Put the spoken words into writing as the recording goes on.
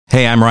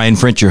Hey, I'm Ryan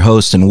French, your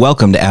host, and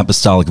welcome to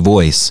Apostolic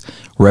Voice.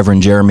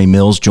 Reverend Jeremy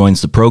Mills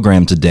joins the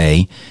program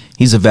today.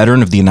 He's a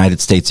veteran of the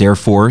United States Air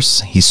Force.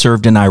 He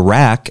served in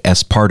Iraq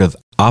as part of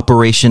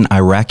Operation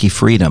Iraqi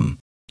Freedom.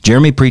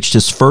 Jeremy preached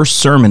his first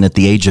sermon at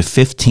the age of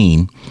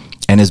 15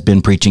 and has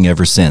been preaching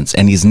ever since.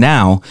 And he's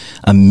now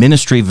a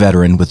ministry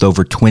veteran with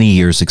over 20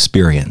 years'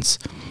 experience.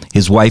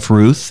 His wife,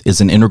 Ruth, is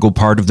an integral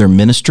part of their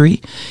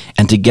ministry,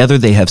 and together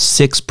they have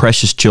 6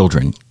 precious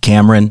children,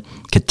 Cameron,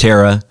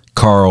 Katera,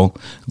 Carl,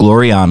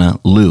 Gloriana,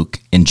 Luke,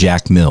 and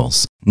Jack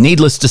Mills.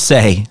 Needless to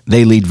say,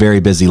 they lead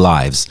very busy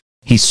lives.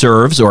 He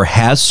serves or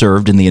has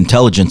served in the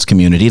intelligence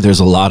community.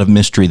 There's a lot of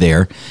mystery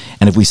there.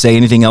 And if we say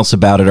anything else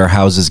about it, our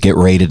houses get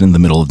raided in the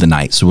middle of the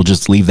night. So we'll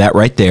just leave that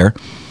right there.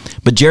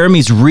 But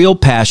Jeremy's real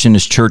passion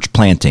is church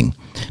planting.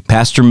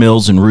 Pastor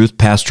Mills and Ruth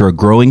pastor a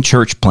growing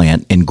church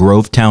plant in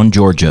Grovetown,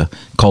 Georgia,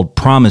 called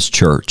Promise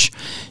Church.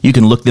 You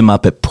can look them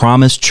up at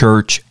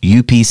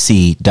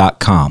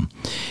promisechurchupc.com.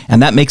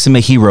 And that makes him a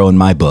hero in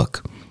my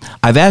book.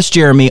 I've asked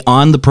Jeremy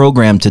on the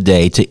program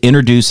today to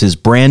introduce his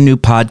brand new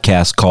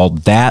podcast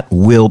called That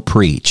Will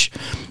Preach,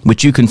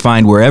 which you can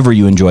find wherever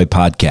you enjoy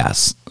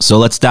podcasts. So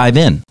let's dive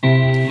in.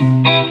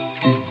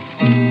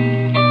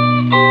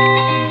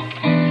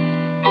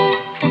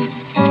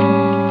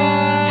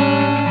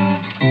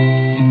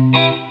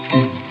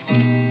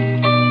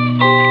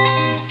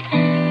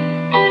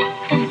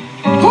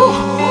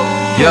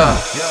 Yeah.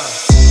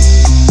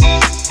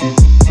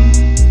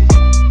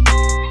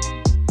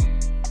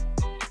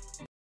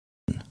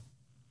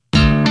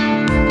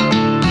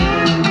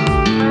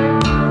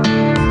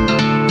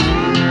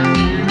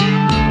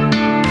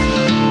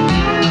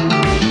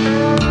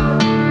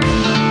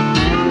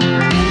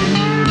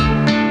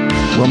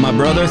 Well, my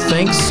brother,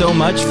 thanks so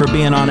much for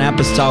being on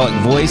Apostolic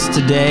Voice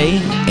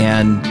today.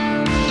 And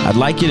I'd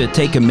like you to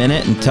take a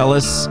minute and tell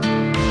us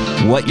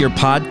what your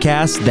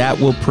podcast, That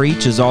Will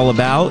Preach, is all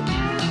about,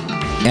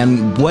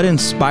 and what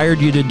inspired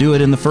you to do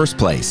it in the first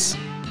place.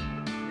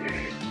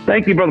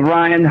 Thank you, Brother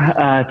Ryan.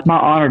 It's my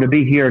honor to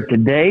be here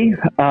today.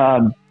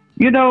 I've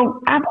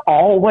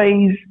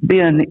always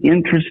been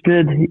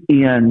interested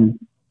in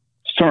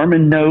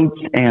sermon notes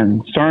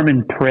and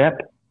sermon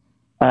prep.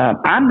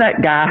 I'm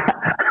that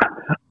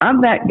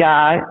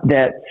guy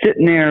that's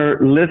sitting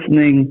there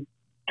listening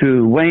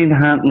to Wayne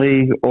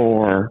Huntley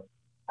or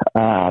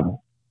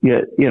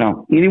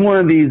any one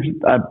of these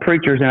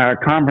preachers in our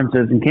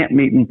conferences and camp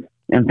meetings,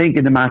 and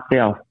thinking to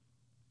myself,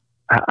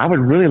 I would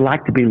really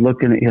like to be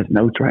looking at his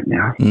notes right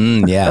now.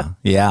 Yeah.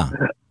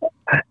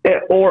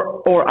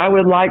 Or I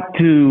would like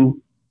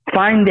to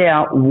find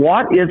out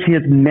what is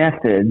his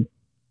method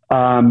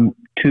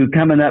to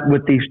coming up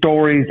with these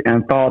stories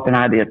and thoughts and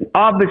ideas.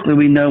 Obviously,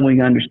 we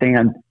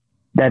understand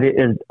that it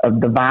is of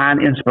divine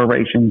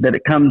inspiration, that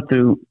it comes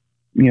through,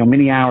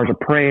 many hours of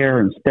prayer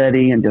and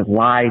study and just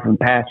life and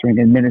pastoring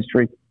and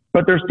ministry.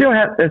 But there still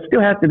has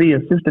to be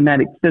a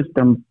systematic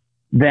system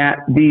that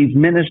these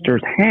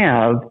ministers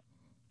have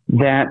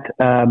that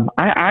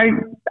I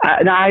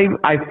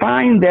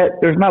find that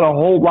there's not a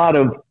whole lot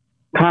of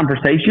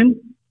conversation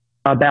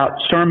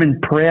about sermon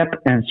prep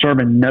and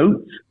sermon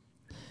notes.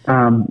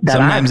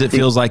 Sometimes it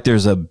feels like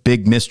there's a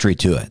big mystery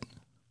to it.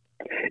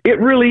 It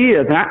really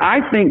is. And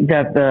I think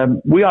that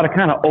we ought to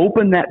kind of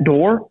open that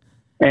door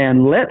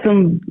and let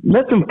some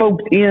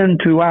folks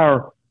into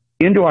our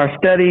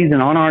studies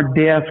and on our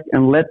desk,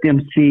 and let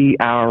them see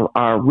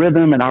our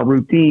rhythm and our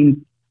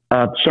routine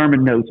of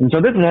sermon notes. And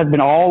so this has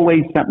been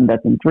always something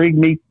that's intrigued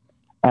me.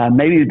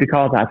 Maybe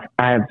because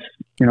I have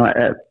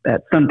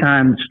at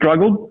sometimes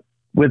struggled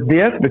with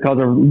this because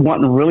of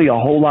wanting really a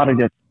whole lot of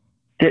just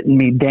sitting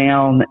me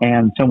down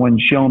and someone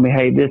showing me,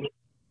 hey, this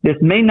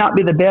may not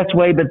be the best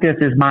way, but this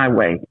is my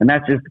way. And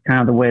that's just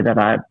kind of the way that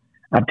I've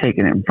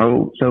taken it.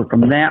 So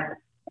from that,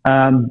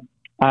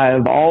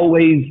 I've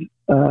always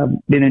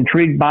been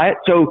intrigued by it.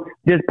 So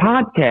this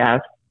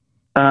podcast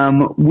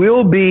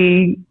will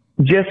be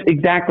just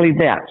exactly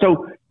that.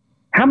 So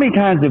how many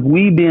times have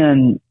we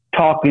been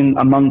talking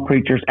among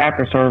preachers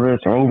after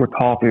service or over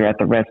coffee or at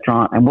the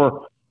restaurant, and we're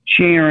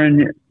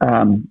sharing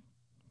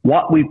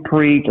what we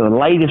preach or the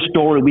latest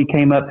story we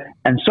came up,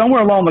 and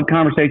somewhere along the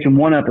conversation,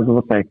 one of us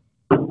will say,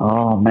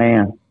 oh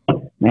man,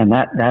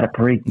 that a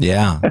preach.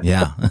 Yeah.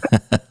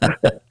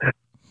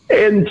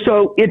 And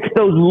so it's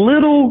those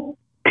little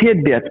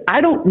tidbits.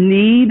 I've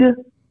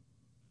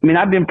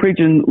been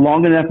preaching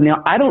long enough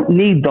now. I don't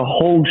need the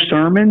whole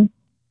sermon.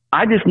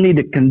 I just need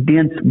a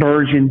condensed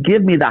version.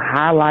 Give me the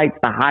highlights,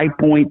 the high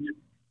points,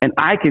 and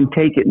I can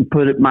take it and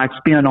put my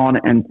spin on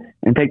it and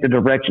take the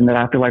direction that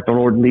I feel like the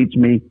Lord leads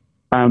me.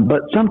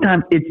 But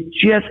sometimes it's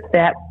just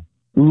that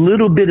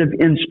little bit of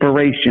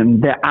inspiration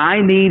that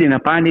I need. And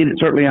if I need it,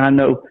 certainly I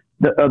know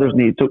that others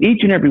need. So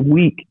each and every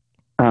week,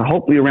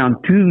 hopefully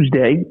around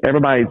Tuesday,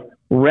 everybody's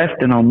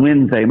resting on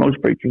Wednesday. Most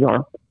preachers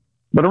are.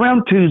 But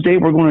around Tuesday,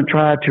 we're going to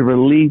try to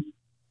release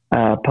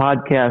a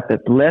podcast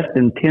that's less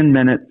than 10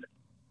 minutes,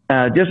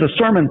 just a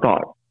sermon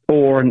thought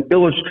or an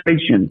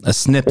illustration. A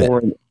snippet.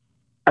 Or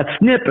a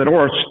snippet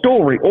or a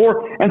story.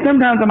 And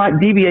sometimes I might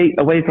deviate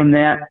away from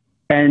that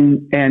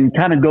and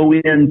kind of go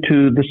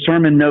into the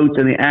sermon notes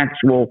and the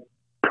actual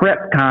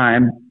prep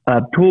time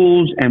of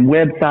tools and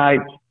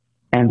websites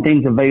and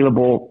things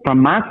available from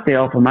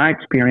myself, from my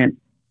experience,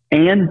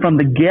 and from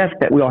the guests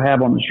that we'll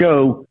have on the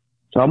show.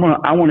 So I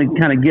want to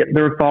kind of get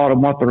their thought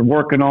on what they're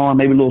working on,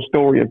 maybe a little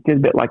story, a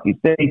tidbit, like you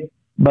say.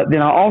 But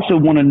then I also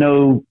want to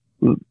know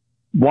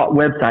what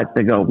websites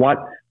they go, what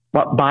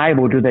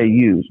Bible do they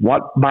use,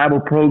 what Bible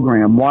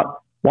program, what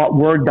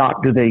Word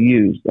doc do they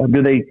use?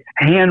 Do they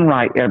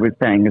handwrite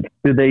everything?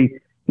 Do they,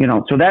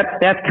 so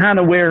that's kind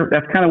of where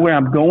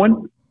I'm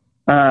going.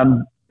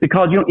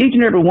 Because, each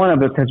and every one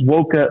of us has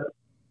woke up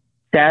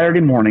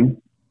Saturday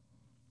morning,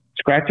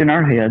 scratching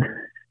our head,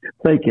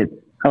 thinking,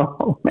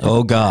 oh, man.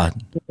 Oh God.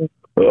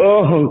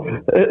 Oh,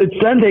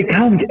 Sunday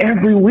comes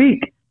every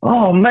week.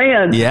 Oh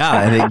man.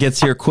 Yeah. And it gets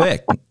here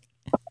quick.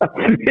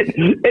 And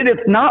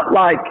it's not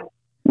like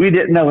we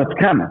didn't know it's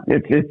coming.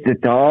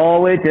 It's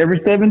always every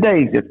 7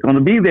 days. It's going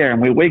to be there.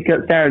 And we wake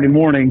up Saturday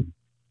morning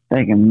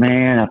thinking,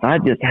 man, if I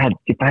just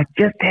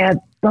had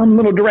some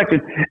little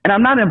direction. And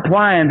I'm not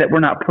implying that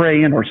we're not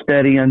praying or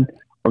studying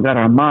or got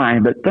our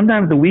mind, but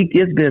sometimes the week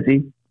is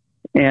busy.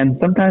 And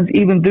sometimes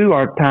even through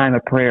our time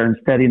of prayer and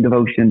study and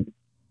devotion,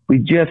 we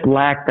just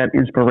lack that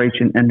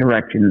inspiration and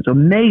direction. And so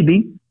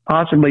maybe,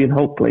 possibly, and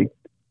hopefully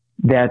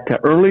that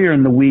earlier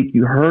in the week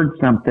you heard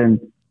something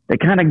that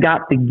kind of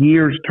got the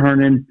gears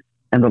turning,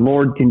 and the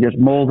Lord can just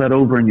mold that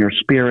over in your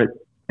spirit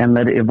and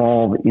let it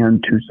evolve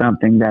into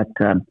something that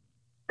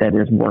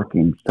is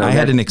working. So I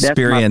had an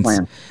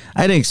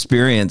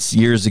experience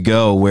years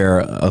ago where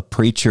a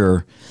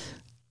preacher,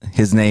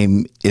 his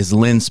name is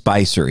Lynn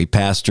Spicer. He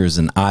pastors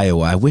in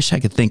Iowa. I wish I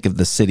could think of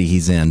the city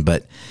he's in,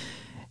 but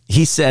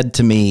he said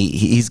to me,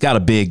 he's got a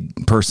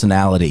big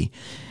personality.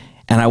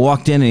 And I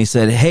walked in and he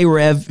said, "Hey,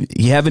 Rev,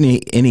 you have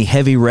any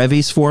heavy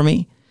revies for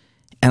me?"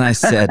 And I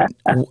said,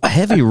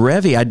 "Heavy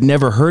revy? I'd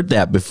never heard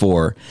that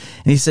before."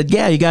 And he said,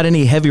 "Yeah, you got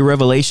any heavy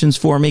revelations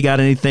for me? Got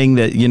anything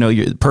that,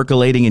 you're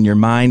percolating in your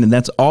mind?" And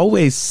that's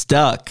always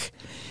stuck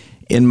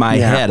in my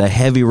head, a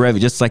heavy revy,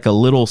 just like a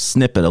little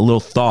snippet, a little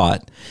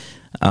thought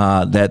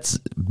that's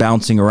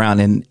bouncing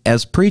around. And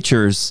as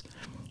preachers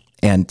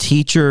and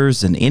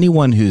teachers and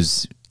anyone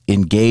who's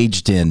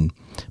engaged in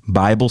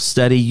Bible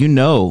study,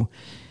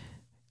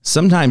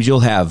 sometimes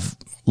you'll have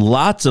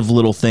lots of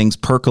little things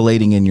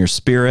percolating in your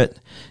spirit,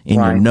 in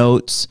your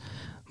notes,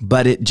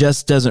 but it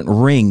just doesn't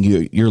ring.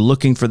 You're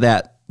looking for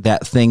that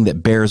thing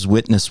that bears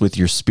witness with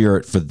your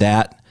spirit for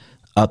that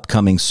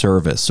upcoming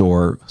service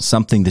or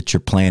something that you're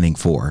planning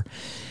for.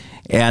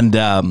 And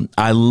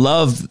I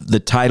love the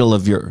title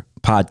of your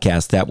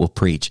podcast, That Will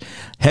Preach.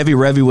 Heavy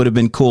Revy would have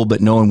been cool,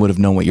 but no one would have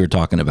known what you were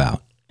talking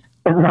about.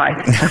 Right.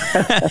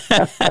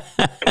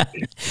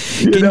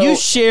 Can you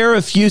share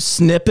a few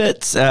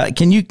snippets? I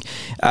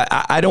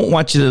don't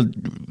want you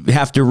to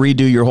have to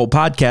redo your whole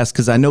podcast,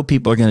 because I know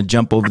people are going to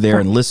jump over there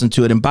and listen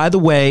to it. And by the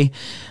way,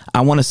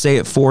 I want to say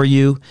it for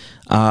you.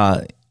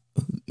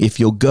 If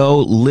you'll go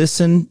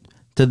listen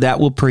to That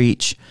Will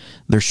Preach,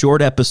 they're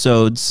short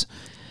episodes,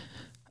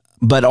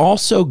 but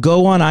also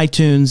go on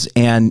iTunes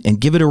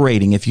and give it a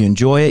rating. If you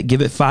enjoy it,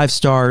 give it 5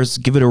 stars,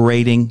 give it a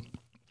rating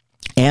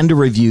and a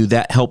review.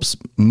 That helps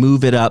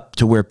move it up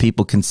to where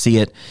people can see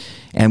it.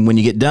 And when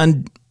you get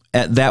done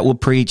at That Will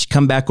Preach,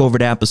 come back over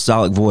to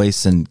Apostolic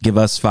Voice and give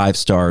us 5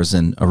 stars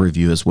and a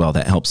review as well.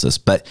 That helps us.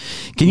 But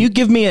can you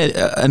give me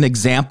an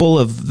example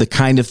of the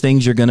kind of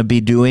things you're going to be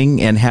doing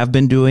and have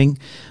been doing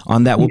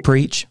on That Will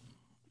Preach?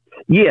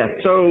 Yeah.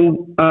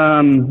 So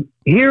I'll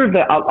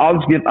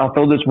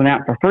throw this one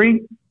out for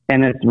free,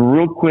 and it's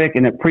real quick,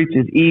 and it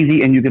preaches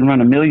easy, and you can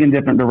run a million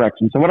different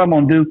directions. So what I'm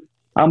going to do,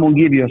 I'm going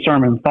to give you a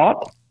sermon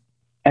thought,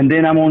 and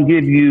then I'm going to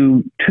give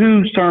you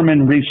 2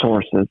 sermon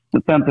resources.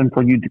 It's something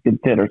for you to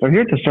consider. So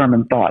here's the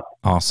sermon thought.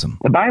 Awesome.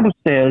 The Bible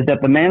says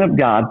that the man of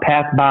God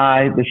passed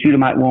by the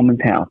Shunammite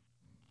woman's house.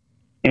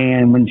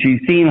 And when she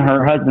seen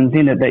her husband,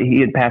 seen that he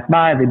had passed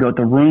by, they built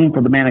a room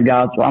for the man of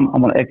God. So I'm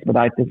going to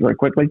expedite this very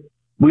quickly.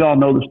 We all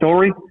know the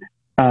story.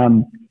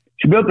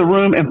 She built the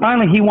room, and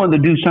finally he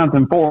wanted to do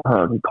something for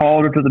her. He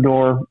called her to the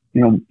door.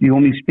 You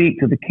want me to speak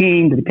to the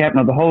king, to the captain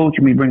of the host?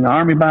 You want me to bring the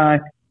army by?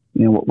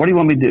 What do you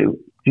want me to do?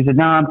 She said,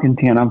 "No, I'm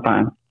content. I'm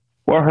fine."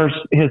 Well,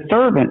 his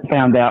servant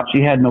found out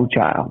she had no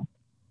child.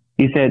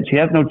 He said, "She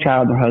has no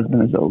child. Her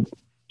husband is old."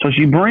 So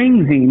she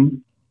brings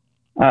him,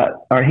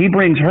 or he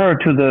brings her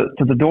to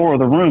the door of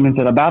the room and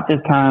said, "About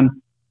this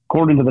time,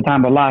 according to the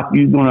time of life,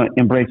 you're going to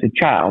embrace a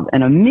child."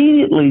 And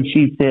immediately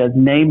she says,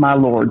 "Nay, my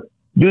Lord,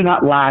 do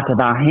not lie to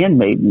thy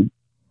handmaiden."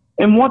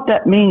 And what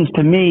that means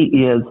to me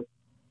is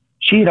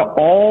she had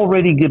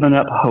already given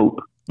up hope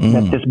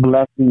that this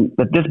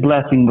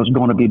blessing was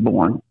going to be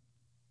born.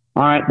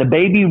 All right, the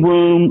baby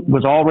room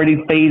was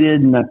already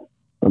faded, and the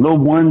little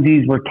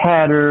onesies were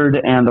tattered,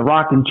 and the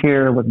rocking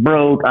chair was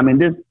broke. I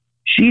mean,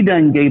 she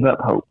done gave up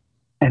hope.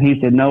 And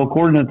he said, "No,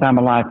 according to the time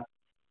of life,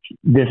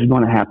 this is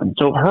going to happen."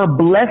 So her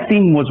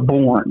blessing was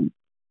born.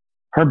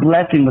 Her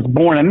blessing was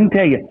born. I'm going to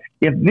tell you,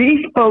 if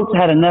these folks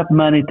had enough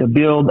money to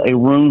build a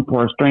room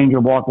for a stranger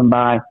walking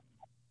by,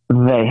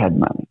 they had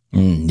money.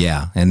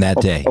 Yeah, and that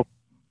day.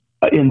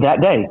 In that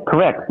day,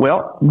 correct.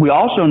 Well, we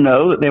also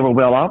know that they were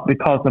well off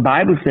because the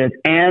Bible says,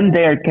 and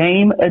there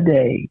came a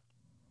day.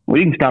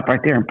 We can stop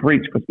right there and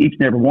preach because each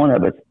and every one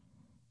of us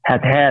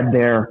has had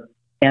their,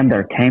 and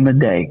there came a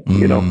day.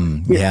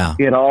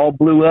 It all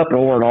blew up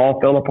or it all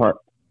fell apart.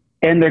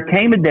 And there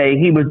came a day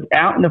he was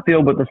out in the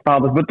field with his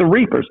fathers, with the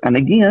reapers. And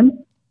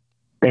again,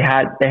 they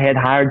had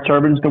hired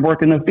servants to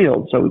work in the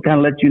field. So it kind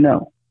of lets you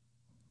know.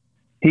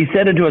 He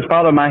said unto his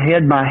father, my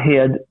head, my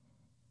head.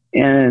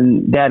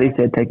 And Daddy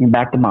said, take him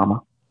back to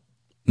Mama.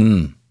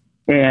 And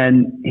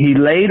he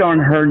laid on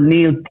her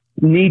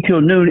knee till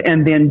noon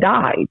and then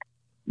died.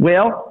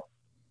 Well,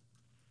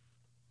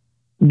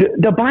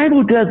 the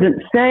Bible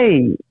doesn't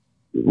say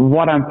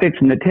what I'm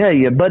fixing to tell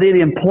you, but it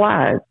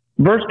implies.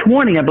 Verse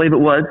 20, I believe it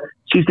was,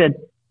 she said,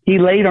 he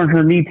laid on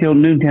her knee till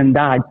noon and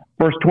died.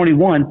 Verse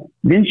 21,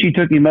 then she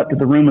took him up to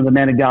the room of the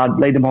man of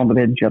God, laid him on the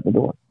bed and shut the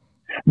door.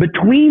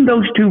 Between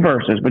those two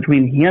verses,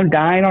 between him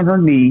dying on her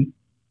knee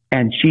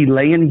and she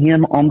laying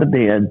him on the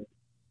bed,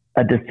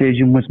 a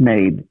decision was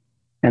made.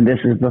 And this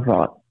is the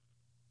thought.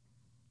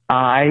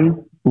 I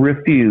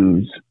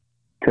refuse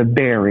to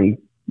bury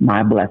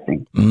my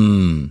blessing.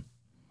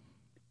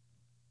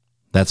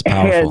 That's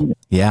powerful. And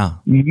yeah.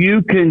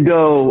 You can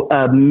go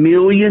a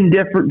million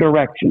different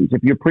directions.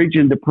 If you're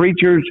preaching to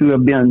preachers who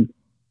have been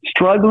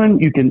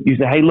struggling, you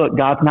say, hey, look,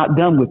 God's not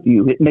done with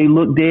you. It may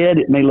look dead.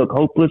 It may look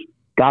hopeless.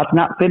 God's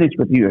not finished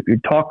with you. If you're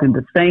talking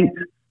to saints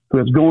who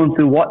is going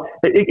through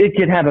it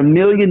could have a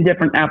million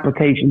different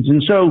applications.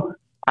 And so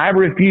I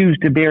refuse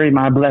to bury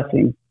my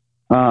blessing,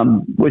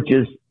 which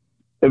is,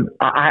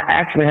 I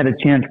actually had a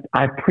chance.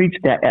 I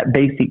preached that at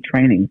basic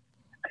training.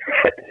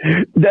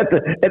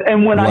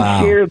 And when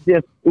I share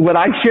this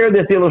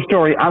little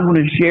story, I'm going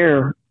to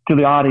share to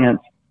the audience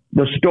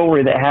the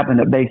story that happened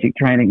at basic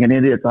training, and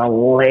it is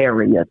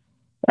hilarious.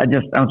 I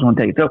just want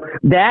to take it. So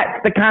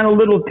that's the kind of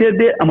little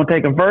tidbit. I'm going to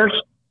take a verse,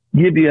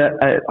 give you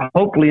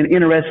hopefully an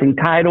interesting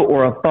title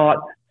or a thought,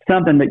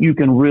 something that you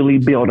can really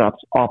build up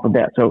off of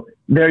that. So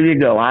there you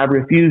go. I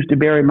refuse to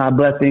bury my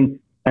blessing,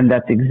 and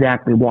that's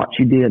exactly what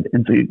she did.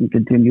 And so you can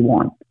continue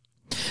on.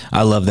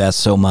 I love that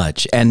so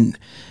much. And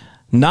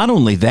not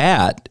only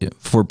that,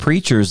 for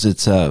preachers,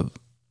 it's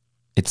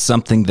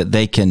something that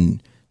they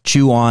can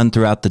chew on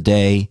throughout the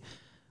day.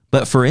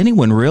 But for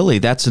anyone, really,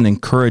 that's an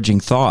encouraging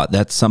thought.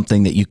 That's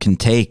something that you can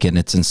take, and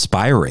it's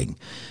inspiring.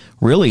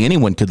 Really,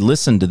 anyone could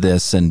listen to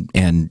this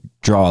and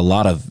draw a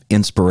lot of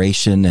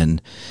inspiration,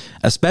 and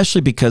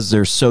especially because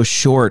they're so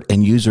short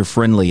and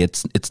user-friendly.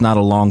 It's not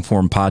a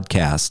long-form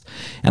podcast,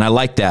 and I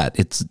like that.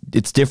 It's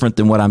different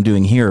than what I'm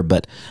doing here,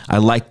 but I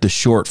like the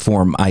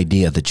short-form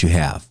idea that you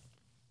have.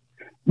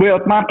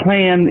 Well, my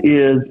plan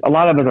is a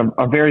lot of us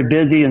are very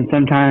busy, and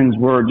sometimes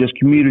we're just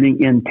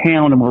commuting in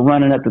town and we're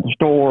running up to the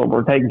store or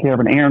we're taking care of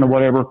an errand or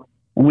whatever,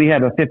 and we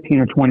have a 15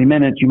 or 20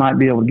 minutes. You might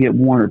be able to get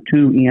one or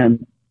two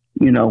in,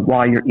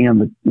 while you're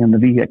in the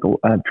vehicle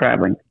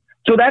traveling.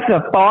 So that's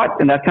a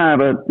thought, and that's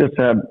kind of just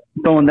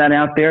throwing that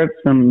out there,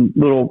 some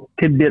little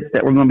tidbits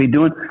that we're going to be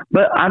doing.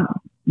 But I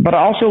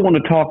also want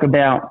to talk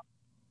about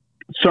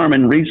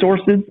sermon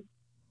resources,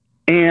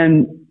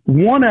 and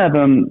one of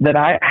them that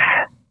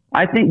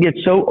I think gets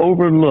so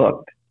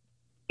overlooked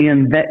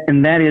and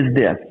that is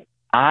this.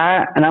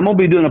 I'm going to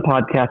be doing a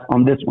podcast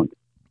on this one.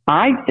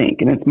 I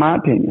think, and it's my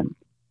opinion,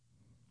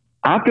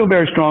 I feel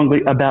very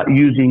strongly about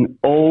using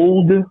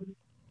old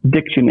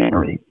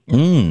dictionaries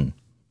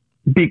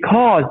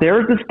because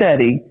there's a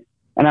study,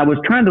 and I was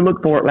trying to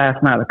look for it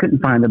last night. I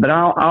couldn't find it, but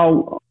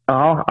I'll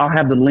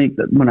have the link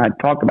that when I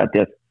talk about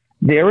this.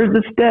 There is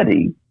a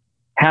study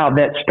how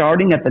that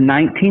starting at the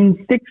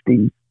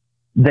 1960s,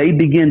 they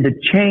begin to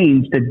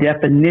change the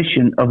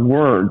definition of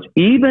words,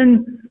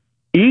 even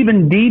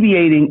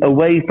deviating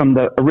away from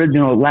the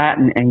original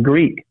Latin and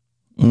Greek.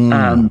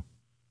 And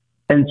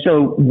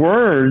so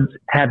words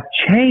have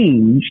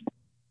changed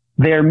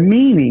their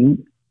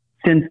meaning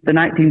since the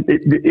 19th.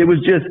 It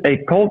was just a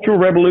cultural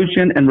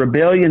revolution and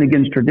rebellion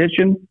against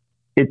tradition.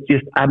 It's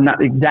just, I'm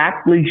not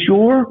exactly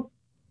sure,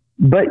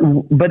 but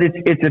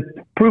it's a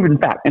proven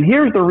fact. And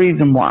here's the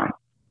reason why.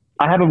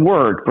 I have a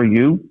word for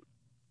you,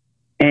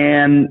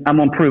 and I'm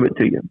going to prove it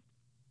to you.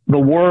 The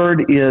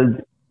word is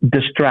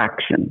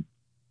distraction.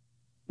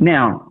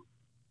 Now,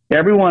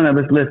 every one of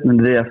us listening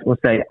to this will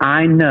say,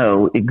 I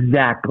know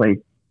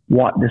exactly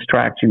what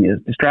distraction is.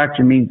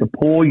 Distraction means to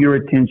pull your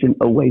attention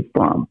away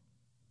from.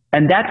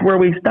 And that's where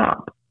we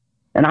stop.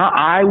 And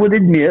I would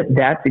admit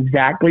that's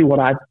exactly what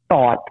I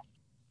thought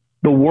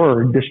the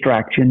word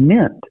distraction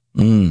meant.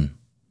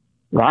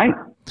 Right?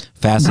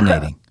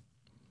 Fascinating.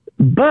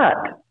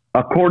 But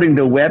according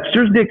to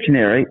Webster's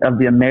Dictionary of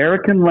the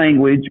American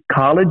Language,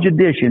 College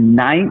Edition,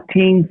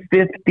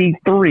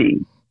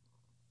 1953,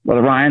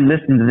 Brother Ryan,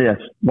 listen to this,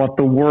 what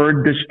the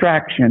word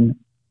distraction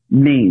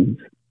means.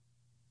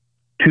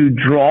 To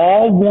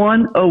draw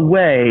one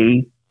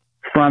away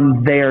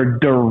from their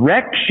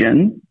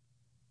direction,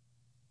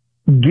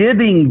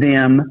 giving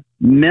them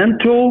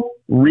mental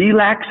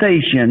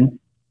relaxation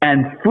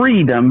and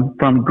freedom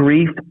from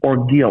grief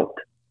or guilt.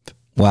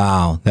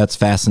 Wow, that's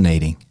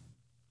fascinating.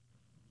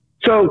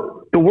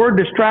 So the word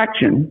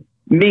distraction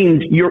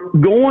means you're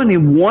going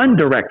in one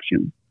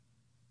direction.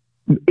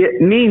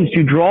 It means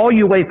to draw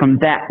you away from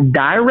that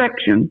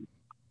direction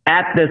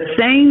at the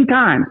same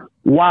time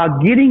while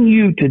getting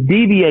you to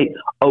deviate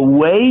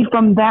away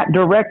from that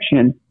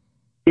direction.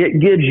 It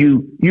gives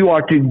you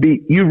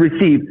you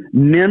receive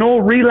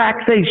mental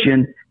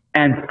relaxation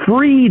and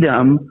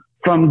freedom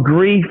from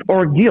grief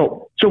or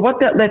guilt. So what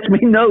that lets me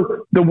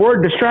know, the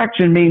word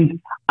distraction means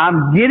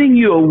I'm getting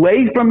you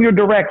away from your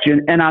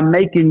direction and I'm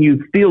making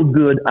you feel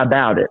good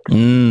about it.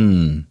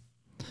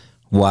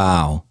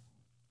 Wow.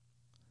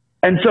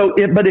 And so,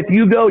 but if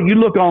you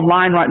look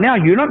online right now,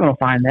 you're not going to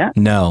find that.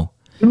 No.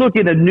 You look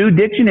at a new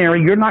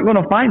dictionary, you're not going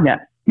to find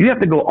that. You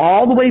have to go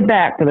all the way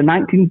back to the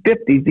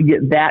 1950s to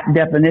get that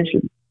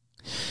definition.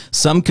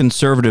 Some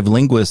conservative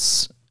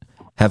linguists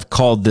have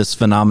called this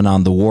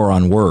phenomenon the war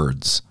on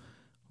words,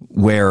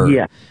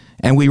 where,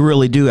 and we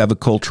really do have a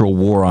cultural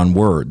war on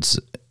words.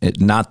 I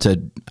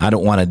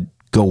don't want to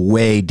go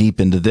way deep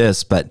into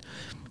this, but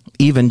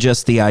even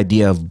just the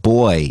idea of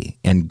boy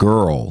and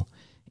girl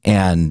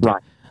and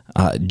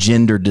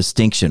gender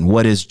distinction.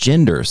 What is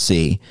gender?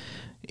 See,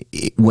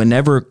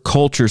 whenever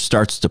culture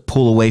starts to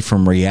pull away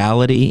from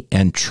reality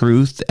and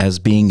truth as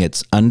being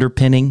its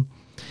underpinning,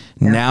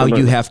 now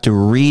you have to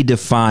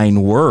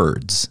redefine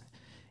words.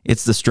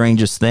 It's the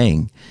strangest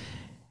thing.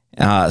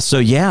 So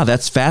yeah,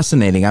 that's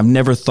fascinating. I've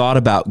never thought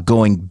about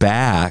going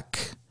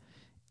back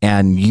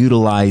and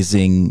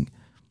utilizing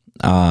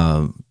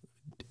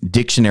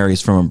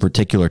dictionaries from a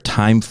particular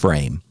time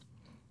frame.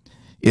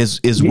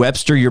 Is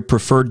Webster your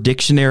preferred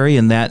dictionary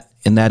in that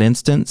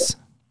instance?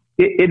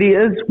 It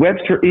is.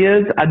 Webster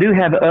is. I do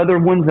have other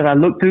ones that I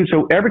look through.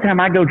 So every time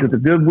I go to the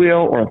Goodwill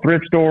or a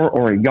thrift store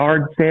or a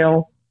yard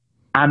sale,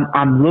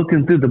 I'm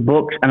looking through the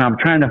books and I'm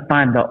trying to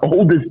find the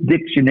oldest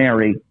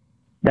dictionary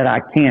that I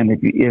can.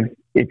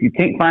 If you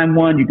can't find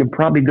one, you can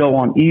probably go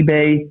on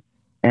eBay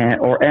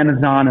or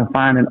Amazon and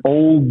find an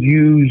old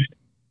used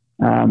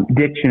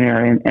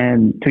dictionary.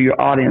 And to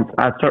your audience,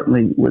 I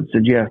certainly would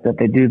suggest that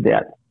they do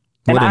that.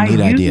 What a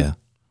neat idea.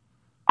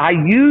 I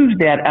use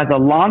that as a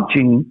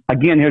launching,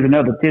 again, here's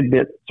another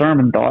tidbit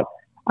sermon thought.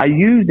 I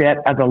use that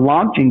as a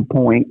launching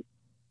point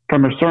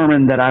from a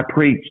sermon that I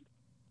preached,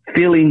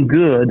 feeling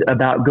good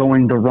about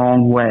going the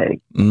wrong way.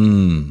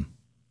 And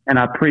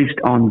I preached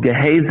on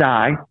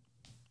Gehazi,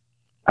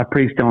 I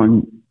preached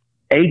on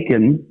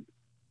Achan,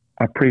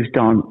 I preached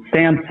on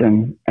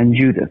Samson and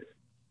Judas.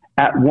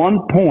 At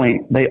one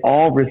point, they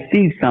all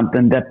received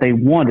something that they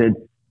wanted,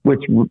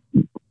 which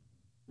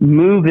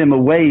moved them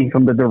away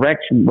from the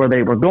direction where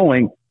they were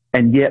going,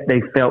 and yet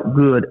they felt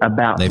good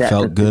about that. They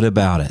felt good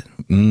about it.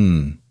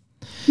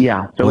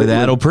 Yeah. So boy,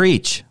 that'll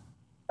preach.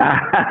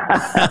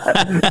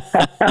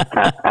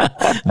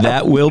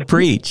 That will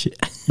preach.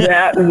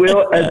 That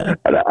will.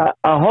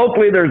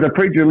 Hopefully, there's a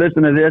preacher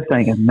listening to this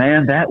thinking,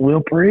 "Man, that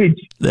will preach."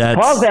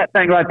 Pause that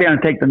thing right there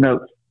and take the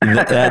notes.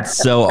 That's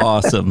so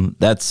awesome.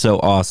 That's so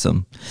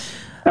awesome.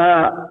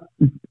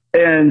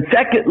 And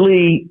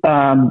secondly,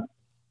 and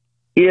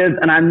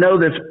I know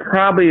this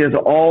probably is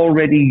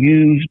already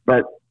used,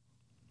 but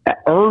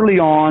early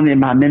on in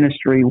my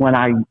ministry, when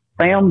I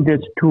found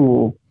this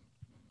tool,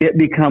 it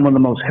became one of the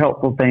most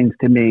helpful things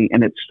to me.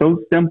 And it's so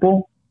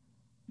simple,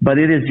 but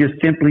it is just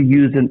simply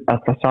using a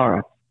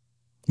thesaurus.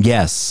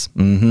 Yes.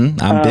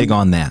 I'm big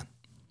on that.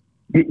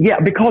 Yeah,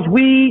 because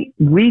we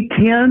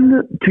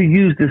tend to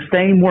use the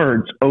same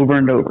words over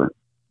and over.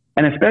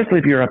 And especially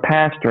if you're a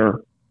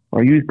pastor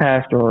or a youth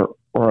pastor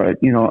or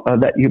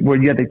where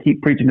you have to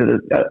keep preaching to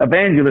the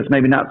evangelists,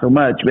 maybe not so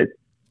much, but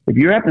if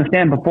you have to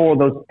stand before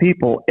those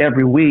people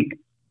every week,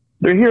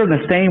 they're hearing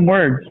the same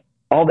words,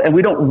 and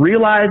we don't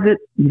realize it.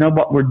 You know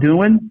what we're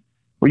doing?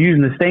 We're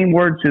using the same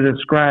words to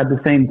describe the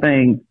same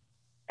thing,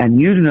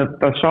 and using a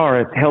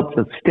thesaurus helps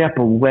us step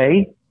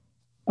away,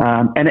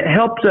 and it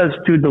helps us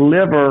to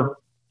deliver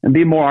and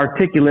be more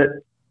articulate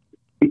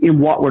in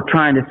what we're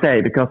trying to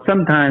say. Because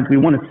sometimes we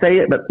want to say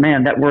it, but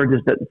man, that word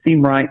just doesn't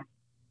seem right,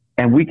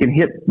 and we can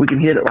hit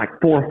it like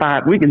 4 or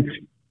 5.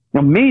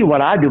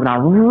 What I do when I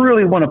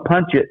really want to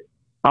punch it,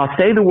 I'll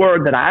say the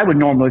word that I would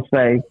normally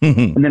say,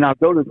 and then I'll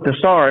go to the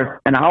thesaurus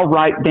and I'll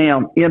write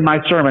down in my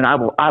sermon. I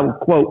will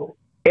quote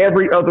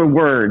every other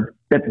word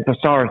that the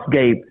thesaurus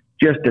gave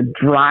just to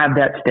drive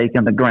that stake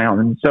in the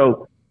ground. And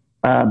so,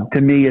 to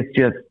me, it's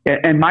just,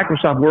 and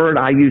Microsoft Word,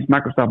 I use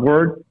Microsoft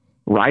Word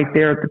right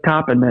there at the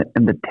top in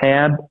the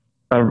tab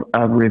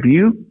of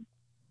review.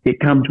 It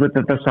comes with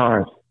the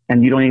thesaurus,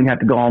 and you don't even have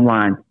to go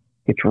online.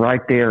 It's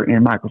right there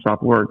in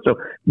Microsoft Word. So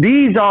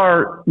these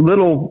are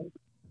little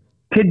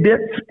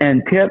tidbits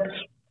and tips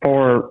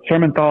for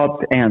sermon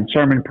thoughts and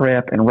sermon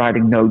prep and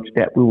writing notes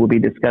that we will be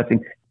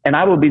discussing. And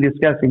I will be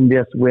discussing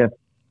this with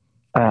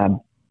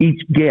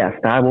each guest.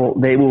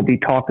 They will be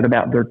talking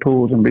about their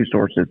tools and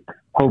resources.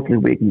 Hopefully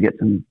we can get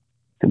some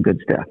good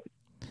stuff.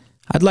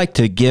 I'd like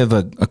to give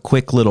a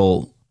quick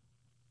little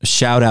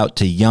shout out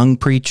to young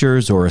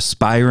preachers or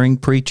aspiring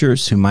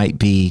preachers who might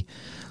be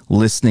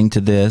listening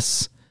to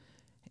this,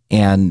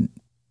 and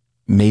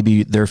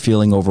maybe they're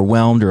feeling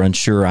overwhelmed or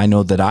unsure. I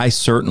know that I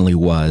certainly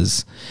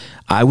was.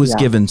 I was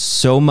given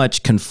so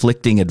much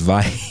conflicting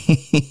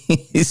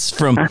advice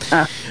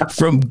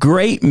from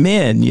great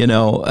men,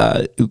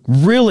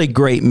 really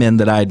great men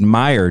that I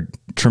admired,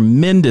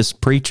 tremendous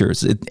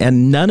preachers,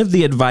 and none of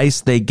the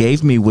advice they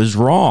gave me was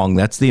wrong.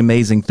 That's the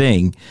amazing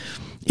thing.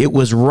 It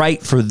was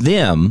right for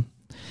them.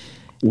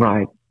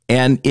 Right.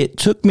 And it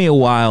took me a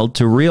while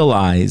to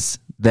realize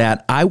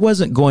that I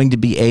wasn't going to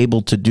be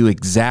able to do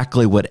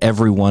exactly what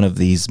every one of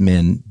these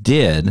men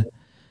did.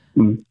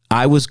 Mm.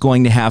 I was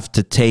going to have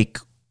to take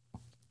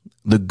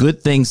the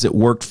good things that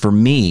worked for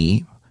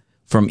me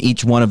from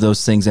each one of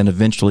those things and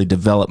eventually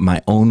develop my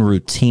own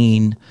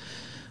routine,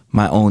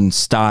 my own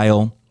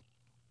style.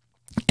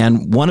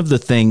 And one of the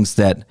things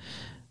that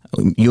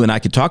you and I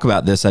could talk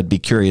about this, I'd be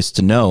curious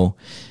to know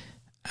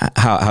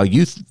how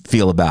you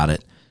feel about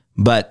it.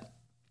 But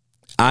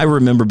I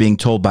remember being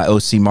told by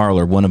O.C.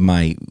 Marler, one of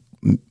my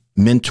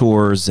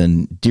mentors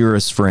and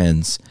dearest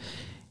friends,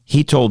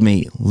 he told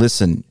me,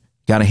 listen,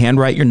 got to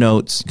handwrite your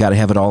notes, got to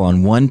have it all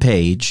on one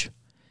page,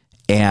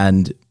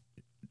 and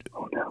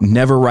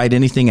never write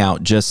anything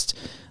out. Just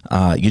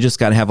you just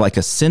got to have like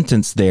a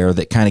sentence there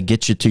that kind of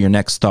gets you to your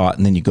next thought,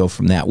 and then you go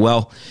from that.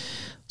 Well,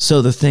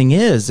 so the thing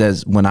is,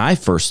 as when I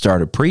first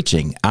started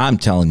preaching, I'm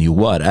telling you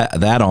what,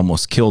 that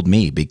almost killed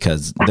me,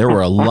 because there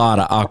were a lot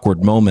of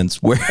awkward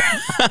moments where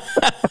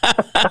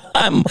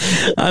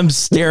I'm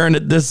staring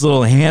at this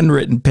little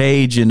handwritten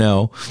page, and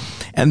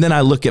then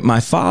I look at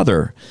my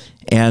father,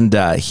 and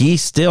he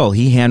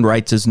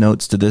handwrites his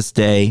notes to this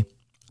day.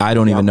 I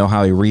don't even know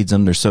how he reads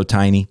them. They're so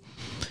tiny.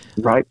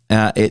 Right.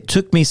 It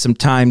took me some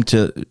time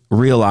to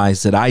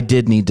realize that I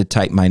did need to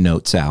type my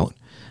notes out.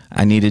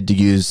 I needed to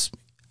use,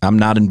 I'm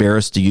not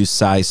embarrassed to use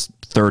size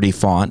 30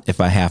 font if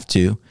I have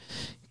to,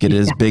 get it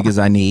as big as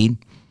I need.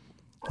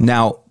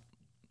 Now,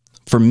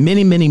 for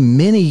many, many,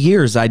 many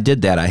years, I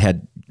did that. I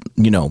had,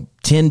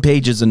 10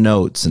 pages of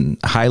notes and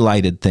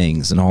highlighted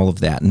things and all of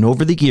that. And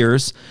over the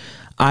years,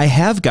 I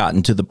have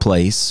gotten to the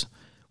place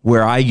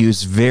where I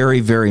use very,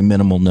 very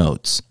minimal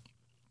notes.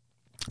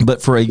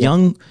 But for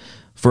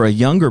a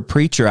younger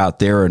preacher out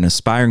there, an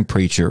aspiring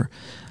preacher,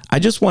 I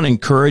just want to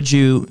encourage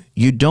you,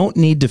 you don't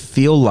need to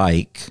feel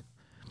like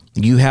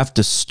you have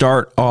to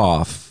start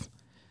off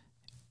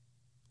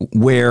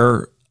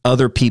where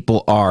other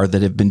people are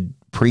that have been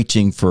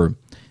preaching for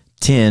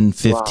 10,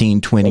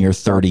 15, 20, or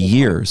 30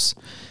 years.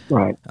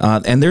 Right.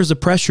 And there's a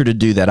pressure to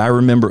do that. I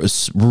remember it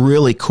was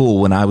really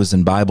cool when I was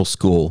in Bible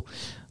school.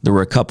 There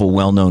were a couple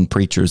well-known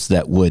preachers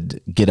that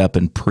would get up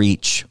and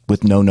preach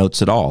with no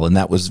notes at all, and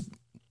that was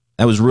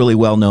really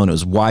well known. It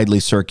was widely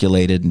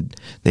circulated, and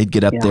they'd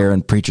get up there,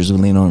 and preachers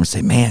would lean over and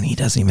say, "Man, he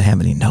doesn't even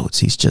have any notes.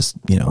 He's just,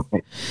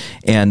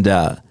 and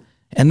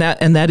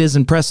that is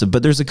impressive."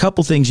 But there's a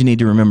couple things you need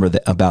to remember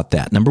about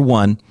that. Number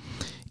one,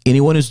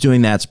 anyone who's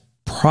doing that's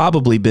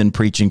probably been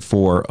preaching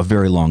for a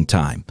very long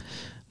time.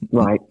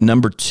 Right.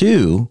 Number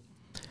two,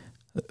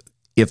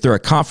 if they're a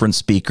conference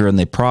speaker, and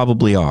they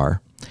probably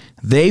are,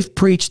 they've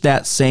preached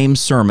that same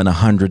sermon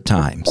 100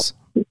 times.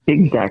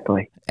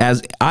 Exactly.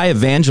 As I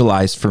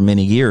evangelized for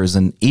many years,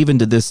 and even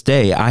to this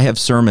day, I have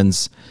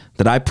sermons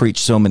that I preach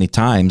so many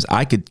times,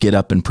 I could get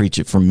up and preach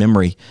it from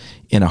memory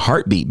in a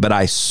heartbeat, but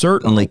I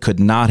certainly could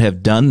not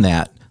have done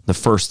that the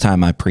first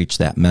time I preached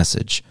that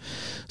message.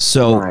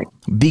 So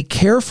be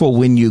careful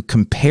when you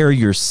compare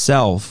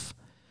yourself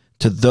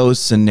to those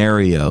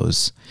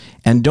scenarios,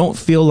 and don't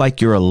feel like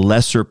you're a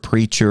lesser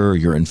preacher or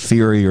you're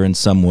inferior in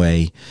some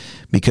way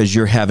because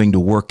you're having to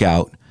work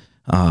out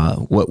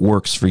what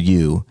works for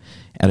you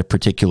at a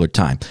particular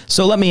time.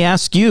 So let me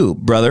ask you,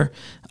 brother,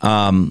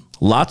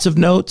 lots of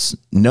notes,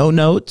 no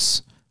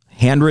notes,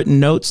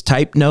 handwritten notes,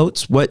 typed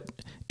notes.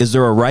 Is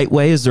there a right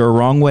way? Is there a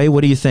wrong way?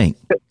 What do you think?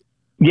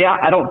 Yeah,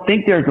 I don't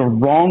think there's a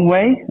wrong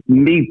way.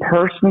 Me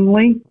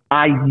personally,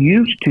 I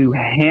used to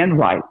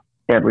handwrite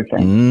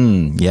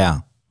everything. Yeah.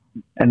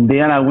 And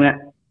then I went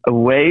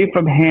away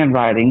from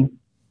handwriting.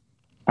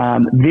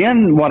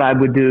 Then what I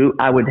would do,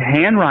 I would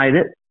handwrite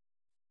it,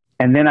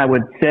 and then I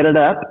would set it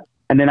up,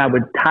 and then I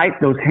would type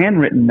those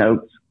handwritten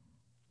notes,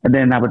 and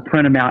then I would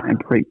print them out and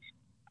preach.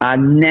 I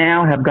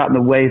now have gotten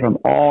away from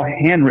all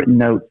handwritten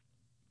notes.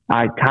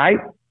 I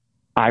type,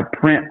 I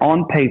print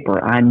on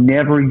paper. I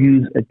never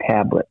use a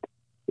tablet.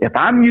 If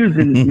I'm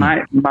using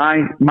my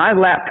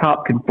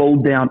laptop can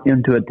fold down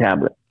into a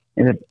tablet,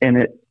 and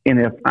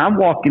if I'm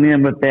walking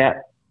in with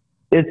that,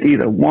 it's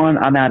either one,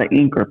 I'm out of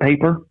ink or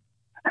paper.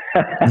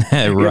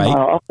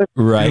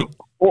 Right.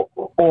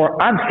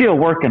 Or I'm still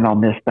working on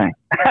this thing.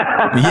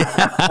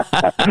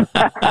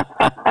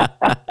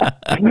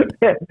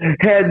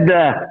 And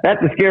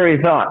that's a scary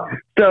thought.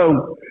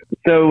 So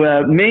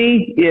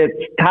me,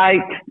 it's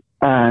typed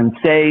and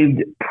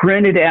saved,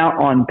 printed out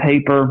on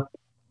paper.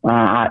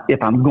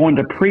 If I'm going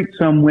to preach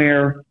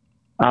somewhere,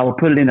 I will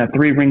put it in a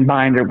 3-ring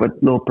binder with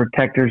little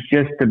protectors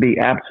just to be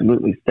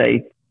absolutely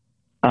safe.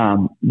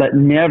 But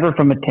never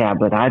from a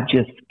tablet. I'm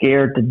just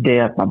scared to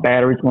death. My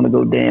battery's going to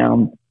go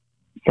down.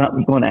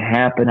 Something's going to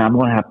happen. I'm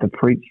going to have to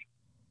preach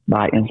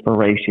by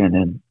inspiration.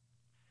 And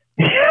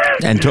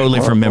And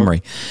totally from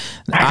memory.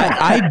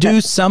 I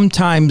do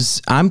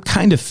sometimes, I'm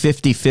kind of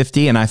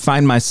 50-50, and I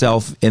find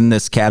myself in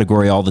this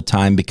category all the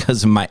time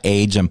because of my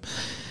age. I'm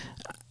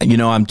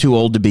too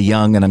old to be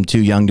young, and I'm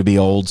too young to be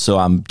old, so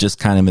I'm just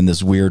kind of in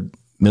this weird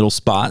middle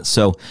spot.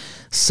 So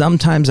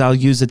sometimes I'll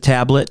use a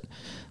tablet.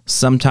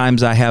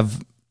 Sometimes I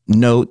have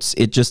notes.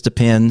 It just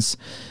depends.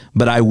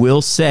 But I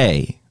will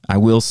say, I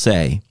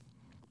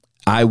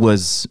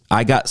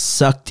got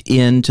sucked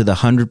into the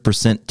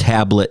 100%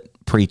 tablet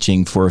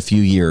preaching for a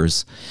few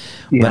years,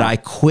 but I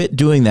quit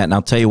doing that. And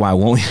I'll tell you why.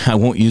 I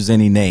won't use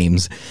any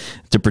names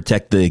to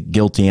protect the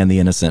guilty and the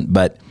innocent,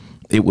 but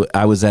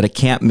I was at a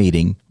camp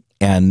meeting,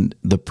 and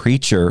the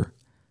preacher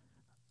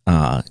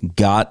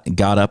got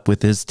up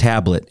with his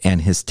tablet,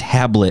 and his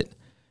tablet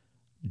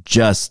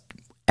just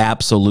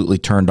absolutely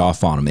turned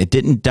off on him. It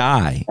didn't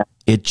die.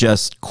 It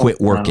just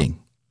quit working.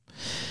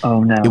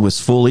 Oh, no. It was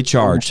fully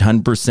charged,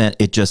 100%.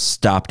 It just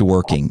stopped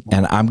working.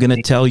 And I'm going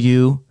to tell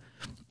you,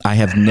 I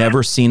have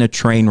never seen a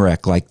train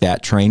wreck like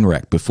that train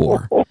wreck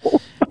before.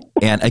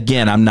 And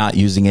again, I'm not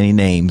using any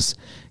names.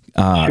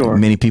 Sure.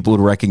 Many people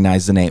would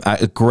recognize the name.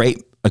 A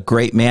great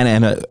man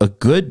and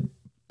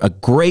a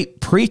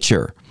great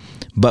preacher.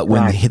 But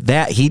when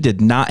he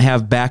did not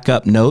have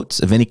backup notes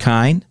of any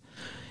kind,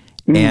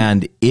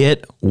 and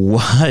it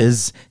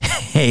was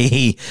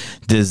a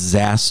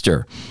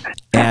disaster.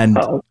 And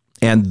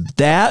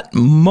that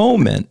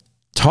moment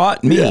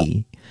taught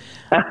me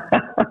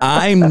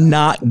I'm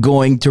not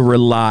going to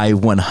rely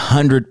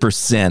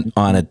 100%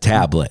 on a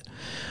tablet.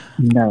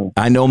 No.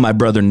 I know my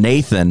brother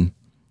Nathan,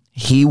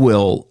 he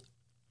will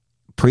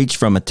preach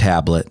from a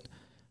tablet,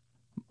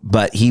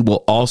 but he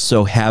will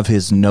also have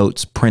his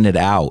notes printed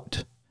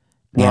out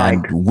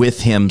and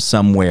with him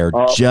somewhere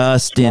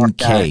just in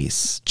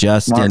case.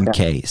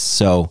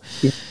 So,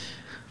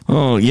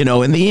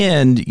 in the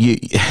end,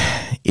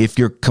 if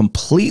you're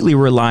completely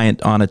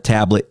reliant on a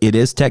tablet, it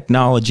is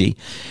technology,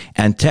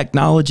 and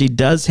technology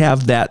does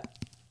have that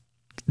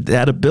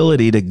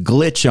ability to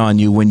glitch on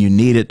you when you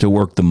need it to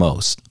work the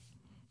most.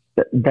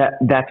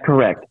 That's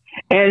correct.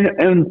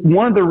 And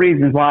one of the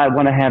reasons why I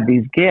want to have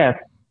these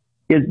guests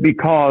is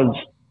because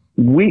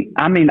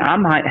I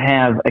might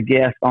have a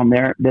guest on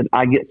there that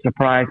I get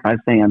surprised by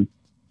saying,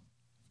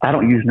 I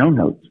don't use no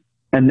notes.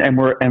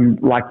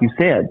 And like you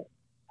said,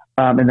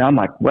 and I'm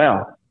like,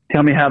 well,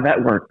 tell me how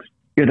that works,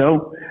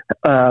 or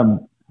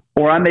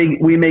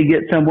we may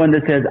get someone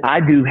that says, I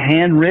do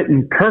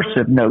handwritten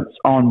cursive notes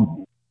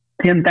on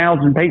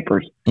 10,000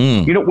 papers.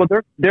 Well,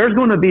 there's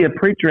going to be a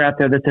preacher out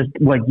there that says,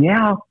 well,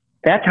 yeah,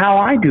 that's how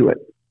I do it.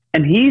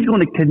 And he's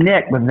going to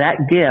connect with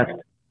that guest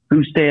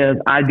who says,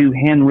 I do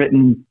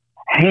handwritten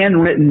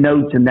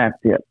notes, and that's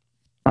it.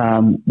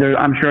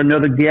 I'm sure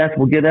another guest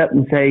will get up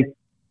and say,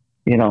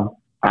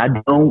 I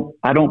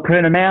don't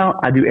print them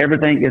out. I do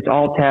everything. It's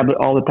all tablet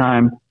all the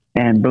time,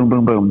 and boom,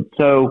 boom, boom.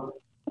 So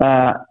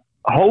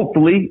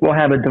hopefully we'll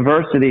have a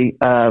diversity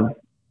of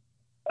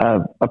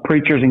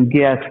preachers and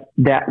guests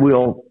that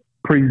will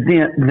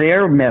present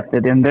their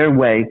method in their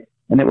way,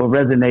 and it will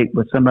resonate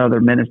with some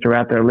other minister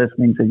out there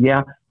listening. So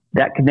yeah,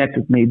 that connects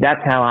with me.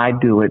 That's how I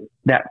do it.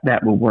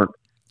 That will work.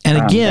 And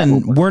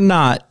again, we're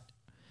not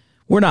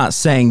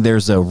saying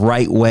there's a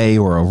right way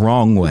or a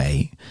wrong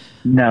way.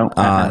 No.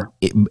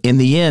 In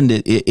the end,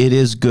 it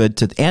is good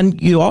to,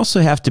 and you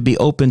also have to be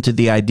open to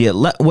the idea.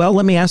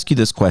 Let me ask you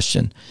this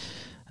question.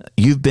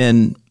 You've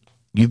been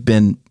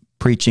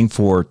preaching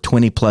for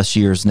 20 plus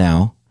years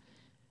now.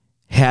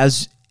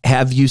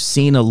 Have you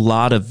seen a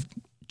lot of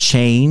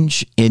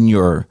change in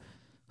your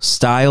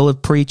style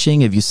of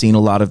preaching? Have you seen a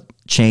lot of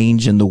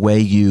change in the way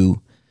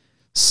you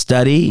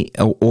study,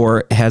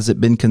 or has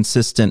it been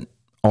consistent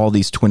all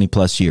these 20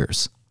 plus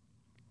years?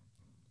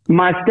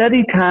 My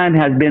study time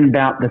has been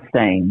about the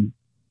same.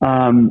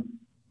 On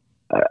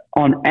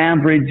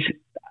average,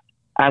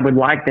 I would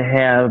like to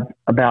have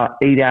about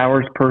 8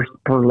 hours per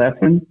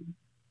lesson.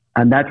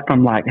 And that's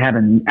from like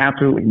having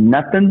absolutely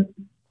nothing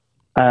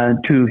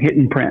to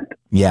hitting print.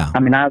 Yeah. I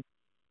mean,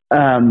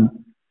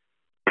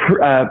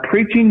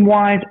 preaching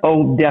wise,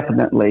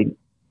 definitely.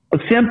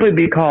 Simply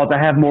because I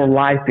have more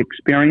life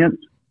experience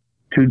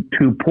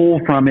to pull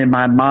from in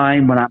my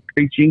mind when I'm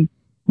preaching,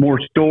 more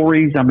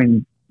stories. I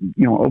mean,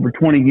 over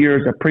 20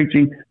 years of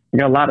preaching, I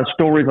got a lot of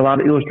stories, a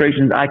lot of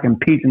illustrations I can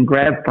piece and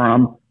grab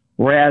from,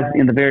 whereas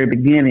in the very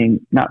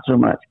beginning, not so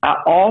much. I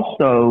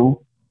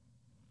also,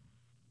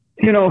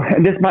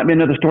 and this might be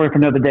another story for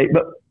another day,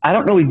 but I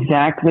don't know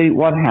exactly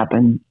what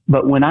happened,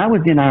 but when I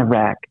was in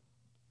Iraq,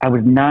 I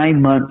was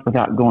 9 months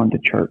without going to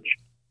church,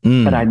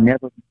 but I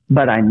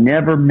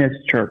never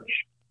missed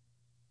church.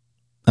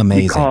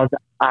 Amazing. Because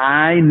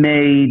I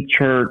made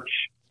church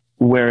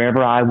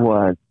wherever I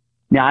was.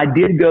 Now, I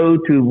did go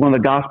to one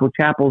of the gospel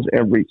chapels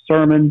every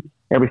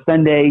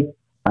Sunday.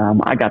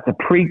 I got to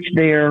preach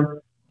there.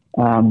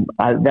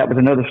 That was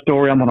another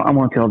story. I'm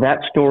going to tell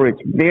that story.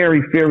 It's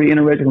very, very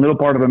interesting, little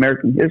part of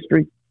American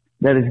history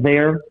that is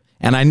there.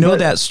 And I know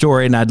that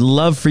story, and I'd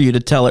love for you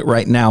to tell it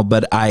right now,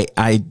 but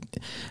I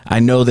I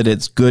know that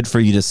it's good for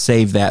you to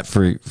save that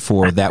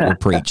for That Will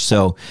Preach.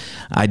 So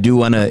I do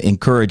want to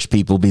encourage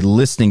people to be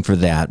listening for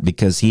that,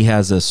 because he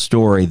has a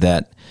story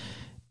that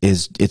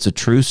it's a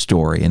true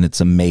story and it's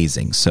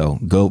amazing. So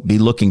go be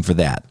looking for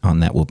that on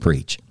That Will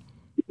Preach.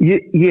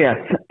 Yes.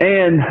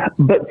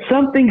 But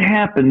something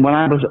happened when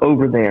I was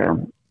over there.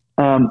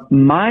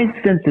 My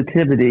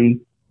sensitivity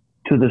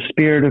to the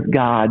Spirit of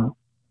God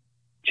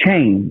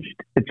changed.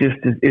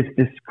 It's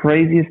this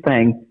craziest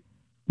thing,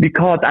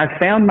 because I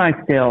found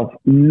myself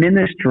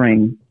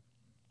ministering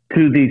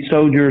to these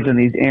soldiers and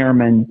these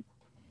airmen,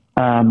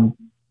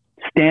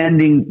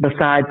 standing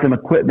beside some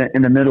equipment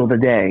in the middle of the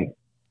day.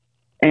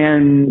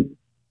 And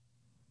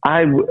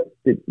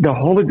the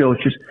Holy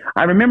Ghost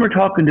I remember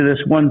talking to this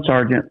one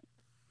sergeant,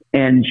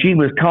 and she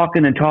was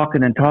talking and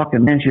talking and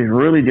talking, and she's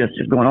really just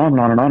going on and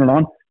on and on and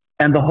on.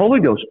 And the Holy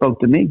Ghost spoke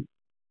to me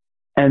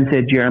and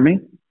said, Jeremy,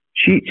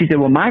 she said,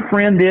 well, my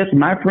friend this,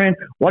 my friend,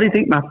 what do you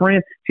think, my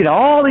friend? She had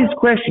all these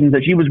questions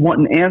that she was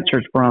wanting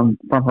answers from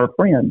her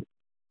friend.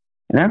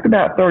 And after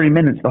about 30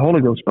 minutes, the Holy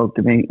Ghost spoke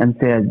to me and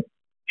said,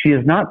 she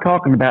is not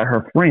talking about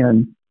her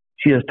friend.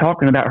 She is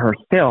talking about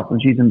herself,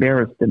 and she's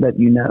embarrassed to let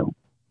you know.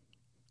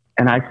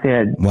 And I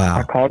said, wow.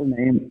 I called her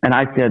name, and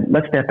I said,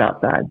 let's step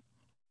outside.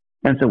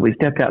 And so we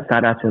stepped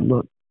outside. I said,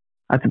 look,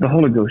 the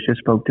Holy Ghost just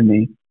spoke to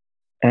me,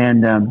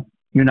 and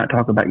you're not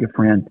talking about your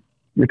friend.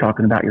 You're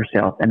talking about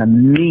yourself. And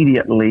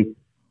immediately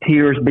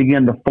tears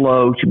began to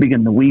flow. She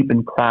began to weep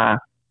and cry.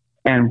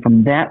 And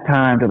from that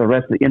time to the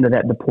rest of the end of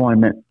that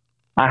deployment,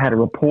 I had a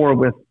rapport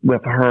with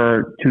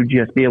her to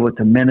just be able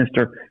to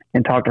minister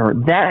and talk to her.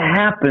 That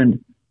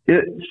happened,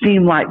 it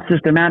seemed like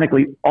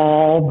systematically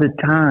all the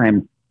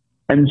time.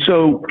 And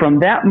so from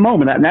that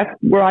moment, and that's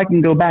where I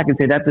can go back and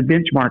say that's a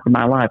benchmark in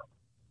my life,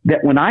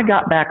 that when I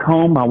got back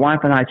home, my wife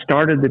and I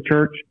started the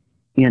church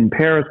in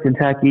Paris,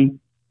 Kentucky,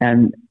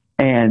 and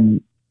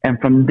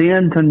from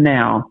then to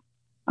now,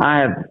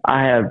 I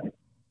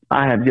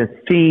have just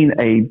seen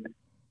a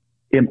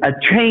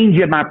change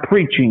in my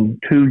preaching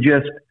to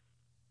just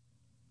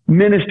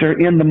minister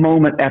in the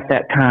moment at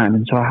that time.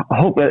 And so I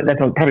hope that's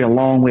probably a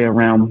long way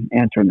around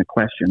answering the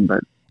question,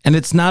 and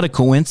it's not a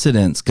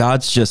coincidence.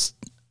 God just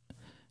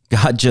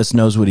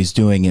knows what he's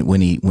doing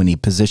when he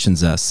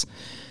positions us.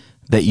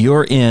 That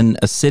you're in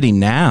a city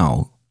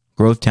now,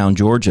 Grovetown,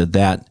 Georgia,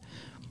 that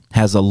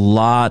has a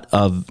lot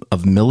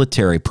of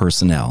military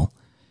personnel,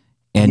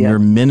 and your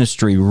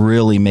ministry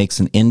really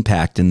makes an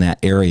impact in that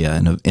area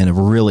in a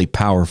really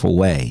powerful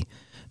way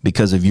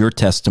because of your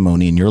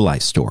testimony and your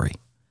life story.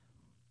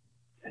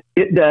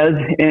 It does,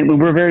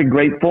 and we're very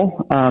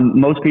grateful.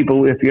 Most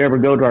people, if you ever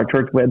go to our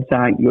church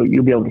website,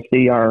 you'll be able to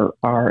see our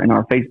in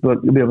our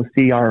Facebook, you'll be able to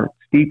see our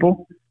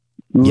steeple.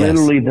 Yes.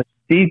 Literally, the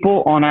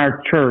steeple on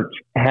our church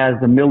has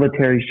the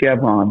military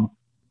chevron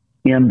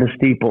in the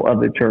steeple of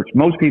the church.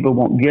 Most people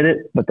won't get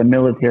it, but the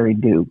military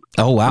do.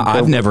 Oh wow! So,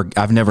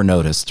 I've never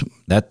noticed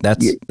that.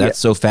 That's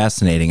so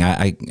fascinating.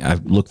 I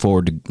look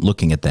forward to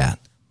looking at that.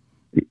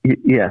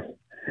 Yes.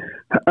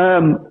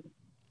 When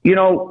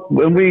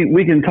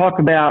we can talk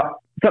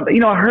about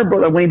something. I heard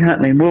Brother Wayne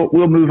Huntley.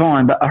 We'll move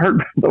on, but I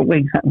heard Brother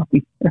Wayne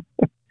Huntley.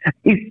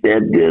 He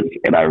said this,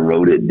 and I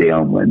wrote it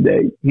down one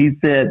day. He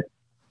said,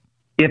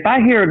 if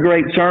I hear a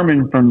great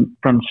sermon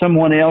from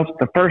someone else,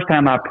 the first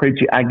time I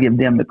preach it, I give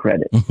them the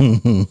credit.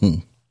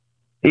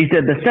 He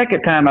said, the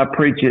second time I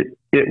preach it,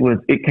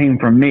 it came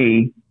from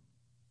me.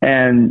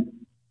 And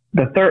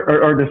the third,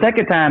 or the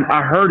second time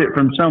I heard it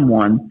from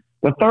someone,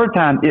 the third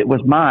time it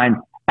was mine.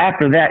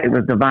 After that, it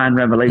was divine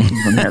revelation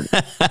from heaven.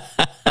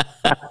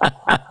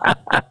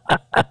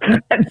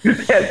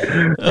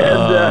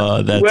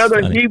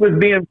 Whether funny. He was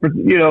being,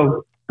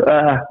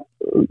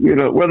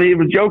 whether he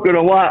was joking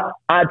or what,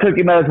 I took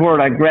him at his word.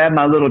 I grabbed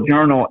my little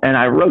journal and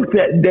I wrote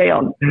that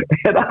down.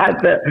 And I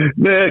said,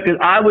 man, because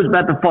I was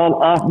about to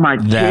fall off my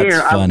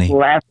chair. Funny. I was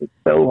laughing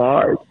so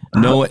hard.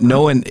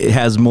 No one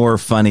has more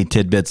funny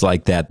tidbits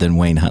like that than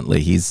Wayne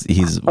Huntley. He's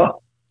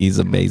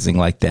amazing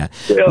like that.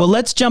 Yeah. Well,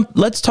 let's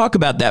talk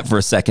about that for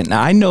a second.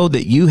 Now, I know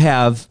that you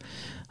have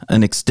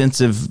an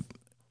extensive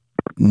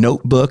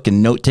notebook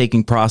and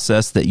note-taking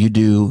process that you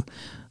do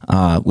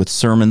with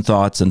sermon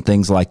thoughts and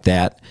things like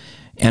that.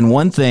 And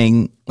one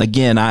thing,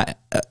 again,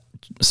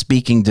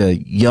 speaking to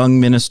young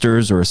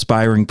ministers or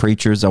aspiring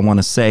preachers, I want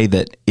to say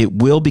that it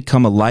will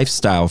become a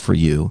lifestyle for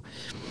you.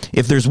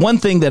 If there's one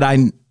thing that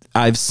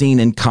I've seen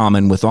in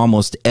common with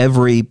almost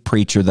every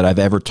preacher that I've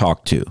ever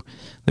talked to,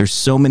 there's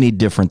so many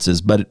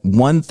differences, but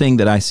one thing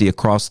that I see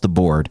across the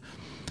board,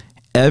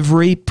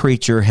 every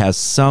preacher has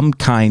some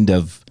kind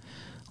of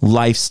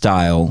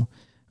lifestyle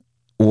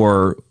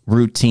or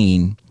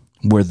routine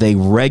where they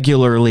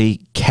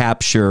regularly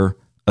capture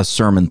a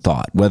sermon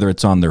thought, whether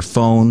it's on their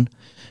phone,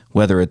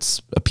 whether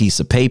it's a piece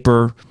of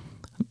paper,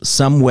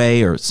 some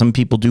way, or some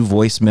people do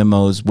voice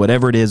memos,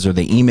 whatever it is, or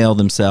they email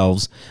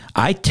themselves.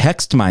 I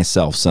text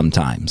myself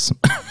sometimes.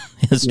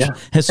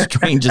 As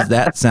strange as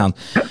that sounds,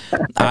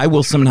 I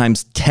will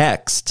sometimes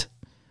text.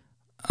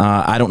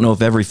 I don't know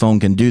if every phone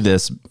can do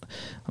this.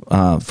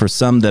 For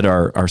some that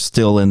are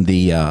still in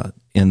the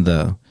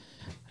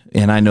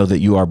And I know that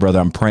you are, brother.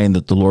 I'm praying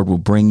that the Lord will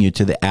bring you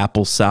to the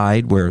apple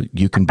side where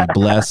you can be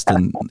blessed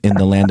in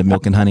the land of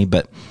milk and honey.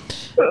 But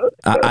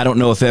I don't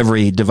know if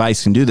every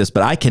device can do this,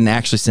 but I can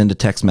actually send a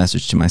text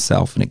message to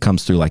myself and it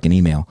comes through like an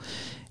email.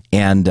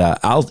 And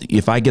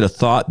if I get a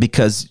thought,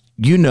 because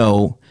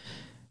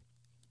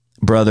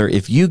brother,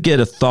 if you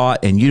get a thought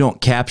and you don't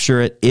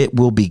capture it, it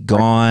will be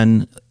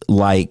gone.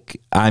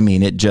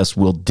 It just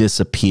will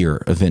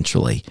disappear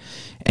eventually.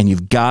 And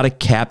you've got to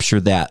capture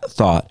that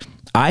thought.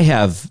 I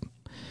have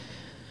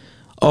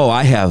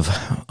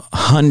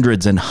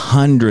hundreds and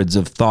hundreds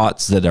of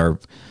thoughts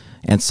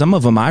and some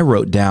of them I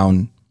wrote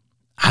down,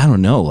 I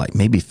don't know, like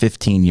maybe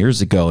 15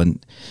 years ago.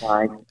 And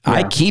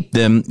I keep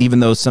them,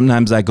 even though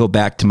sometimes I go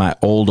back to my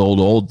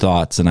old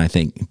thoughts and I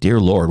think, dear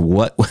Lord,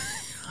 what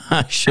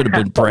I should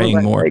have been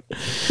praying more.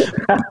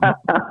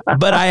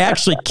 But I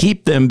actually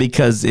keep them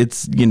because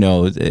it's,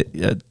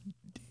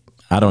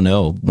 I don't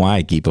know why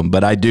I keep them,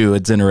 but I do.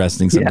 It's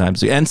interesting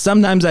sometimes. Yeah. And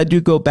sometimes I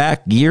do go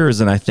back years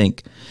and I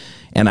think,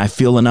 and I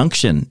feel an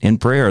unction in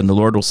prayer and the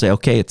Lord will say,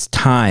 okay, it's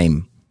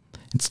time.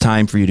 It's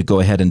time for you to go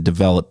ahead and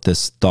develop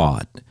this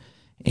thought.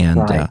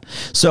 And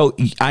so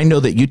I know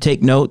that you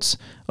take notes.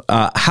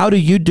 How do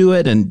you do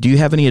it? And do you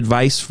have any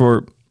advice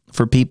for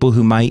people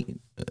who might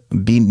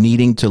be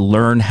needing to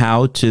learn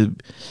how to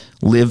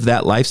live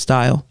that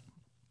lifestyle?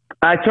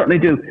 I certainly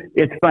do.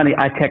 It's funny.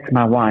 I text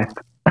my wife.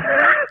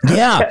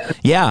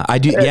 Yeah, I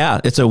do. Yeah,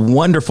 it's a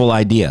wonderful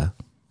idea.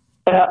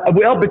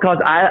 Because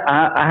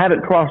I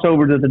haven't crossed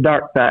over to the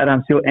dark side.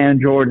 I'm still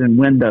Android and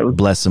Windows.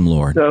 Bless him,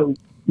 Lord. So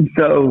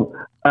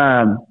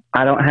I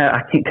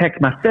can't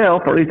text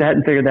myself, or at least I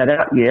hadn't figured that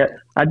out yet.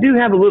 I do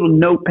have a little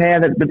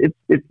notepad, but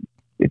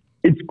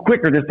it's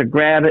quicker just to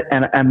grab it,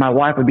 and my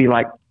wife would be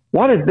like,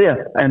 "What is this?"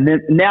 And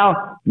then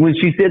now when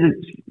she says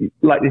it,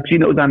 like if she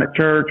knows I'm at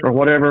church or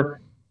whatever,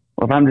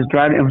 or if I'm just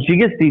driving, and when she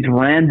gets these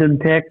random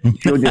texts,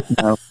 she'll just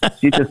know.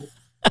 She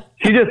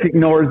just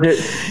ignores it,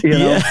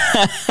 Yeah.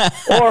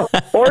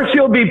 or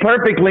she'll be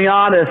perfectly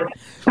honest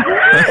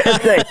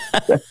and say,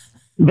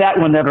 that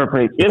will never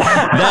preach.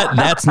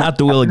 That's not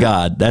the will of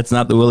God. That's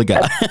not the will of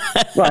God.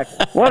 Like,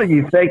 what are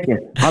you thinking?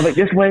 I'm like,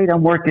 just wait,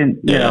 I'm working.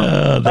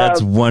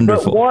 That's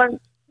wonderful. But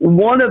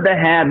one of the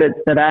habits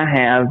that I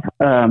have,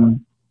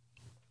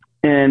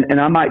 and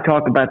I might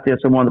talk about this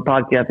on one of the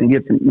podcasts and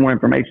get some more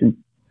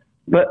information,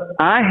 but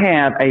I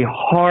have a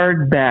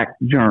hardback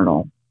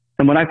journal.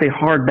 And when I say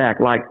hardback,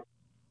 like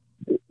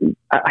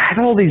I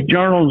have all these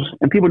journals,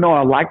 and people know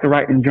I like to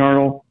write in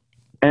journal.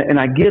 And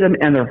I get them,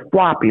 and they're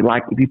floppy.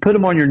 Like if you put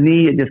them on your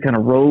knee, it just kind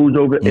of rolls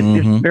over. It's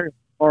just very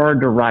hard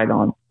to write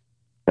on.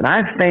 But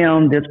I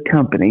found this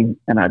company,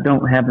 and I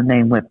don't have the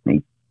name with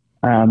me,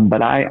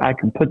 but I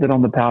can put it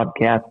on the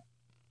podcast.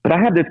 But I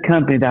have this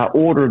company that I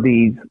order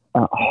these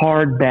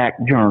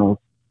hardback journals,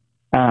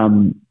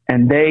 and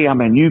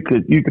you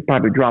could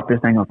probably drop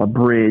this thing off a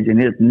bridge,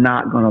 and it's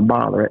not going to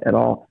bother it at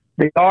all.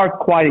 They are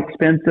quite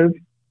expensive,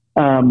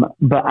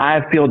 but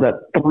I filled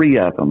up 3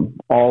 of them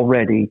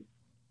already.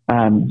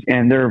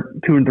 And they're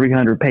 200 and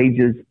 300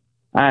 pages.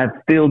 I've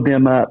filled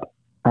them up.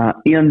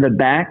 In the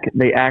back,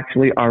 they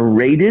actually are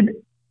rated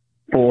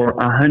for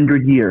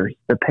 100 years.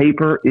 The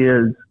paper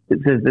it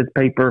says this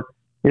paper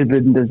has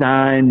been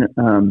designed,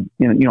 in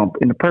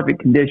the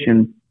perfect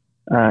condition.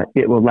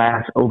 It will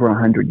last over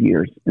 100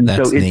 years. And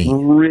That's so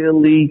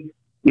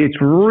it's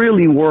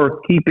really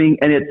worth keeping.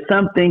 And it's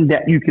something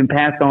that you can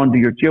pass on to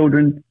your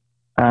children.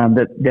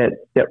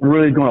 That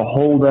really is going to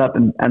hold up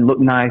and look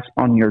nice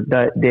on your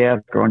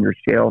desk or on your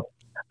shelf.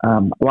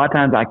 A lot of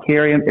times I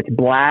carry them. It's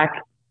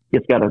black.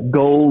 It's got a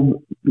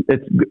gold.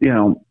 It's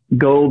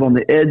gold on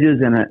the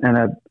edges and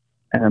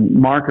a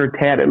marker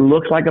tab. It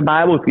looks like a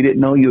Bible. If you didn't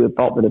know, you would have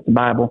thought that it's a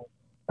Bible.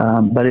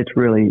 But it's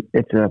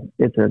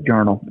a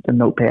journal. It's a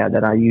notepad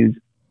that I use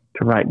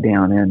to write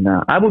down. And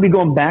I will be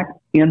going back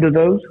into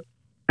those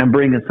and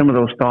bringing some of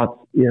those thoughts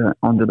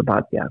onto the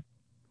podcast.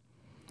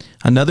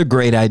 Another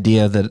great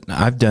idea that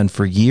I've done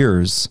for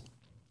years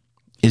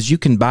is you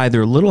can buy,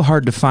 they're a little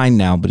hard to find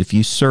now, but if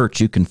you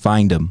search, you can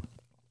find them.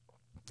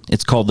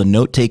 It's called the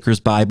Note Taker's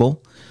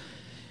Bible.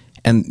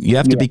 And you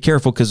have to be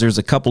careful because there's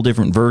a couple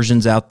different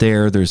versions out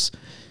there. There's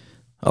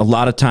a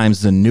lot of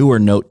times the newer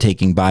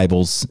note-taking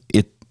Bibles,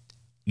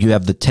 you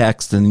have the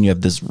text and then you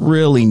have this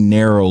really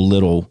narrow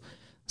little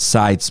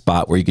side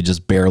spot where you could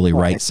just barely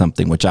write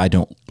something, which I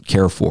don't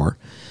care for.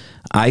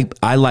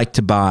 I like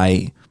to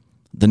buy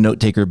the Note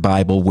Taker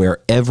Bible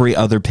where every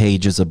other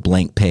page is a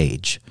blank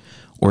page,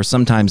 or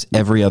sometimes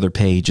every other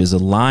page is a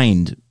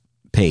lined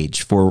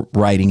page for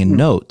writing in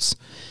notes.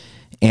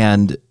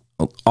 And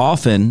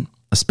often,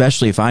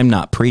 especially if I'm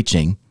not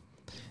preaching,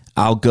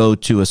 I'll go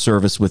to a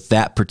service with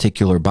that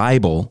particular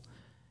Bible,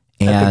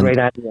 and that's a great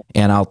idea.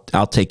 And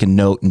I'll take a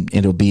note, and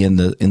it'll be in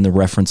the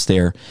reference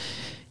there.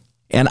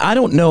 And I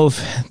don't know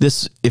if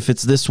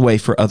it's this way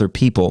for other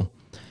people,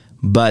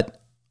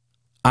 but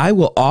I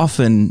will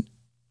often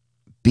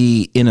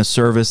be in a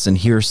service and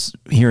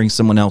hearing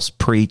someone else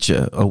preach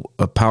a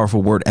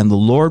powerful word, and the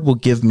Lord will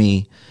give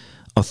me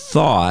a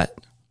thought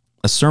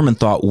a sermon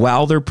thought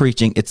while they're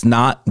preaching. It's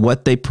not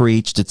what they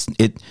preached.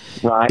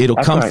 Right. It'll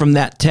That's come right. from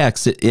that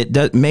text.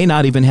 It may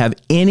not even have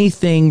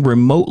anything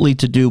remotely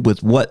to do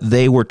with what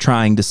they were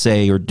trying to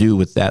say or do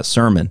with that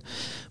sermon,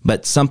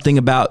 but something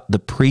about the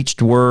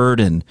preached word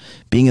and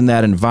being in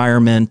that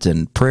environment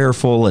and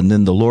prayerful, and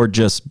then the Lord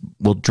just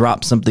will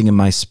drop something in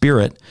my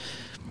spirit.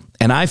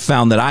 And I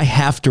found that I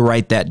have to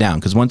write that down,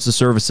 because once the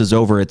service is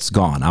over, it's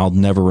gone. I'll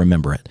never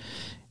remember it.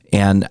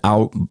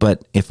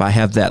 But if I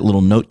have that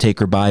little note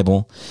taker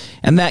Bible,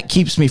 and that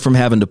keeps me from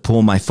having to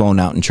pull my phone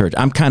out in church.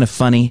 I'm kind of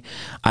funny.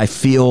 I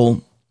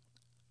feel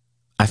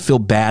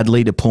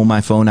badly to pull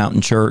my phone out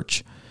in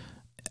church,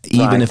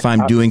 even Right. if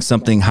I'm doing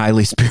something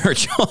highly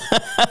spiritual,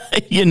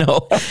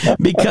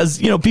 because,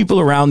 people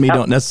around me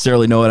don't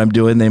necessarily know what I'm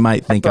doing. They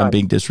might think I'm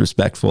being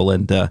disrespectful.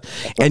 And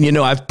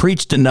I've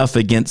preached enough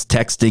against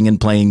texting and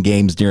playing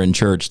games during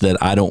church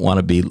that I don't want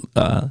to be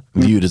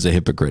viewed as a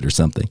hypocrite or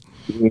something.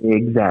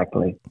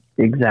 Exactly.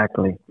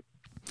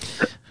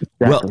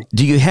 Well,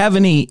 do you have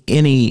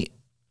any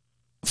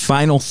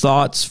final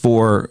thoughts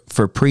for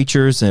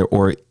preachers,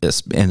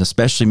 and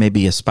especially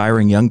maybe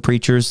aspiring young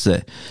preachers,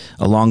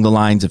 along the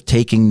lines of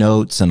taking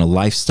notes and a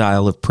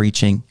lifestyle of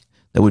preaching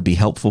that would be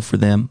helpful for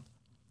them?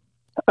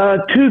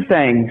 Two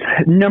things.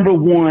 Number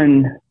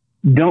one,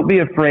 don't be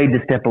afraid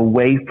to step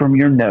away from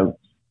your notes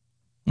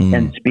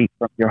and speak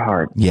from your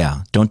heart.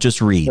 Yeah, don't just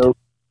read. So,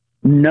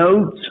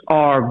 notes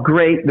are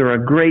great. They're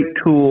a great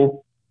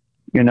tool.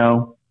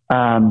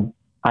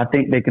 I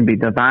think they can be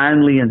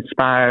divinely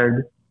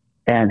inspired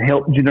and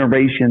help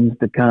generations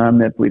to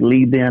come if we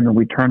lead them and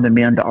we turn them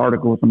into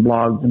articles and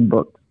blogs and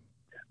books.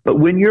 But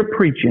when you're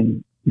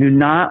preaching, do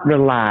not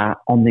rely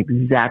on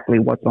exactly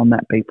what's on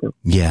that paper.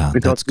 Yeah,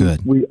 because that's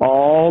good. We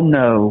all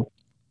know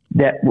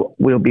that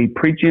we'll be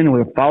preaching,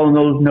 we're following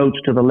those notes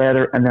to the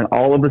letter, and then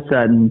all of a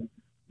sudden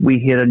we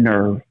hit a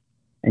nerve.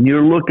 And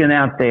you're looking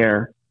out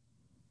there,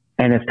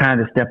 and it's time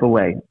to step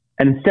away.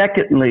 And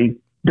secondly,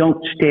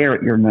 don't stare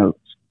at your notes.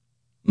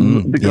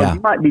 Because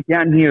you might be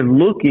down here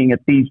looking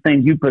at these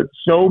things you put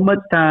so much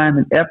time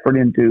and effort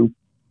into,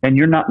 and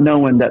you're not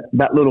knowing that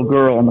that little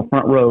girl in the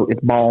front row is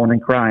bawling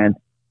and crying,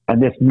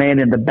 and this man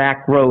in the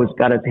back row has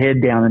got his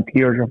head down and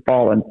tears are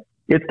falling.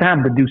 It's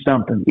time to do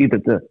something, either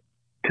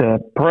to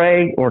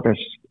pray or to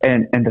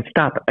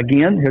stop it.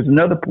 Again, here's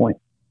another point.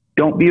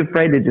 Don't be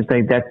afraid to just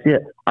say, that's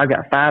it. I've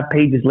got 5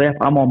 pages left.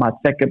 I'm on my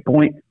second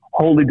point.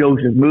 Holy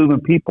Ghost is moving.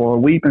 People are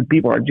weeping.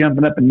 People are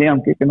jumping up and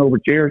down, kicking over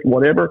chairs,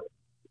 whatever.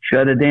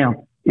 Shut it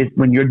down. It's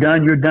when you're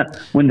done, you're done.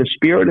 When the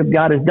Spirit of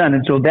God is done.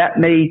 And so that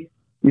you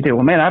say,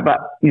 well, man, I've got,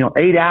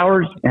 8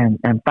 hours and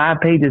 5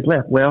 pages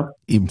left. Well,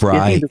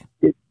 right.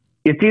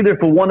 It's either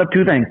for one of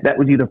two things. That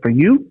was either for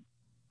you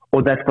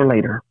or that's for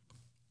later.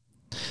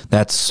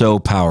 That's so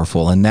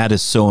powerful. And that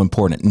is so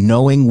important.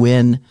 Knowing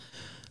when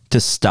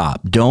to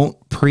stop. Don't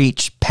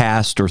preach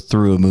past or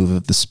through a move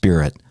of the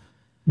Spirit.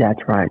 That's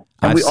right.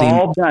 And we've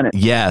all done it.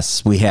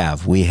 Yes, we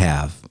have. We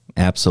have.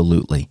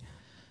 Absolutely.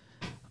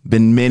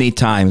 Been many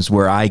times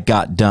where I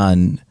got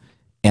done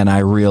and I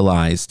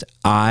realized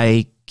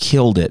I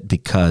killed it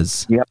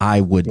because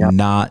I would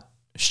not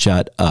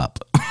shut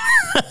up.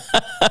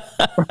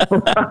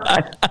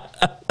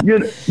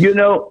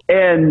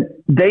 And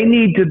they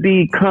need to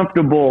be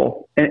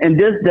comfortable. And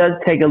this does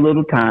take a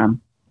little time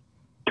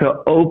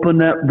to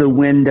open up the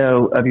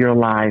window of your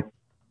life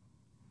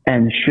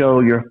and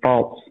show your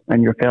faults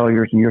and your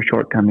failures and your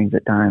shortcomings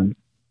at times.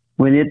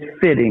 When it's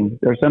fitting,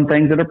 there are some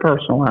things that are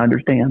personal, I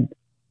understand.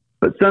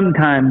 But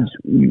sometimes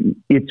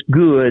it's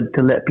good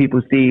to let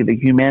people see the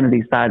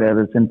humanity side of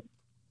us and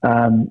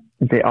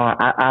say, oh,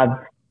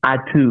 I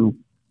too,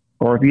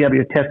 or if you have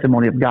your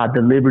testimony of God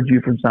delivered you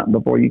from something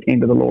before you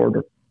came to the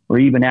Lord or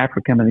even after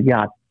coming to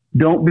God,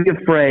 don't be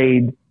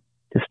afraid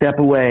to step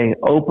away,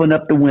 open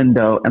up the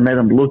window and let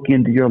them look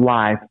into your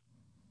life.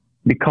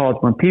 Because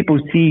when people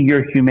see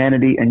your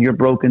humanity and your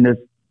brokenness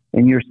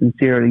and your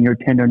sincerity and your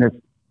tenderness,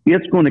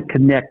 it's going to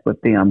connect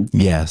with them.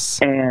 Yes.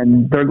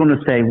 And they're going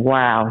to say,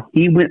 wow,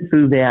 he went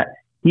through that.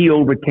 He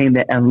overcame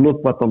that. And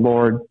look what the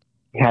Lord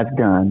has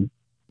done.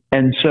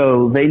 And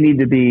so they need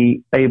to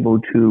be able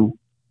to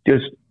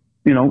just,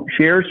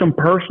 share some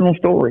personal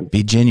stories.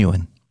 Be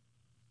genuine.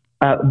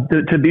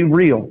 To be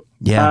real.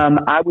 Yeah.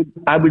 I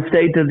would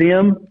say to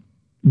them,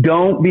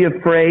 don't be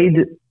afraid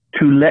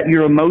to let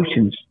your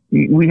emotions.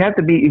 We have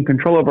to be in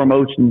control of our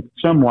emotions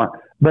somewhat.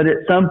 But at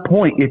some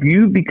point, if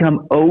you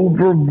become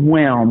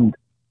overwhelmed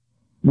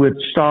with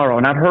sorrow,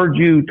 and I've heard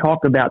you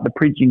talk about the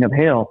preaching of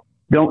hell,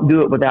 don't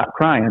do it without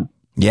crying.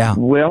 Yeah.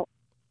 Well,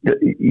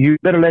 you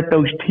better let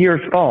those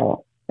tears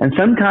fall. And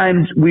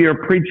sometimes we are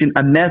preaching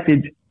a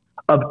message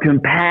of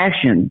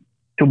compassion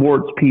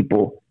towards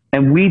people,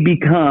 and we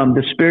become,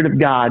 the Spirit of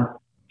God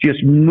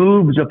just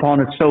moves upon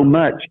us so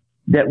much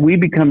that we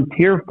become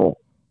tearful.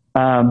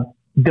 Don't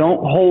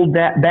hold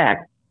that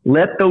back.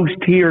 Let those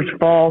tears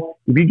fall.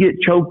 If you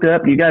get choked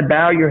up, you got to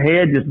bow your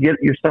head, just get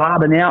your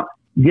sobbing out,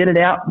 get it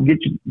out, get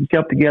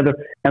yourself together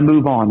and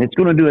move on. It's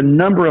going to do a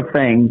number of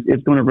things.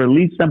 It's going to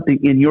release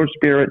something in your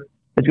spirit.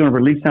 It's going to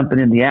release something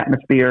in the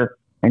atmosphere.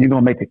 and you're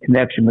going to make a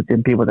connection with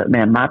them people that,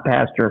 man, my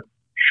pastor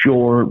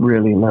sure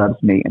really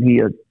loves me, and he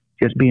is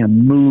just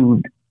being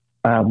moved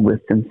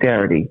with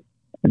sincerity.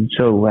 And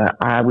so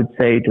I would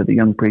say to the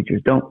young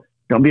preachers, don't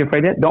be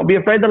afraid of that. Don't be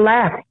afraid to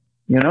laugh.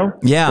 Yeah.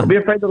 Don't be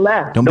afraid to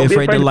laugh. Don't be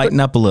afraid to lighten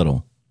up a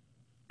little.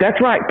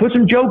 That's right. Put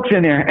some jokes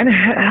in there. And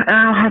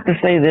I'll have to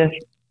say this,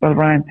 Brother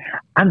Brian,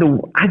 I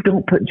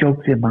don't put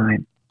jokes in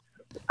mine.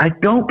 I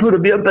don't put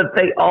them in, but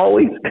they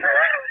always,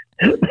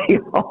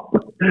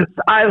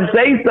 I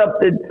say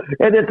something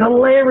and it's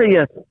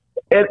hilarious.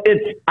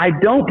 I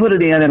don't put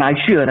it in, and I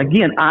should.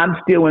 Again, I'm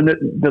still in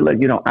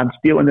I'm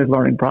still in this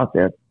learning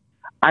process.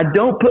 I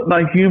don't put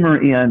my humor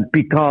in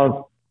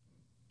because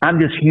I'm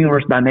just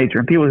humorous by nature,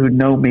 and people who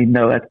know me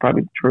know that's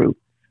probably true.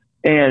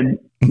 And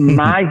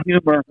my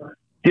humor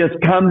just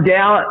comes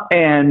out,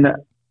 and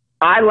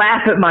I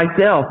laugh at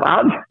myself.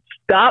 I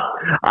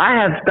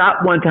have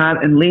stopped one time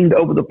and leaned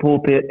over the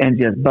pulpit and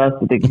just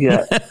busted a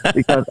gut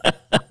because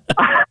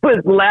I was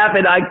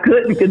laughing. I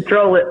couldn't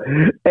control it.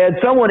 And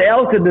someone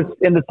else in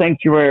the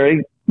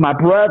sanctuary, my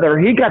brother,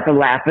 he got to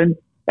laughing.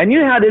 And you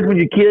know how it is when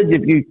you're kids,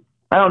 if you,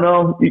 I don't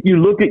know, you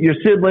look at your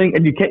sibling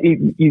and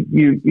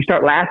you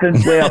start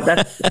laughing.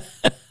 Well,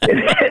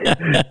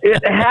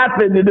 it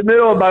happened in the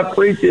middle of my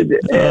preaching.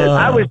 And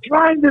I was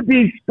trying to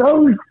be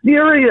so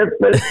serious,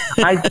 but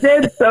I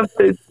said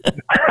something,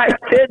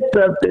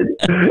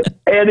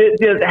 and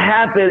it just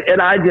happened,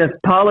 and I just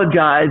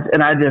apologized,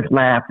 and I just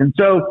laughed. And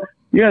so,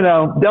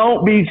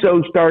 don't be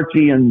so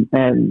starchy and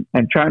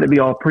trying to be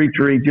all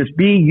preachery. Just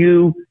be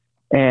you.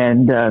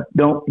 And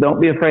don't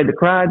be afraid to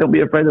cry. Don't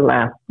be afraid to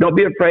laugh. Don't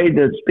be afraid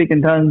to speak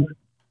in tongues,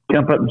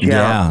 jump up and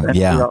shout.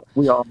 Yeah.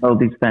 We all know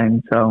these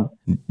things. So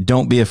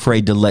don't be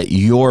afraid to let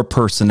your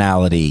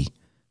personality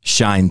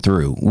shine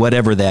through,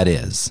 whatever that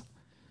is.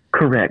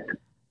 Correct.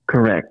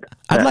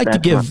 I'd like to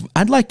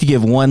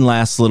give one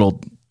last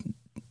little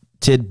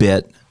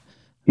tidbit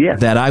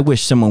that I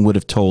wish someone would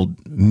have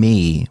told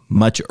me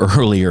much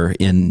earlier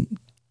in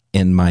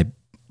my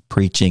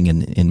preaching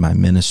and in my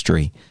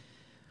ministry.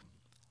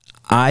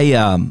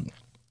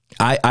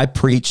 I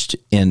preached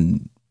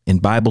in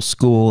Bible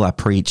school. I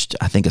preached,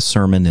 I think, a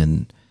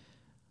sermon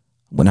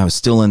when I was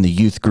still in the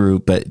youth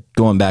group, but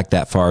going back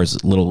that far is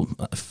a little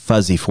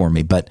fuzzy for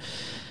me. But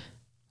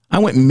I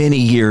went many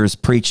years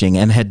preaching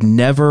and had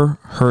never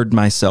heard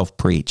myself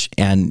preach,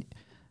 and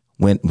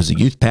was a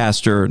youth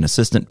pastor, an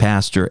assistant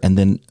pastor, and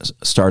then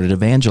started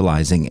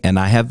evangelizing. And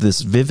I have this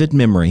vivid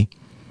memory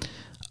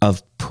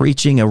of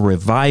preaching a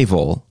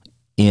revival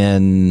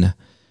in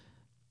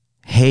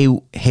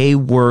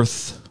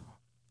Hayworth,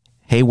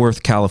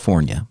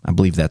 California. I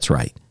believe that's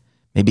right.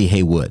 Maybe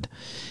Haywood.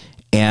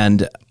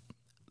 And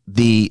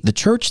the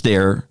church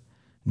there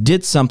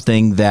did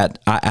something that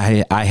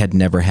I had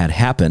never had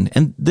happen.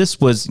 And this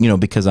was,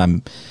 because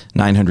I'm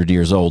 900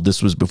 years old,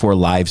 this was before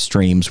live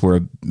streams were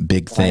a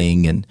big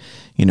thing. And,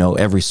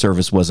 every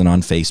service wasn't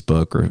on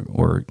Facebook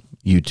or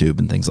YouTube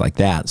and things like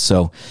that.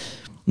 So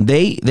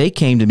they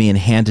came to me and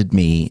handed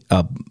me,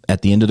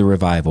 at the end of the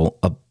revival,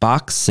 a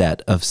box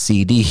set of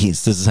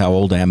CDs. This is how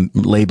old I am,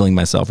 labeling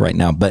myself right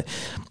now, but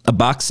a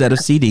box set of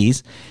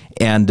CDs.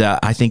 And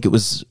I think it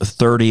was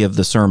 30 of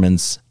the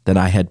sermons that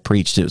I had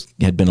preached. It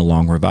had been a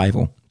long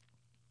revival.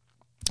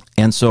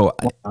 And so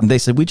they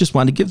said, we just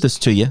wanted to give this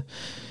to you.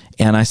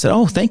 And I said,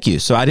 oh, thank you.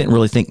 So I didn't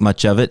really think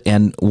much of it.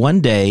 And one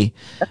day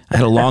I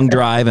had a long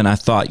drive and I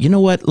thought, you know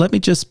what, let me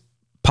just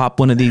pop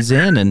one of these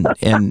in and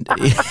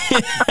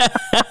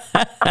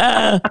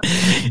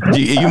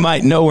you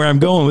might know where I'm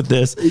going with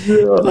this.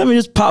 Yeah. Let me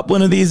just pop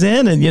one of these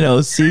in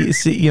and,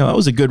 see, it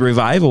was a good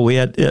revival. We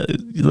had,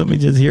 let me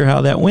just hear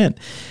how that went.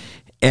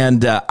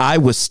 And I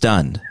was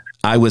stunned.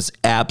 I was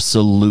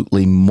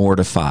absolutely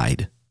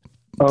mortified.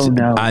 Oh,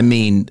 no. I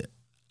mean,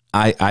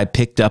 I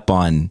picked up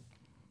on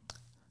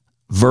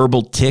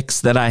verbal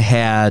tics that I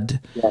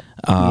had,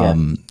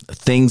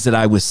 things that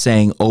I was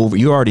saying over.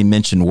 You already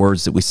mentioned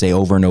words that we say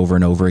over and over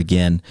and over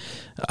again,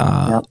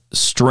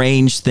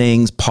 strange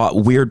things,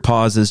 weird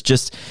pauses.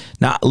 Just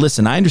now,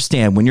 listen, I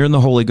understand when you're in the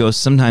Holy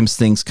Ghost, sometimes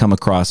things come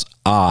across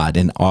odd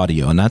in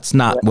audio, and that's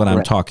not what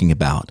I'm talking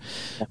about.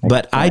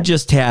 But I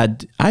just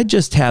had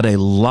a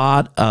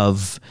lot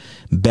of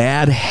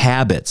bad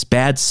habits,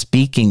 bad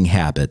speaking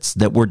habits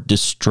that were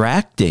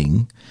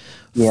distracting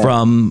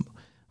from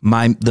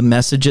the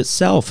message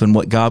itself and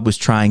what God was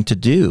trying to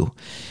do.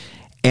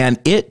 And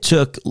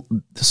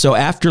so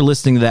after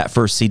listening to that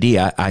first CD,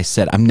 I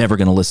said, I'm never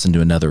listening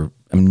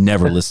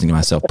to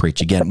myself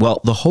preach again. Well,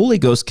 the Holy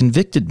Ghost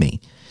convicted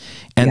me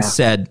and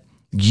said,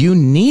 you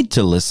need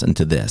to listen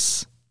to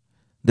this.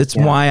 That's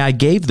why I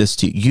gave this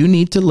to you. You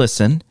need to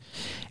listen,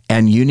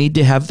 and you need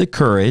to have the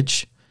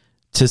courage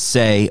to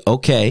say,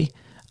 okay,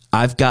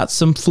 I've got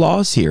some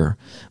flaws here,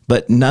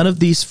 but none of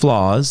these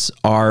flaws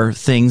are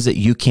things that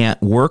you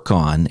can't work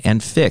on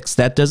and fix.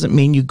 That doesn't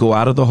mean you go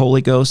out of the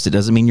Holy Ghost. It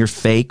doesn't mean you're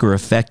fake or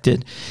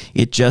affected.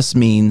 It just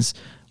means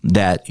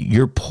that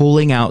you're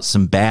pulling out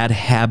some bad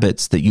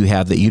habits that you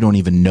have that you don't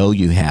even know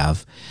you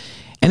have.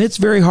 And it's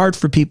very hard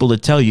for people to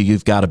tell you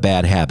you've got a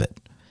bad habit.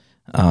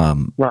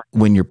 Right.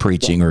 when you're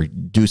preaching or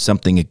do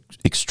something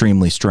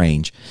extremely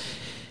strange.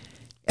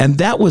 And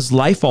that was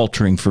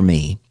life-altering for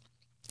me.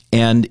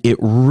 And it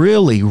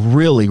really,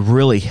 really,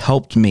 really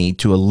helped me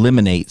to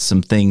eliminate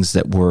some things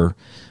that were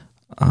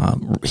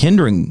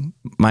hindering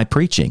my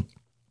preaching.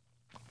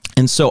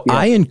 And so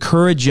I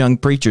encourage young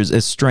preachers,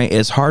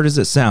 as hard as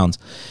it sounds,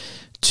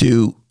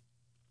 to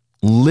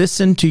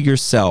listen to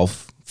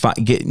yourself.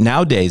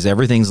 Nowadays,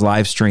 everything's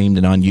live streamed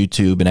and on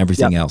YouTube and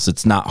everything else.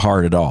 It's not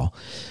hard at all.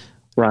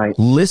 Right.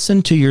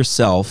 Listen to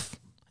yourself.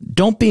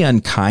 Don't be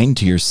unkind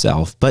to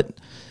yourself, but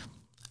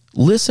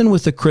listen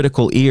with a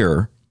critical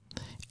ear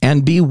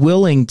and be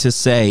willing to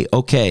say,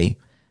 okay,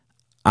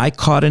 I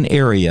caught an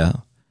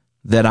area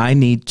that I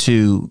need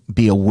to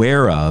be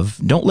aware of.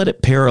 Don't let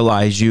it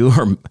paralyze you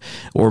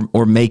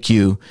or make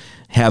you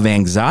have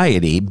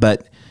anxiety,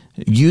 but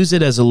use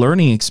it as a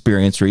learning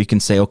experience where you can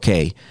say,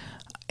 okay,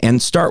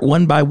 and start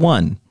one by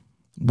one,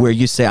 where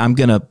you say, I'm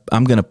gonna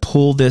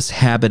pull this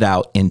habit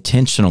out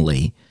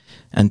intentionally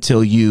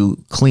until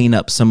you clean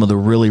up some of the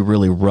really,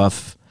 really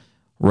rough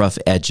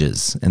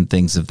edges and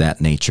things of that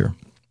nature.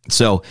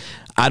 So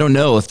I don't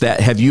know if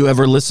have you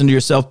ever listened to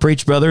yourself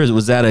preach, brother?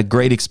 Was that a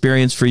great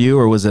experience for you,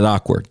 or was it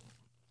awkward?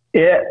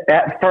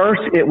 At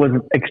first, it was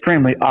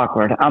extremely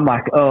awkward. I'm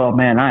like, oh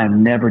man, I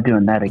am never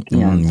doing that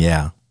again.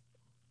 Yeah.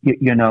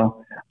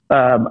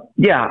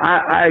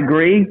 I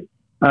agree.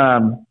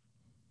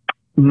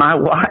 My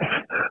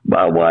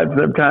wife,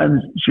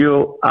 sometimes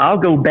I'll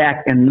go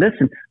back and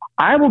listen.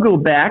 I will go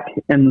back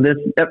and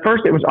listen. At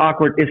first it was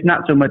awkward. It's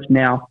not so much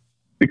now,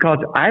 because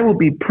I will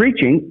be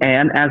preaching,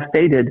 and as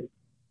stated,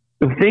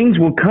 things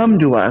will come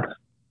to us,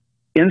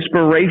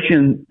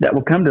 inspiration that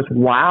will come to us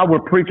while we're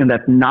preaching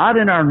that's not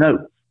in our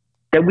notes,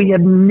 that we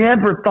have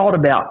never thought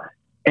about.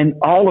 And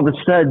all of a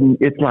sudden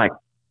it's like,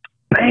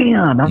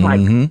 bam, I'm like,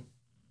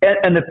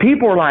 and the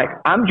people are like,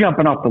 I'm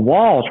jumping off the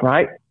walls,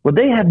 right? Well,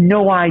 they have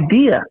no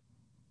idea.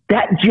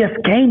 That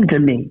just came to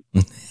me.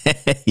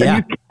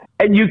 Yeah.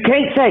 And you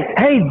can't say,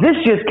 hey, this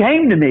just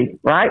came to me,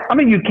 right? I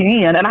mean, you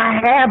can, and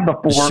I have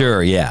before.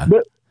 Sure, yeah.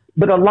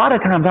 But a lot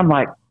of times I'm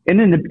like,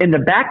 and in the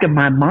back of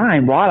my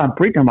mind while I'm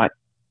preaching, I'm like,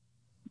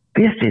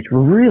 this is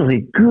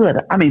really good.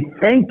 I mean,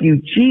 thank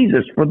you,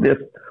 Jesus, for this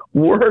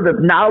word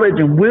of knowledge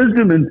and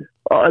wisdom and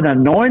an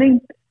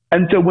anointing.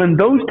 And so when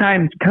those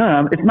times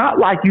come, it's not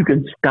like you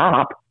can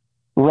stop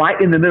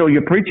right in the middle of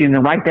your preaching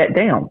and write that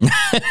down.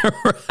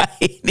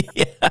 Right.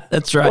 Yeah,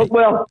 that's right.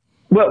 Well,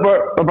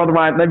 Brother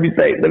Ryan, let me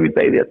say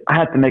this. I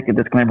have to make a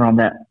disclaimer on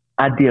that.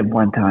 I did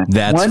one time.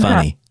 That's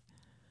funny.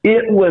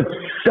 It was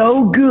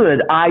so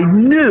good. I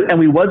knew, and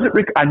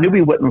I knew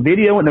we wasn't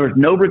video, and there was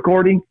no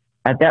recording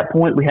at that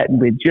point. We had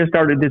just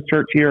started this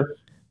church here,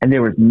 and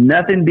there was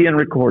nothing being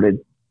recorded.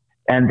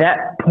 And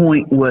that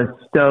point was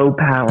so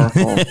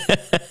powerful.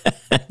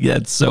 Yeah,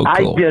 it's so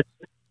cool.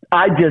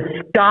 I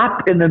just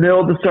stopped in the middle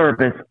of the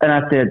service, and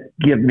I said,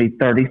 give me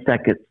 30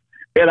 seconds.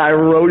 And I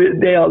wrote it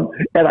down,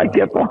 and I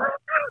kept on.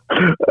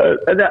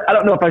 And I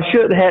don't know if I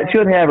should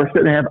have or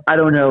shouldn't have. I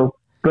don't know.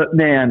 But,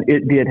 man,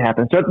 it did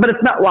happen. So, but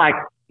it's not like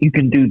you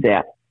can do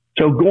that.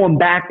 So going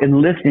back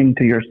and listening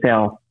to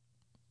yourself,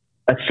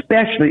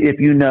 especially if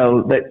you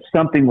know that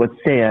something was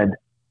said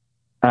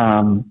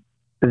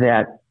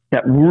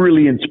that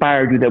really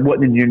inspired you, that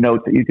wasn't in your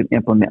notes, that you can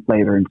implement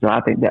later. And so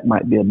I think that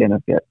might be a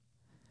benefit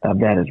of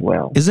that as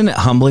well. Isn't it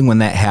humbling when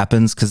that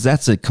happens? Because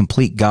that's a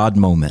complete God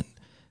moment.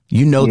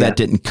 You know, that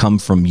didn't come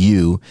from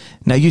you.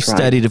 Now, you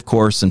studied, of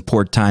course, and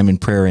poured time and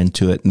prayer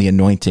into it, and the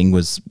anointing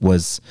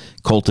was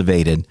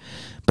cultivated.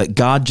 But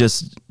God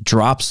just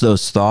drops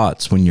those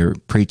thoughts when you're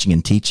preaching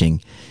and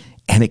teaching,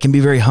 and it can be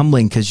very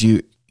humbling because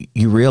you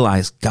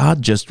realize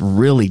God just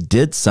really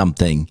did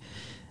something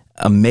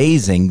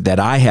amazing that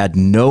I had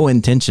no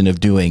intention of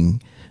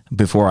doing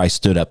before I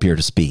stood up here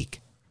to speak.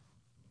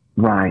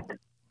 Right.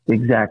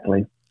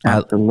 Exactly.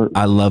 Absolutely.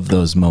 I love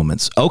those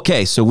moments.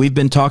 Okay, so we've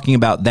been talking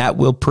about That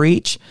Will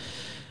Preach,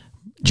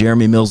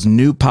 Jeremy Mills'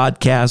 new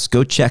podcast.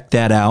 Go check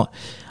that out.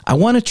 I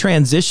want to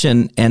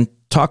transition and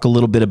talk a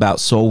little bit about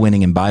soul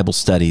winning and Bible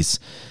studies,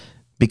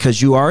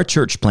 because you are a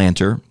church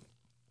planter,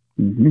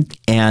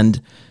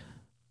 and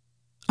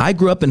I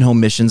grew up in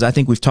home missions. I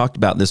think we've talked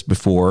about this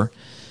before.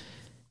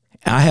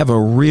 I have a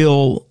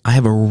real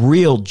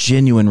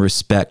genuine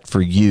respect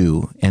for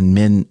you and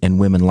men and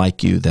women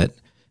like you that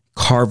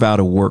carve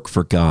out a work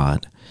for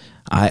God.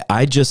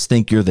 I just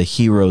think you're the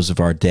heroes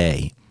of our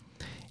day.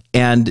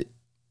 And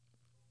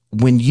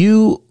when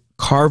you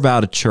carve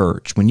out a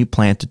church, when you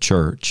plant a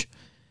church,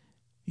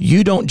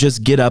 you don't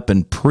just get up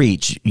and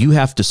preach. You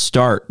have to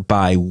start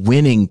by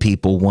winning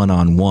people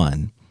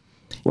one-on-one.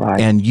 Right.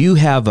 And you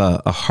have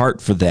a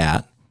heart for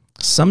that.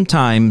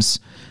 Sometimes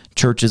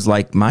churches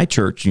like my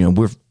church,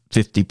 we're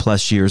 50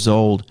 plus years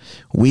old,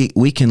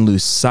 we can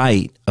lose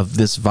sight of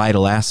this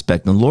vital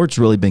aspect. And the Lord's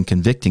really been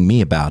convicting me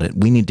about it.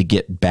 We need to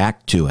get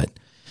back to it.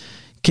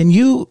 Can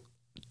you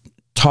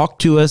talk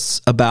to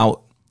us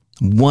about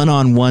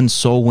one-on-one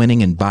soul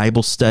winning and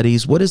Bible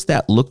studies? What does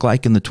that look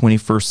like in the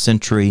 21st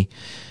century?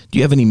 Do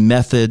you have any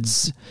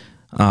methods?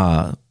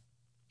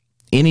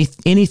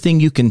 anything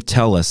you can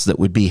tell us that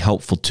would be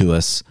helpful to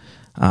us,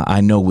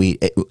 I know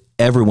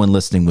everyone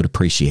listening would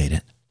appreciate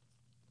it.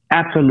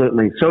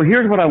 Absolutely. So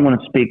here's what I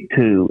want to speak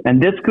to,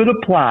 and this could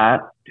apply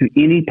to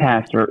any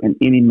pastor in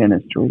any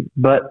ministry,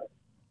 but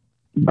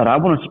I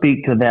want to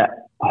speak to that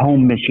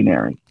home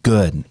missionary.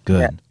 Good.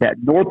 That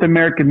North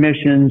American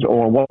Missions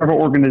or whatever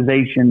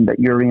organization that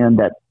you're in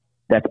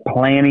that's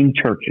planning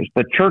churches,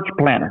 the church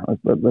planner.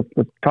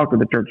 Let's talk to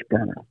the church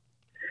planner.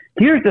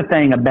 Here's the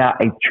thing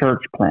about a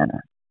church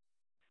planner.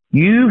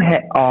 You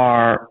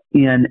are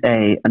in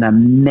an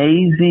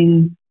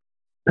amazing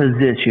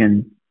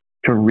position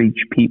to reach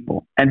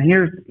people. And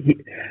here's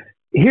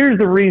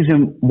the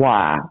reason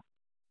why.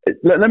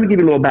 Let me give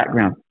you a little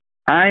background.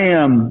 I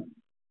am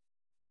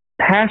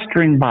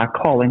pastoring by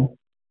calling.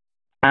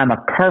 I'm a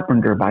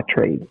carpenter by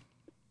trade.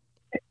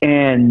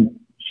 And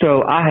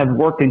so I have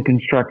worked in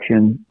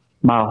construction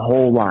my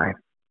whole life.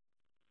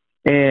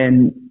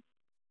 And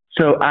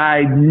so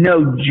I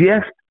know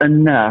just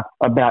enough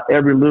about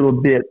every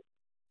little bit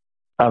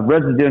of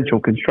residential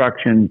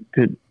construction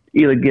to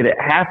either get it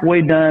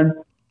halfway done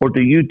or to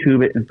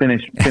YouTube it and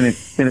finish,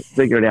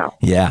 figure it out.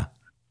 Yeah.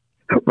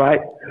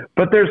 Right.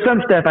 But there's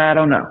some stuff I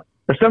don't know.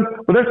 There's some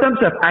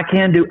stuff I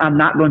can do. I'm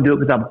not going to do it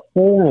because I'm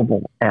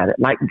horrible at it,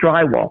 like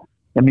drywall.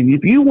 I mean,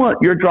 if you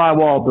want your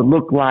drywall to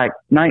look like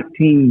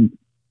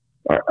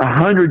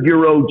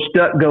 100-year-old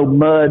stucco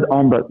mud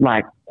on the,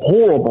 like,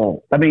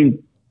 horrible. I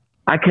mean,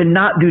 I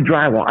cannot do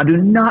drywall. I do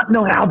not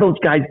know how those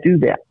guys do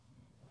that.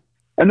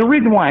 And the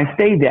reason why I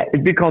say that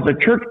is because a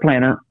church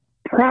planner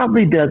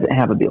probably doesn't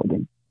have a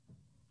building.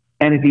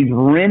 And if he's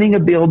renting a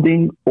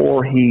building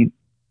or he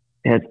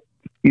has,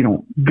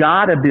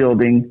 got a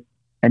building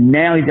and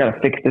now he's got to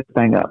fix this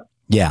thing up.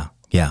 Yeah.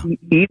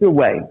 Either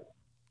way,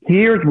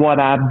 here's what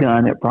I've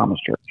done at Promise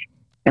Church.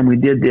 And we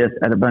did this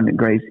at Abundant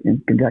Grace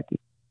in Kentucky.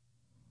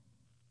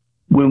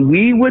 When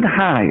we would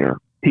hire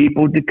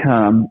people to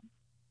come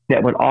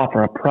that would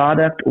offer a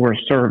product or a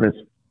service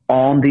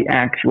on the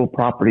actual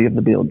property of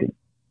the building,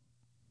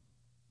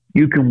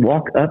 you can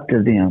walk up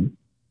to them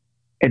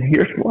and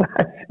here's what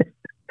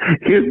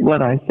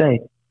I say.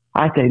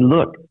 I say,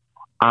 look,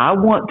 I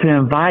want to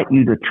invite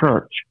you to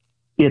church.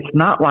 It's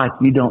not like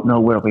you don't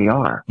know where we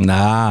are.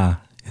 Nah,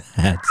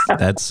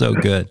 that's so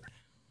good.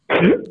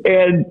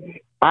 And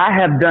I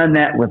have done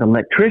that with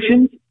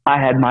electricians. I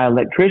had my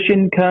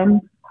electrician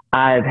come.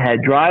 I've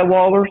had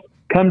drywallers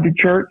come to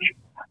church.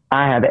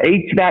 I have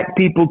HVAC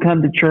people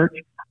come to church.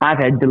 I've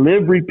had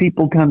delivery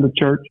people come to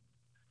church.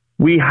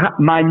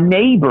 My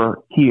neighbor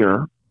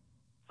here,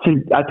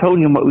 since I told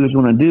him what we was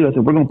going to do, I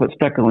said, we're going to put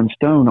stucco and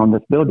stone on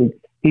this building.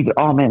 He said,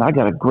 oh man, I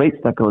got a great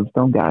stucco and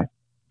stone guy.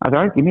 I said,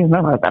 all right, give me his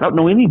number. I said, I don't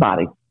know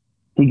anybody.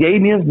 He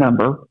gave me his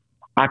number.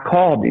 I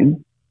called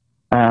him,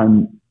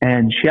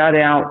 and shout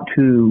out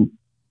to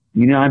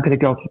United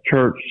Pentecostal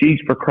Church,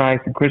 Seeds for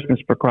Christ and Christmas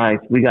for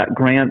Christ. We got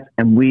grants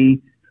and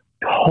we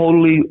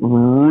totally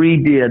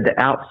redid the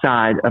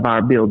outside of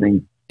our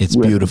building. It's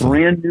beautiful.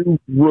 Brand new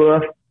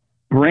roof,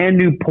 brand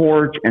new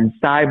porch and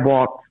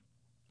sidewalks,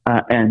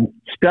 and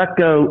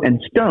stucco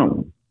and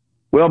stone.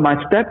 Well,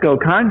 my stucco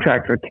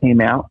contractor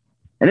came out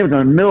and it was in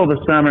the middle of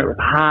the summer. It was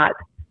hot.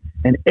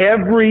 And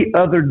every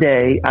other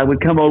day I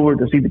would come over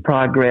to see the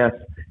progress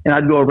and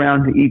I'd go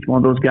around to each one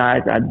of those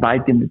guys. I'd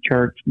invite them to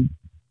church. And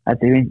I'd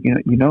say,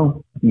 you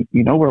know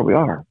where we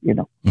are,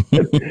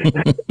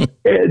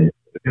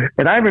 And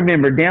I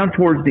remember down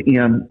towards the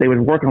end, they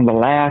would work on the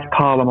last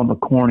column on the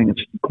corner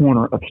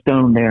of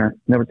stone there. And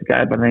there was a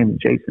guy by the name of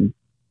Jason.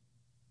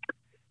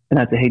 And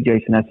I said, hey,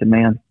 Jason, I said,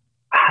 man,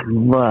 I'd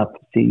love to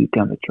see you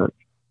come to church.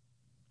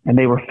 And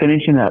they were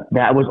finishing up.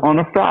 That was on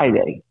a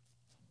Friday.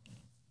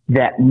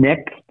 That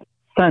next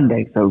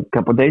Sunday, so a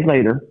couple of days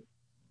later,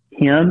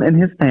 him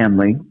and his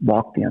family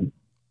walked in.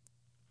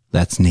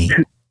 That's neat.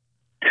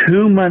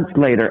 2 months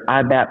later,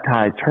 I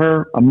baptized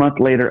her. A month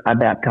later, I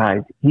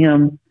baptized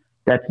him.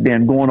 That's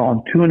been going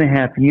on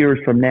 2.5 years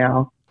from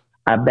now.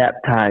 I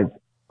baptized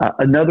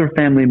another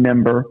family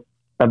member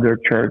of their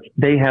church.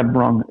 They have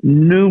brought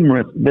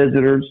numerous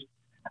visitors.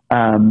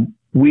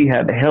 We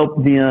have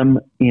helped them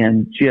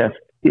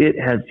it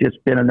has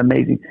just been an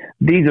amazing.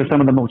 These are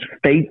some of the most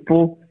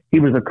faithful. He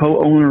was a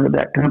co-owner of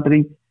that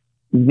company.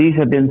 These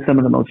have been some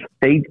of the most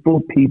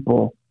faithful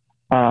people.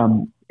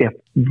 If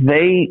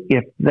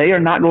they are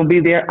not going to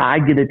be there, I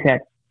get a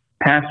text,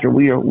 Pastor,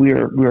 we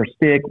are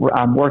sick.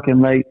 I'm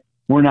working late.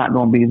 We're not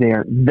going to be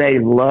there. They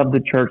love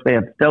the church. They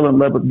have fell in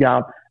love with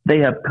God. They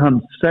have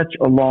come such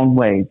a long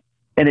way.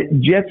 And it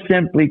just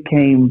simply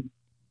came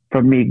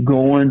from me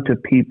going to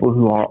people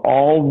who are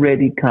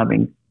already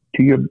coming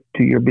to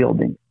your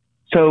building.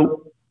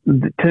 So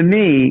to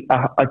me,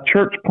 a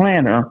church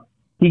planner,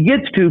 he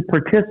gets to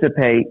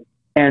participate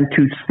and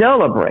to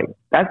celebrate.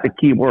 That's the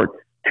key word.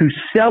 To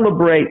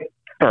celebrate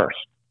first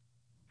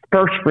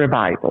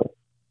revival,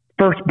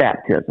 first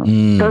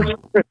baptism, first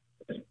Christmas.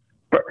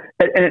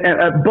 And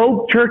at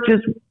both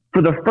churches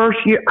for the first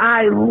year,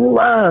 I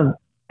love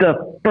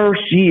the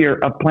first year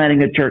of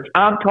planning a church.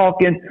 I'm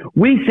talking,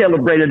 we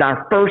celebrated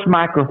our first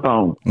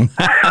microphone.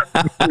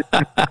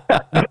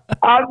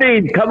 I'm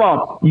mean, come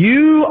on.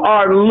 You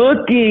are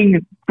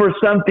looking for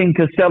something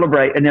to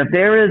celebrate. And if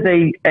there is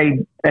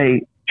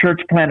a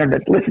church planter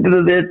that's listening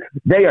to this,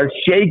 they are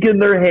shaking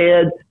their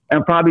head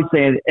and probably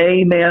saying,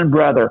 amen,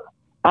 brother.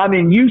 I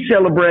mean, you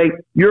celebrate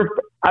you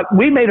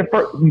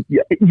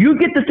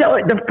get to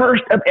celebrate the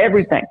first of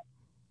everything.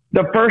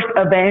 The first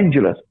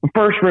evangelist,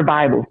 first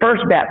revival,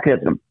 first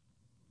baptism,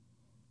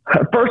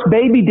 first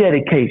baby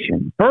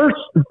dedication, first,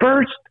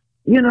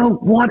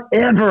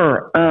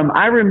 whatever.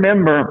 I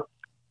remember,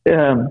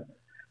 and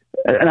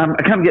I'm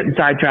kind of getting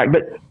sidetracked,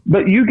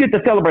 but you get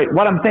to celebrate.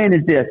 What I'm saying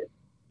is this: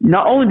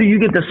 not only do you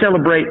get to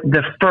celebrate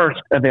the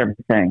first of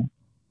everything,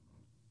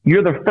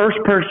 you're the first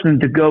person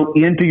to go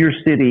into your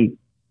city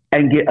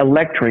and get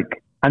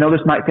electric. I know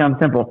this might sound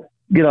simple.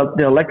 Get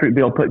the electric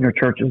bill put in your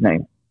church's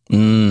name.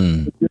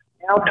 You're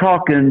now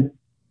talking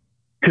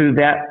to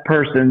that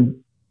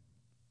person,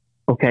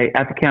 okay,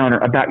 at the counter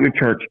about your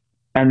church.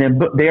 And then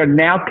they are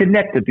now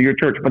connected to your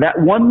church. For that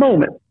one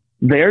moment,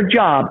 their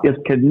job is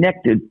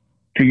connected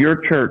to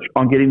your church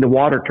on getting the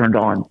water turned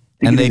on.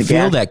 And they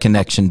feel that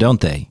connection,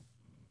 don't they?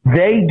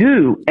 They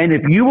do. And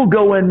if you will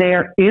go in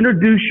there,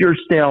 introduce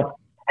yourself.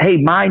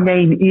 Hey,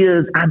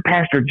 I'm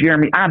Pastor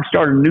Jeremy. I'm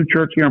starting a new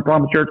church here in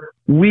Promise Church.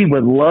 We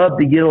would love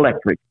to get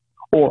electric.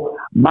 Or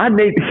my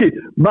name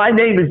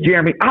is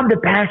Jeremy. I'm the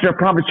pastor of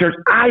Promise Church.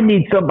 I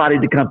need somebody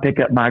to come pick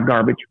up my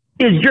garbage.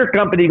 Is your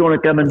company going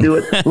to come and do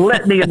it?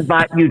 Let me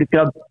invite you to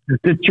come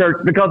to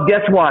church, because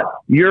guess what?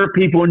 Your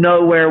people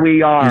know where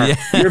we are. Yeah.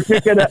 You're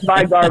picking up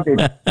my garbage.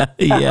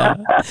 Yeah.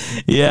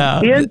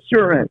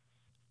 Insurance,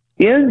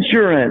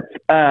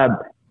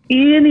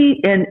 any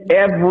and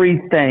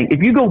everything.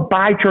 If you go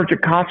buy church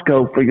at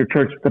Costco for your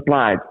church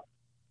supplies,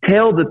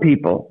 tell the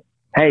people,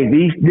 hey,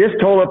 this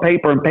toilet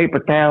paper and paper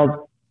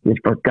towels is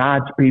for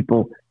God's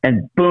people,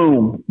 and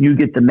boom, you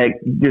get to make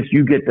this.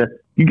 You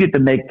get to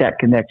make that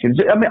connection.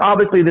 So, I mean,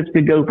 obviously, this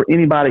could go for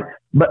anybody,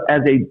 but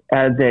as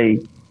a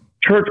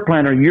church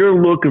planner,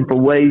 you're looking for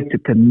ways to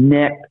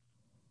connect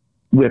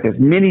with as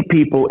many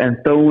people and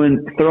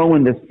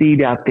throwing the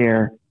seed out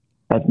there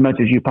as much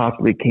as you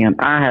possibly can.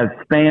 I have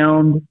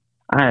found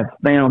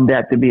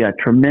that to be a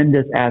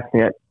tremendous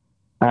asset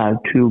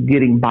to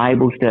getting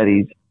Bible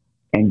studies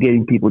and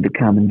getting people to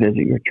come and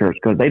visit your church,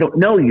 because they don't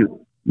know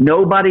you.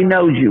 Nobody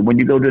knows you when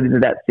you go to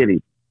that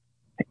city.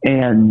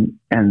 And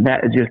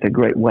that is just a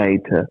great way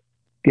to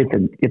get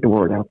the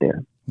word out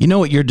there. You know,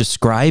 what you're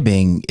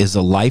describing is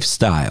a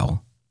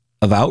lifestyle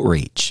of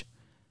outreach.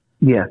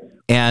 Yes.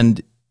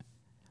 And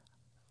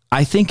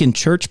I think in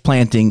church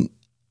planting,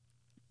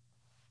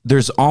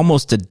 there's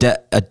almost a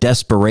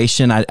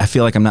desperation. I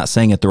feel like I'm not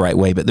saying it the right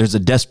way, but there's a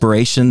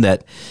desperation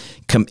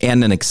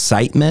and an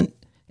excitement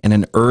and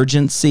an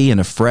urgency and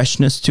a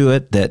freshness to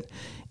it that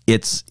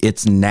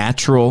it's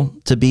natural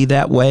to be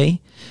that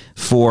way.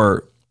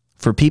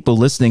 For people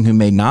listening who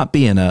may not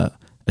be in a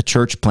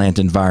church plant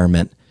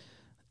environment,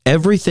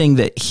 everything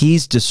that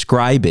he's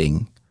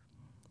describing,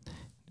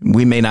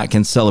 we may not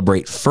can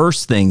celebrate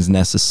first things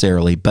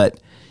necessarily, but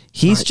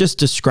he's just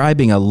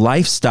describing a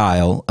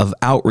lifestyle of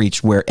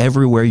outreach where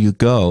everywhere you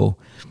go,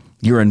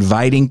 you're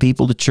inviting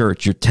people to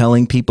church, you're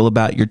telling people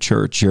about your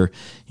church,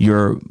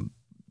 you're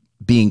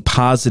being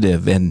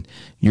positive, and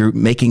you're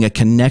making a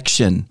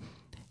connection.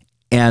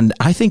 And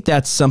I think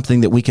that's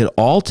something that we could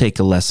all take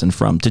a lesson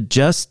from, to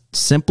just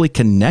simply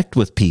connect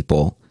with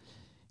people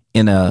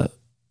in an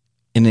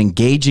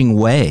engaging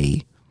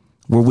way,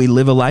 where we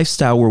live a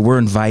lifestyle where we're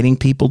inviting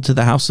people to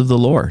the house of the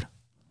Lord.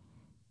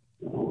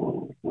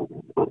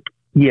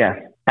 Yes,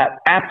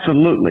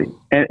 absolutely.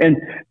 And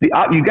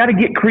you got to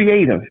get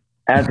creative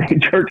as a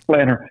church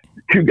planner.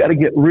 You got to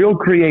get real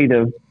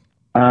creative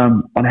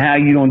on how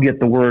you're going to get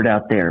the word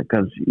out there,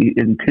 because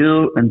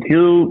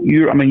until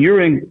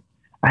you're in,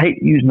 I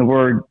hate using the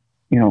word,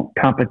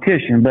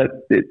 competition, but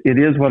it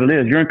is what it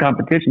is. You're in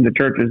competition to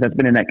churches that's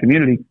been in that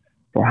community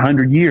for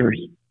 100 years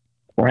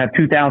or have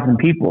 2,000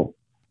 people.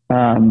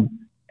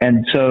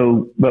 And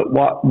so, but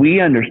what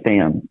we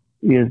understand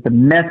is the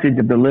message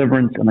of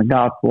deliverance and the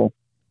gospel.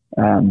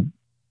 And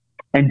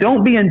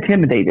don't be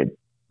intimidated.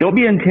 Don't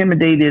be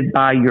intimidated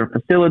by your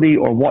facility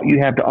or what you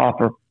have to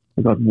offer,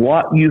 because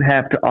what you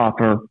have to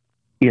offer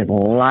is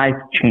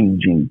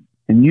life-changing.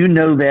 And you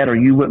know that, or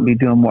you wouldn't be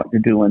doing what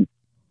you're doing.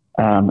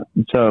 And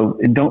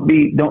don't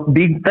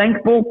be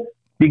thankful,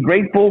 be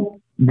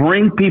grateful,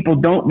 bring people,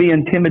 don't be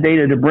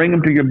intimidated to bring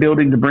them to your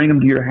building, to bring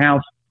them to your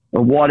house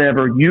or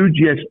whatever.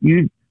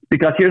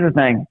 Because here's the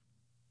thing,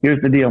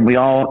 here's the deal. And we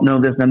all know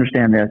this and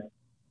understand this.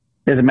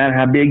 Doesn't matter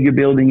how big your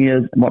building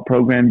is and what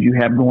programs you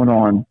have going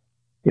on.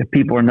 If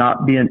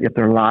if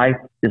their life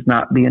is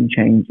not being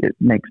changed, it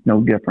makes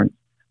no difference.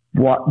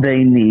 What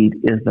they need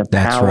is the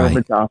power of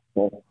the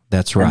gospel.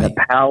 That's right. And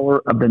the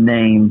power of the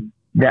name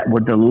that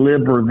will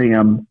deliver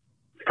them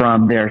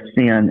from their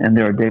sin and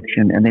their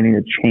addiction, and they need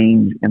a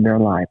change in their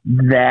life.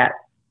 That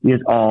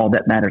is all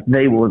that matters.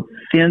 They will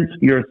sense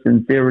your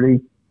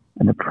sincerity,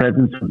 and the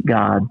presence of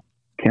God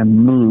can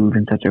move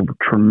in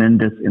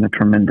a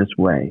tremendous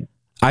way.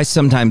 I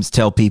sometimes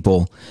tell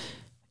people,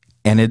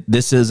 And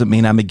this doesn't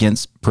mean I'm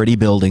against pretty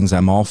buildings.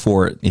 I'm all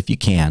for it if you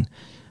can.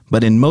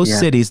 But in most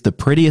cities, the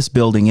prettiest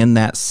building in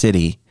that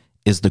city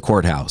is the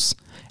courthouse.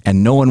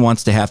 And no one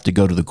wants to have to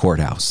go to the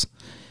courthouse.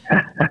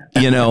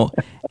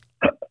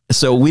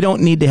 So we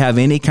don't need to have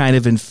any kind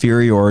of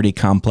inferiority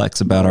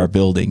complex about our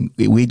building.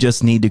 We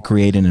just need to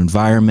create an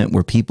environment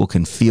where people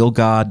can feel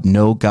God,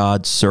 know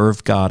God,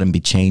 serve God, and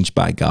be changed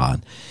by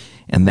God.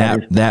 And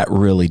that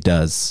really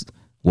does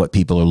what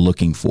people are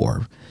looking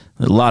for.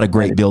 A lot of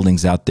great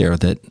buildings out there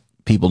that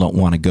people don't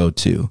want to go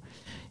to.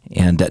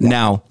 And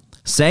now,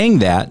 saying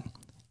that,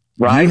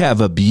 you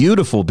have a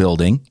beautiful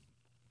building.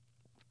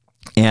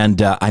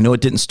 And I know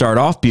it didn't start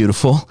off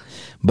beautiful,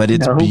 but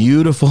it's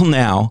beautiful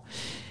now.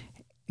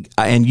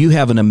 And you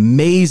have an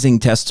amazing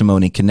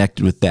testimony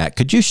connected with that.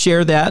 Could you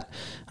share that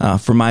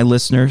for my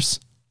listeners?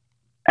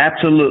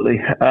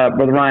 Absolutely.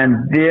 Brother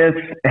Ryan, this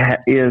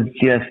is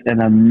just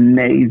an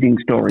amazing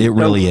story. It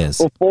really is.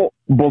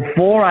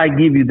 Before I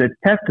give you the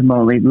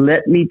testimony,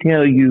 let me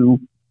tell you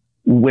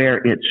where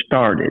it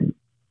started.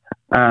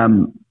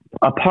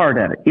 A part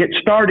of it. It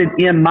started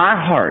in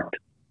my heart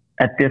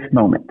at this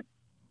moment.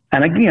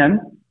 And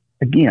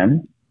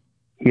again,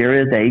 here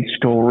is a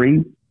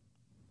story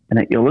and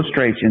an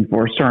illustration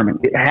for a sermon.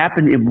 It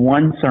happened in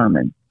one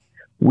sermon.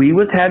 We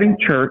was having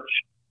church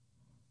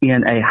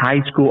in a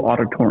high school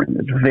auditorium.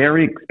 It's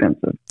very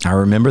expensive. I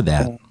remember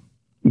that.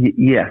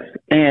 Yes.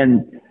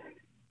 And it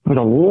was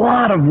a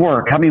lot of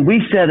work. I mean,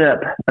 we set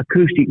up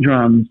acoustic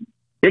drums.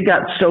 It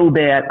got so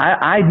bad.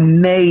 I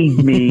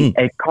made me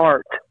a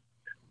cart.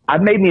 I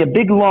made me a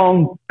big,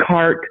 long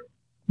cart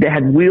that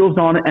had wheels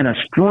on it and a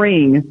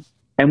string.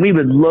 And we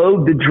would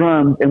load the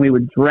drums and we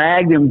would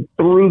drag them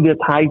through this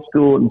high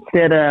school and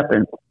set up.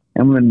 And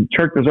when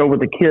church was over,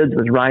 the kids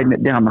was riding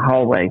it down the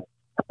hallway.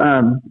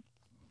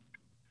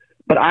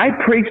 But I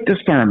preached a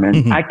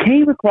sermon. I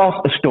came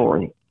across a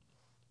story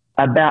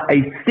about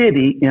a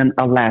city in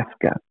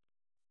Alaska.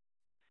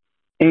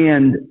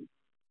 And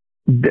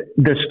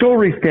the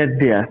story said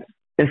this.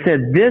 It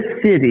said this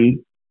city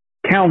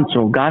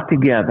council got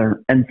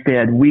together and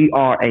said, we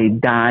are a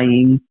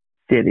dying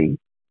city.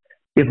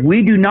 If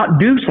we do not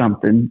do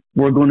something,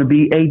 we're going to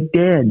be a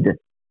dead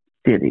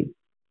city.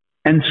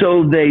 And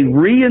so they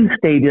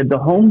reinstated the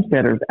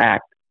Homesteaders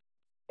Act,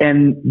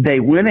 and they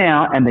went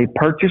out and they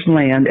purchased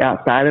land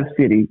outside of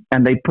city,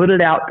 and they put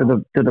it out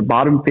to the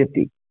bottom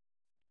 50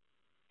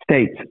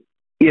 states.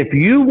 If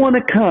you want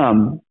to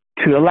come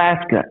to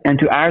Alaska and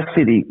to our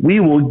city, we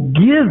will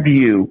give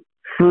you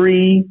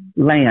free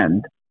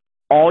land.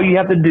 All you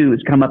have to do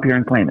is come up here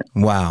and claim it.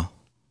 Wow.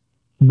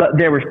 But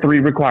there were 3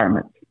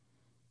 requirements.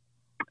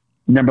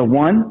 Number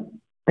 1,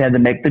 they had to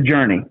make the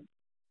journey.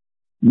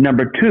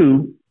 Number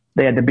 2,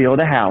 they had to build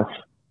a house.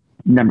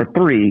 Number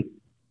 3,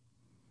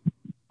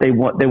 they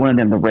wanted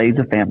them to raise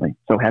a family,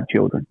 so have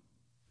children.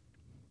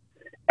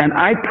 And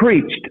I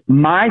preached,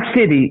 my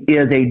city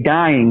is a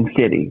dying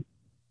city.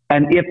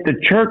 And if the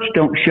church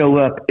don't show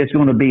up, it's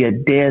going to be a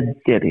dead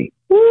city.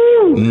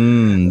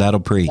 Woo!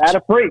 That'll preach.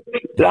 That'll preach.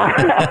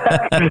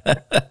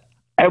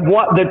 And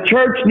what the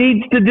church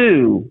needs to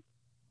do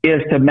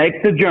is to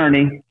make the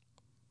journey,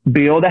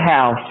 build a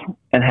house,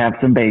 and have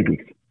some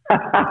babies.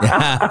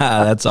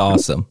 That's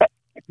awesome.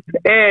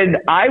 And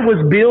I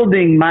was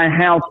building my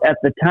house at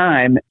the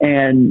time,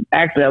 and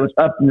actually I was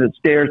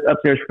upstairs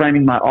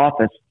framing my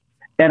office,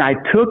 and I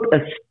took a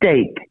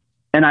stake,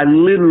 and I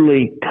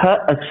literally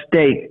cut a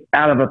stake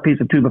out of a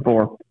piece of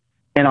 2x4.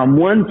 And on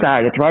one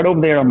side, it's right over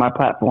there on my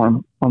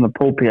platform, on the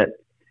pulpit,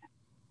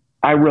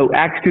 I wrote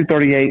Acts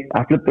 2:38.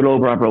 I flipped it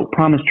over. I wrote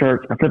Promise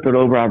Church. I flipped it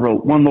over. I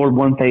wrote One Lord,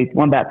 One Faith,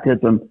 One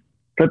Baptism.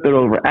 Flipped it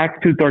over.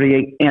 Acts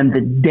 2:38 and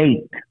the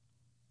date.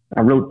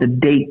 I wrote the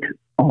date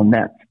on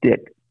that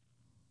stick.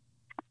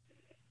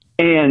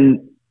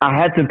 And I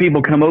had some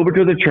people come over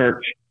to the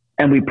church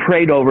and we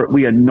prayed over it.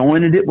 We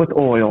anointed it with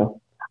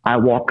oil. I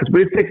walked, because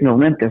we were fixing to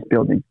rent this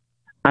building.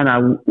 And I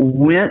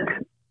went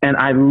and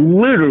I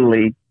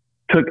literally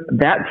took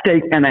that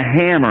stake and a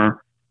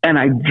hammer and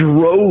I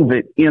drove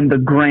it in the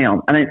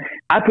ground. And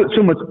I put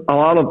so much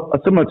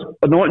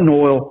anointing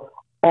oil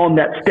on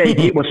that stake,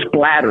 it was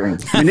splattering.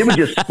 I mean, it was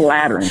just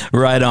splattering.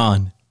 Right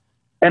on.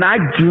 And I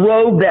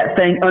drove that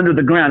thing under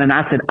the ground. And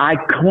I said, I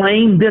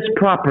claim this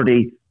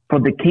property for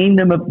the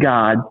kingdom of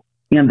God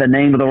in the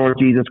name of the Lord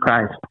Jesus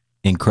Christ.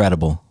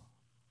 Incredible.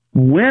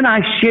 When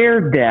I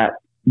shared that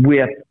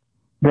with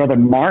Brother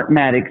Mark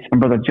Maddox and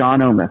Brother John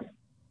Omis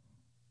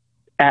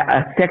at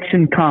a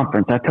section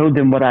conference, I told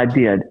them what I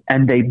did.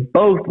 And they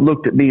both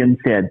looked at me and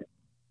said,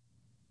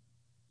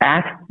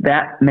 ask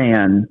that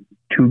man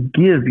to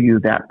give you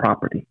that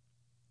property.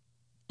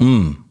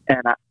 And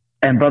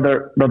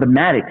Brother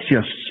Maddox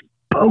just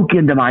spoke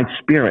into my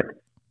spirit.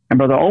 And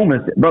Brother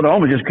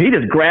Omis just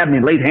grabbed me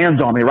and laid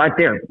hands on me right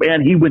there.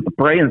 Man, he went to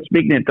pray and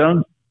speaking in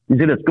tongues. He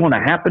said, it's going to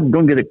happen.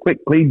 Going to get a quick,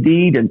 clean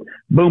deed, and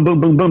boom,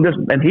 boom, boom, boom.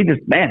 And he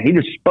just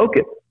spoke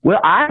it. Well,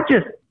 I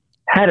just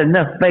had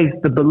enough faith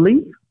to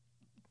believe.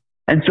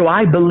 And so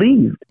I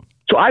believed.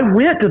 So I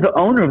went to the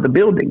owner of the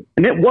building,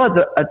 and it was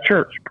a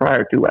church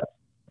prior to us.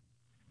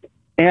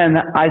 And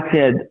I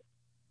said,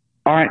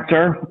 All right,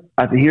 sir.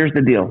 I said, here's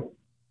the deal.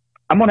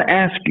 I'm going to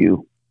ask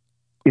you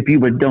if you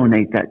would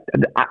donate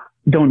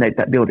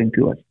that building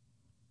to us.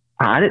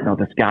 I didn't know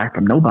this guy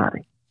from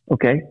nobody.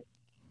 Okay.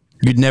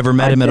 You'd never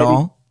met him at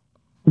all?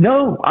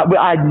 No,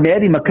 I'd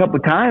met him a couple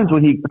of times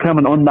when he come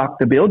and unlocked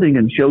the building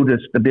and showed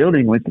us the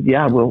building. We said,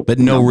 yeah, well. But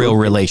no real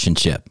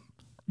relationship?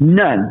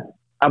 None.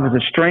 I was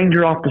a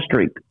stranger off the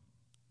street.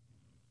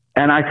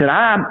 And I said,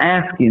 I'm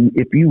asking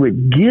if you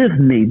would give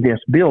me this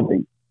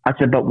building. I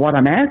said, but what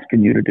I'm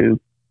asking you to do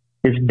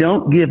is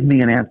don't give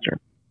me an answer.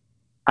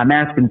 I'm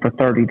asking for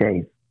 30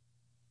 days.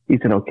 He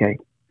said, okay.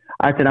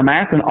 I said, I'm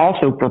asking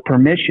also for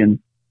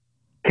permission.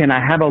 Can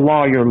I have a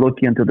lawyer look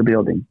into the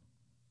building?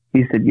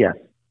 He said, yes.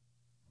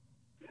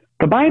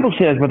 The Bible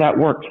says without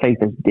works, faith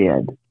is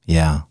dead.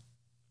 Yeah.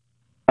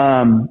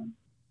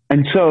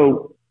 And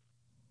so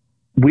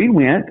we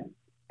went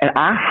and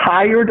I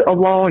hired a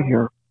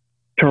lawyer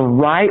to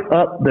write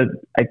up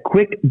a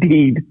quick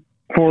deed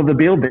for the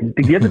building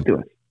to give it to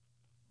us.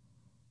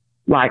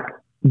 Like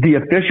the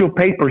official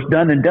papers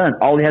done and done.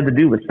 All he had to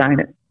do was sign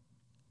it.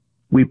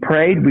 We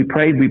prayed.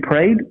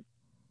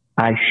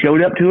 I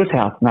showed up to his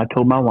house and I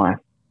told my wife,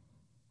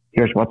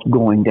 here's what's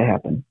going to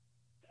happen.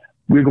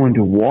 We're going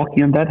to walk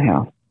in that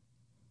house.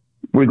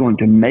 We're going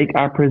to make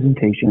our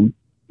presentation.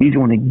 He's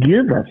going to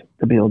give us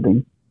the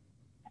building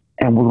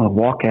and we're going to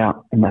walk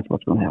out, and that's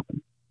what's going to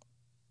happen.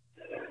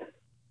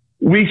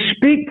 We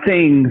speak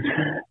things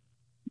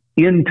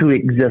into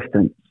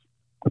existence,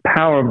 the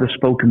power of the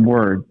spoken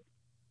word.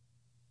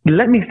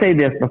 Let me say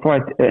this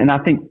and I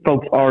think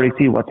folks already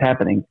see what's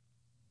happening.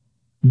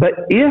 But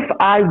if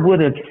I would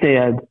have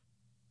said,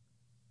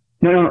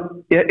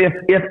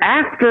 if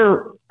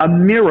after a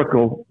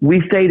miracle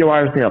we say to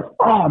ourselves,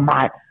 oh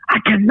my, I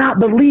cannot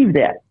believe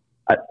that,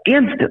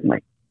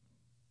 instantly,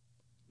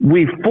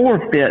 we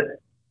forfeit,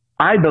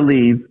 I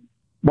believe,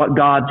 what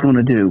God's going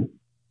to do.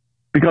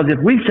 Because if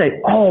we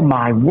say, oh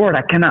my word,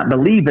 I cannot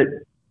believe it,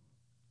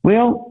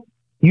 well,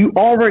 you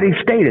already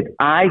stated,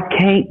 I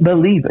can't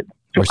believe it.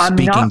 So we're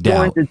speaking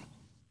doubt.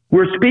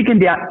 We're speaking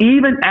doubt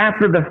even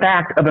after the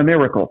fact of a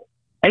miracle.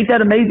 Ain't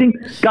that amazing?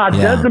 God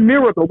does a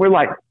miracle. We're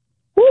like,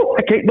 whoo,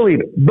 I can't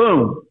believe it.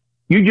 Boom.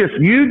 You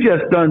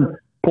just done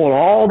pulled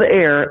all the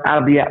air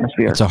out of the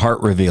atmosphere. It's a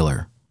heart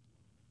revealer.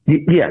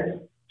 Yes.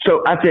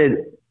 So I said,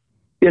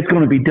 it's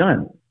going to be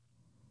done.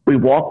 We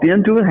walked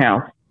into the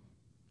house.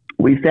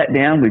 We sat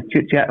down. We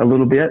chit-chat a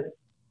little bit.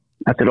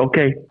 I said,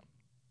 okay.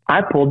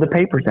 I pulled the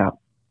papers out.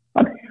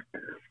 I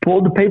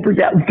pulled the papers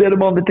out and set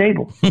them on the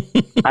table.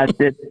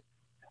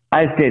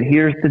 I said,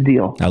 here's the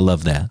deal. I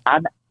love that.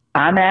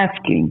 I'm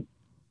asking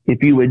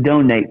if you would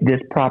donate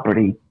this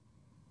property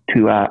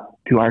to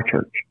our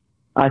church.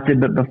 I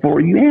said, but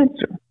before you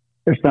answer,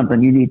 there's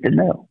something you need to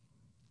know.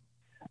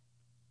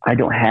 I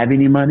don't have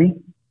any money.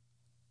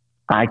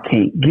 I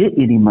can't get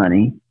any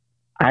money.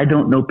 I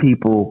don't know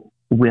people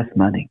with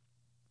money.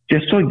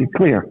 Just so you're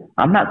clear,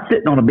 I'm not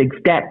sitting on a big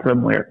stack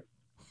somewhere.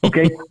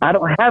 Okay. I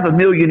don't have a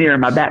millionaire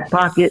in my back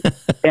pocket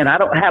and I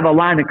don't have a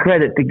line of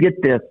credit to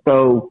get this.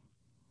 So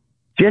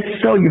just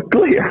so you're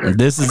clear.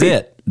 This is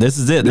it. This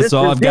is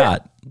all I've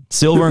got.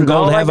 Silver and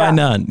gold have I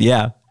none.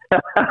 Yeah.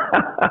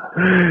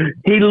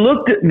 He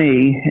looked at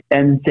me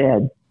and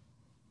said,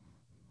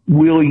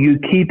 will you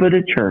keep it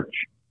a church?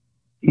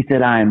 He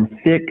said, I am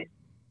sick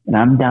and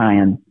I'm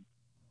dying.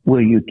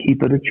 Will you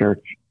keep it a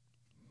church?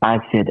 I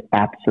said,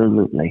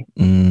 absolutely.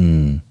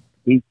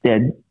 He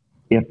said,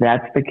 if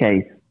that's the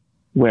case,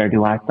 where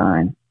do I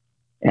sign?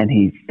 And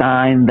he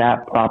signed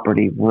that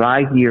property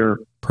right here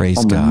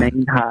on the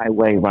main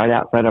highway, right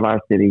outside of our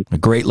city. A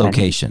great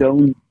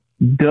location.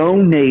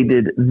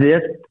 Donated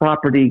this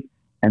property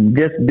and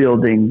this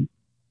building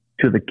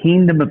to the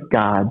kingdom of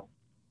God,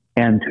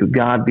 and to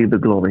God be the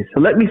glory. So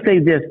let me say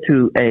this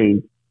to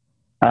a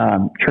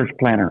church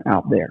planner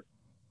out there.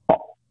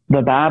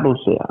 The Bible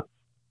says,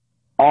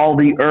 all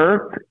the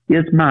earth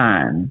is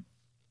mine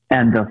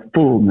and the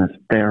fullness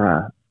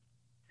thereof.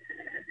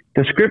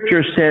 The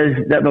scripture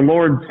says that the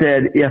Lord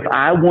said, if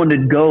I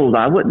wanted gold,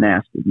 I wouldn't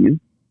ask of you.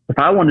 If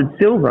I wanted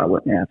silver, I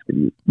wouldn't ask of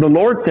you. The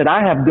Lord said,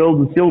 I have gold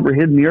and silver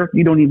hidden in the earth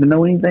you don't even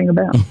know anything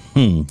about.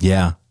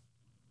 Yeah.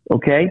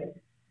 Okay.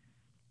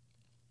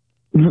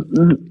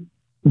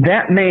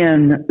 That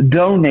man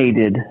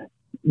donated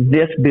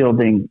this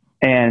building,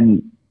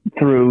 and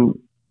through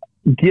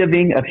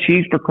giving of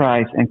Sheaves for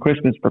Christ and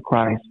Christmas for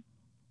Christ,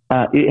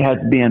 it has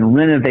been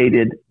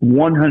renovated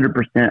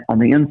 100% on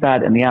the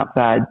inside and the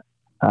outside.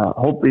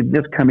 Hopefully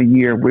this coming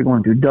year, we're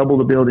going to double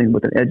the building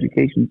with an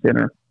education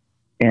center,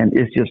 and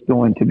it's just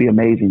going to be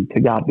amazing.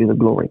 To God be the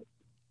glory.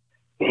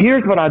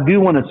 Here's what I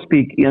do want to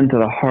speak into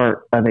the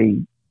heart of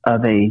a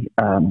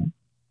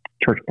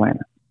church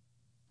planner.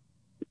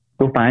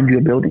 Go find you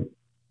a building.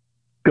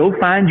 Go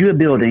find you a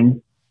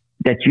building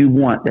that you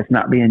want that's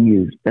not being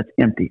used, that's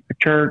empty. A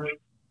church,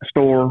 a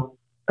store,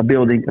 a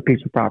building, a piece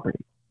of property.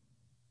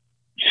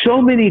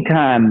 So many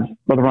times,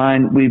 Brother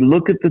Ryan, we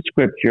look at the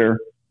scripture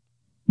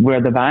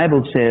where the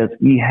Bible says,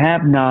 ye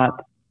have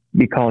not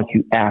because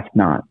you ask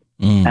not.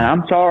 And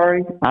I'm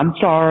sorry,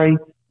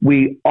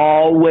 we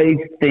always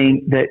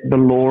think that the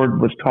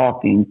Lord was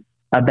talking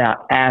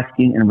about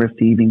asking and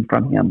receiving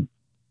from him.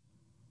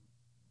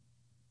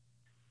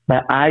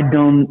 But I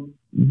don't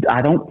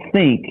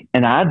think,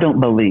 and I don't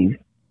believe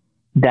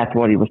that's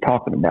what he was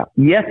talking about.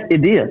 Yes,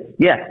 it is.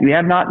 Yes, you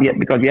have not yet,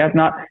 because you have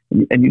not,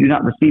 and you do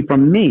not receive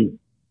from me.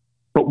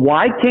 But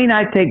why can't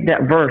I take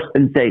that verse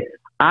and say,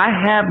 I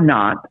have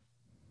not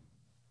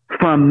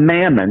from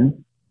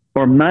mammon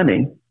or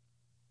money,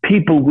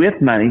 people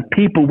with money,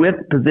 people with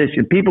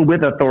position, people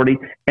with authority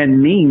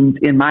and means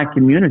in my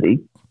community.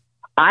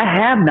 I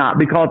have not,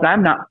 because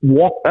I've not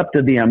walked up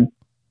to them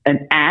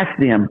and asked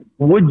them,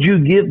 would you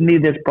give me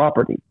this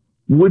property?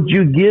 Would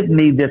you give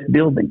me this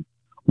building?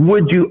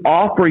 Would you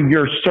offer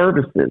your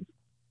services?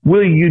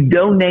 Will you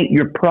donate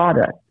your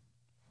product?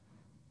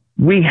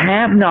 We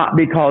have not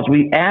because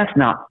we ask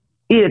not.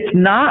 It's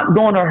not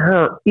going to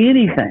hurt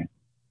anything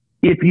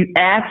if you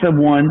ask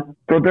someone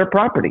for their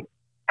property.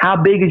 How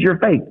big is your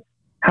faith?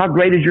 How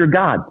great is your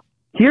God?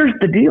 Here's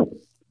the deal.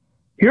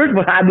 Here's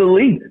what I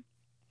believe.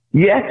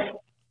 Yes,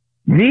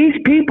 these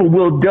people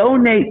will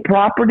donate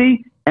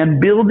property and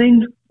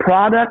buildings,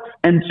 products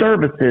and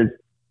services.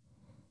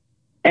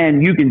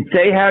 And you can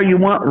say how you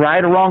want,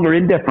 right or wrong or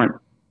indifferent.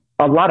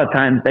 A lot of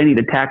times they need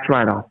a tax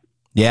write-off.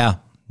 Yeah.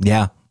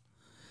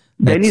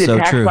 They need a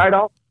tax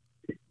write-off,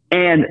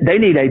 and they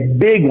need a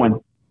big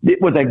one.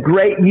 It was a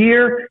great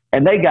year,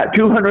 and they got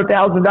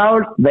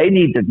 $200,000. They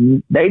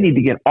need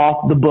to get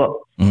off the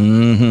books.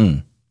 Mm-hmm.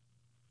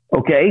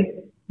 Okay,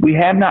 we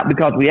have not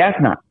because we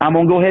ask not. I'm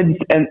gonna go ahead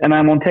and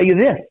I'm gonna tell you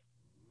this.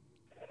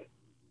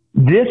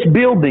 This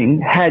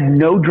building had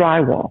no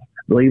drywall.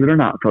 Believe it or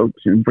not,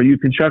 folks. And for you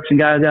construction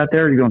guys out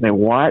there, you're gonna say,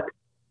 "What?"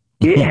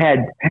 It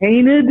had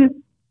painted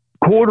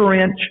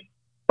 1/4-inch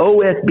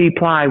OSB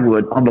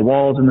plywood on the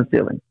walls and the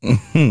ceiling.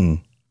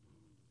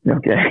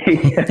 Okay.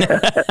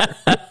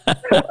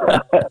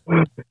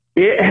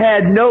 It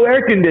had no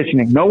air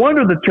conditioning. No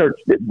wonder the church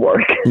didn't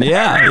work.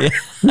 Yeah.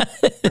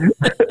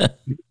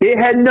 It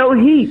had no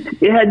heat.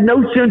 It had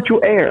no central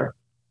air.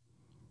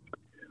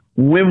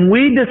 When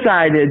we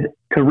decided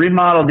to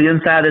remodel the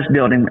inside of this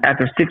building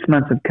after 6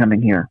 months of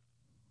coming here,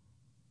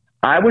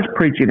 I was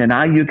preaching in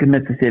Iuka,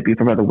 Mississippi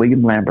for Brother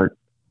William Lambert.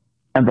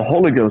 And the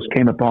Holy Ghost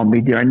came upon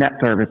me during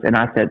that service. And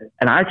I said,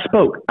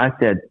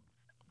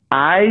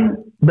 I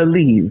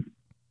believe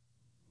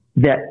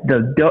that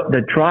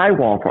the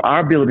drywall for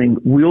our building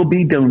will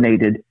be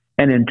donated.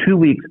 And in 2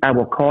 weeks, I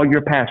will call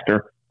your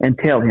pastor and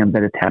tell him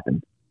that it's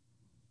happened.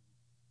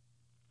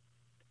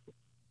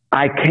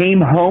 I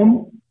came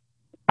home.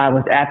 I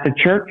was at the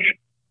church.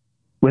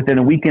 Within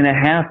a week and a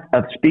half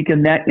of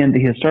speaking that into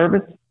his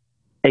service,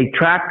 a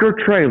tractor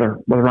trailer,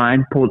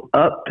 Ryan, pulled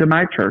up to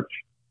my church,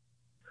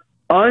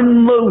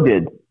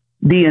 unloaded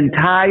the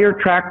entire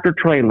tractor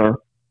trailer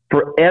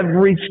for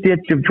every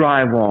stitch of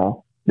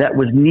drywall that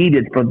was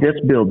needed for this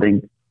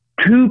building,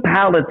 2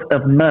 pallets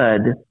of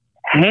mud,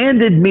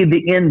 handed me the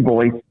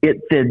invoice.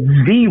 It said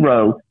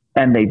 0,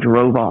 and they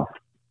drove off.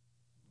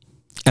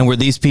 And were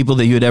these people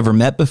that you had ever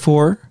met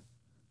before?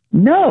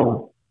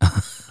 No.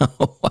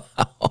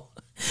 Wow.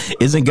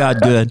 Isn't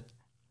God good?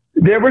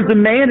 There was a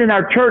man in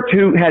our church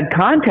who had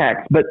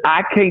contacts, but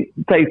I can't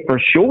say for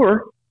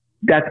sure.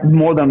 That's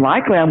more than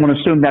likely. I'm going to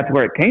assume that's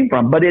where it came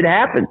from, but it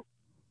happened.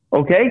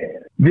 Okay.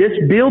 This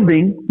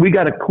building, we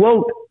got a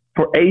quote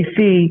for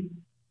AC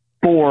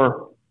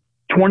for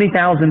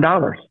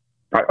 $20,000.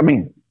 I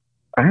mean,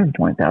 I have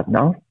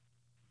 $20,000.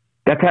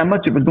 That's how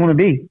much it was going to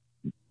be.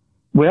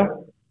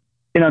 Well,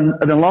 in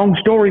a long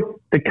story,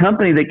 the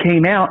company that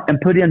came out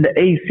and put in the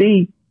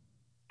AC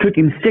took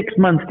him 6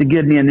 months to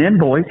give me an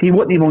invoice. He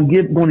wasn't even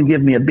going to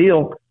give me a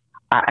bill.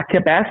 I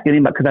kept asking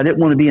him because I didn't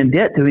want to be in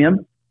debt to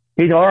him.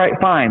 He's all right,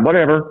 fine,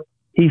 whatever.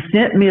 He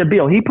sent me a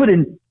bill. He put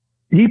in,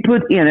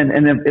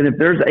 and if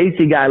there's an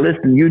AC guy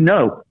listening, you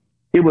know,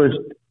 it was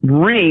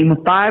Ream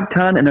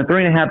 5-ton and a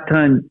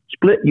 3.5-ton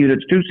split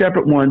units, 2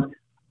 separate ones,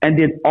 and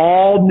did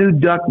all new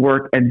duct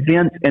work and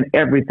vents and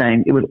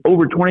everything. It was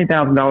over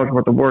 $20,000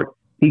 worth of work.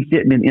 He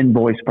sent me an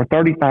invoice for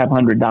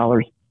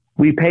 $3,500.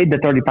 We paid the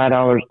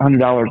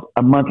 $3,500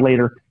 a month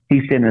later.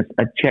 He sent us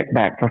a check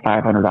back for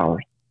 $500.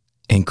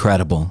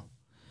 Incredible.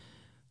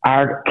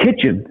 Our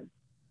kitchen,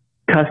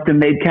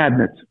 custom-made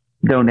cabinets,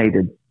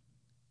 donated.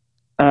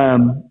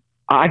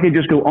 I could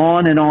just go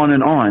on and on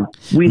and on.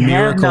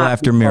 Miracle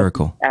after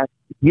miracle.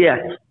 Yes.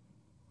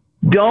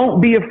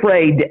 Don't be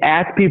afraid to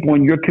ask people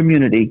in your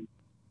community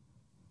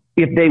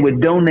if they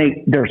would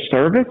donate their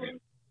service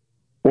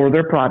or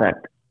their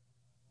product.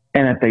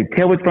 And if they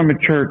tell it's from a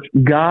church,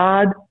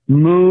 God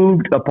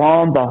moved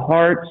upon the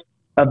hearts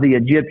of the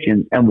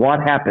Egyptians. And what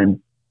happened?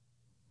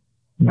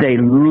 They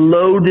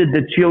loaded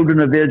the children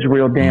of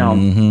Israel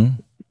down,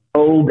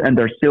 gold and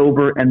their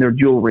silver and their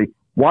jewelry.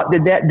 What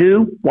did that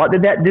do?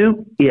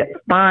 It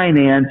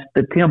financed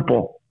the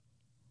temple.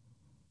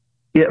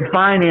 It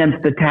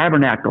financed the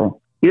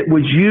tabernacle. It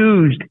was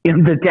used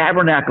in the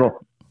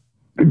tabernacle.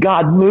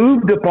 God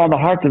moved upon the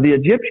hearts of the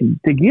Egyptians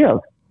to give.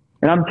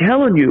 And I'm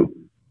telling you,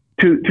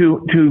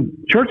 to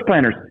church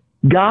planners,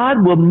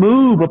 God will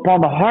move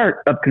upon the heart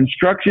of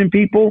construction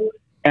people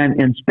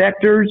and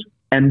inspectors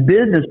and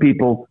business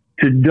people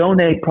to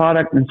donate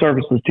products and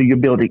services to your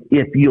building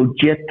if you'll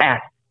just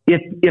ask.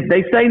 If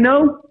they say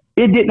no,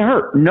 it didn't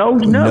hurt. No.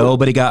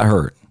 Nobody got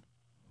hurt.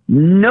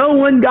 No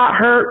one got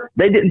hurt.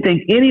 They didn't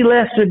think any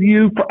less of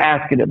you for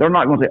asking it. They're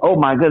not going to say, oh,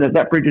 my goodness,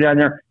 that preacher down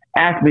there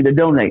asked me to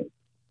donate.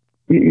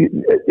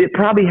 It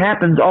probably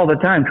happens all the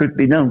time, truth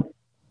be known.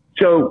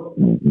 So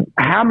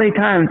how many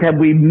times have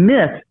we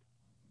missed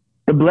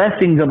the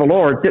blessings of the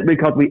Lord simply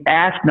because we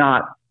ask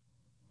not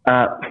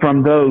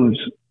from those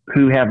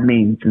who have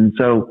means? And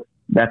so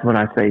that's what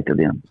I say to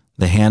them.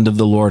 The hand of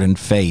the Lord in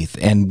faith.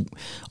 And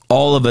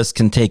all of us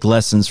can take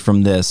lessons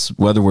from this,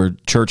 whether we're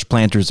church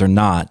planters or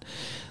not.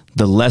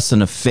 The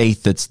lesson of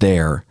faith that's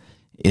there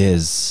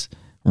is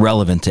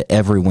relevant to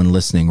everyone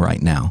listening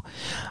right now.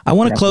 I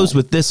want to close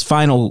with this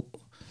final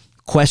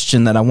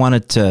question that I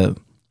wanted to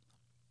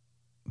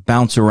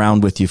bounce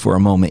around with you for a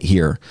moment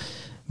here,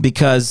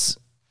 because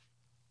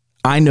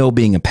I know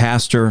being a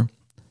pastor,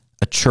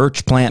 a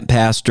church plant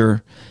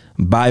pastor,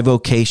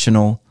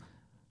 bivocational,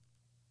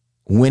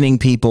 winning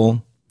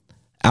people,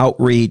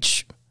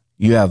 outreach,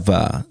 you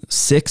have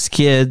 6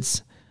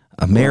 kids,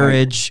 a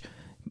marriage,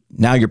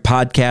 now you're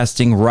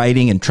podcasting,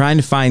 writing, and trying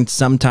to find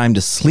some time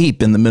to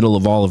sleep in the middle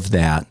of all of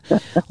that.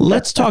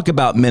 Let's talk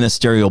about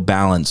ministerial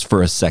balance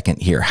for a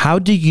second here. How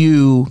do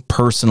you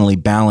personally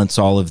balance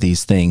all of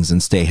these things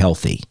and stay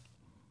healthy?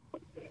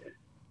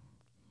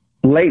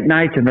 Late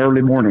nights and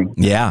early morning.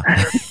 Yeah.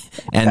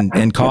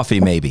 and coffee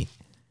maybe.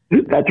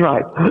 That's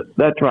right.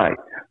 That's right.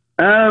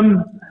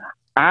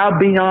 I'll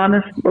be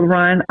honest,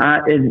 Ryan,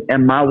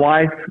 and my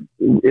wife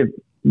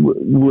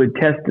would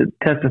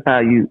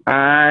testify you.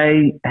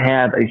 I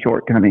have a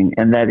shortcoming,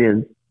 and that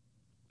is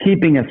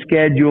keeping a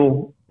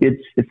schedule.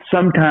 It's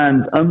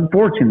sometimes,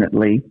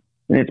 unfortunately,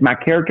 and it's my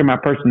character, my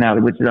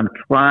personality, which is I'm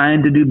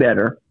trying to do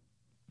better.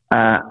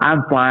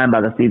 I'm flying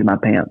by the seat of my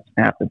pants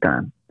half the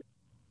time.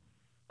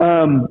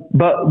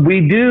 But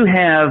we do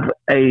have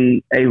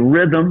a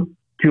rhythm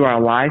to our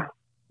life.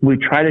 We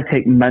try to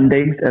take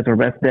Mondays as a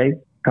rest day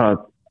because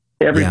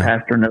every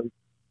pastor knows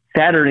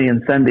Saturday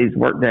and Sunday's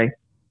work day.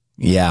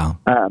 Yeah.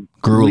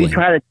 Grueling. We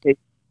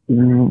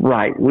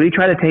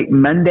try to take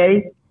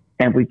Monday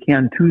and we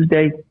can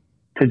Tuesday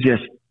to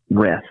just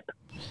rest.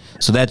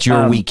 So that's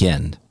your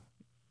weekend.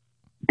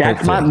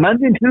 That's hopefully.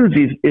 Monday and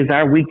Tuesdays is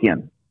our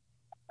weekend.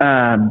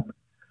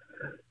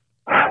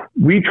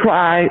 We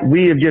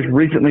have just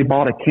recently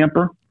bought a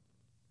camper,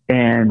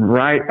 and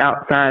right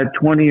outside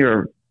 20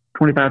 or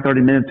 25,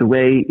 30 minutes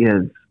away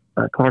is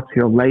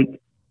Clarksville Lake.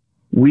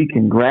 We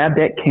can grab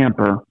that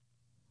camper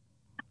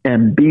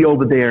and be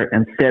over there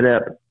and set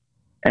up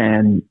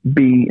and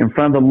be in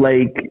front of the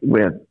lake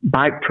with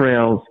bike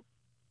trails.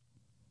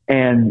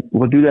 And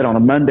we'll do that on a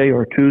Monday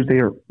or a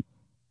Tuesday or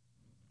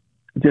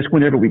just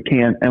whenever we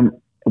can. And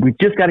we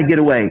just got to get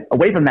away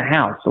from the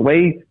house,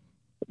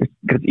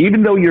 because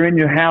even though you're in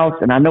your house,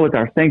 and I know it's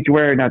our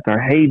sanctuary and it's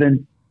our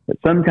haven, but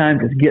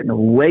sometimes it's getting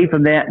away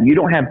from that. And you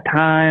don't have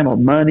time or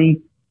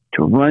money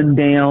to run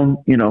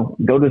down,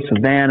 go to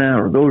Savannah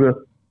or go to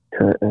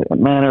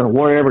Atlanta or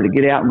wherever to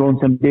get out and go on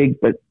some big,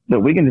 but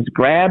we can just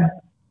grab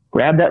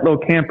that little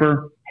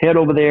camper, head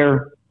over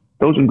there,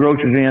 throw some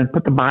groceries in,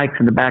 put the bikes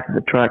in the back of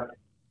the truck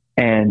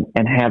and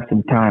have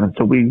some time. And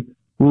so we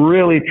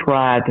really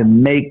try to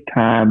make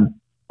time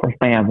for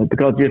family,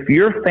 because if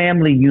your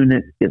family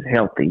unit is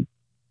healthy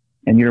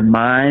and your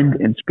mind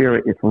and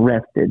spirit is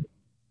rested,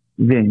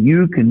 then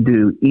you can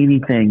do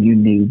anything you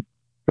need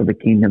for the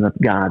kingdom of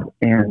God.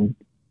 And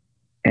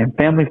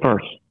family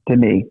first to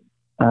me.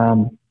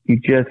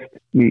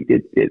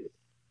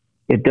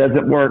 It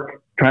doesn't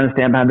work trying to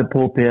stand behind the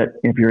pulpit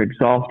if you're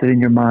exhausted in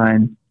your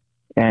mind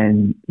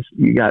and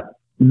you got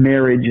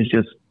marriage is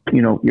just,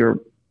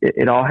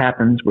 it all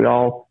happens. We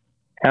all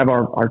have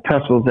our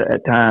tussles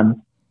at times.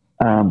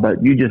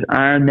 But you just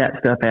iron that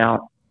stuff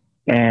out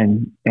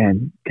and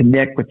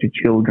connect with your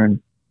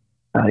children.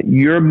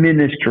 Your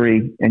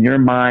ministry and your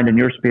mind and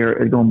your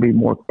spirit is going to be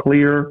more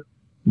clear,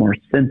 more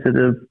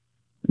sensitive,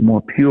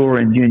 more pure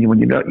and genuine.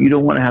 You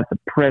don't want to have to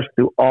press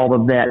through all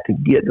of that to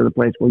get to the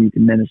place where you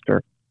can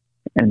minister.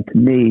 And to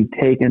me,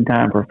 taking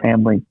time for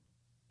family,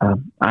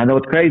 I know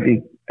it's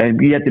crazy,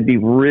 and you have to be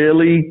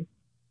really,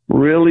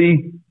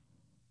 really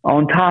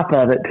on top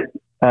of it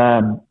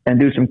and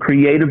do some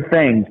creative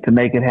things to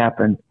make it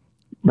happen.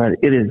 But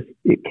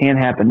it can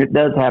happen. It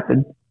does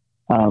happen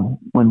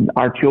when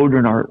our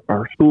children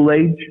are school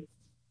age.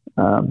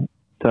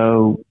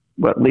 So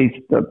at least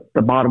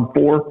the bottom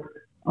 4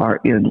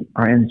 are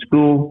in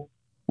school.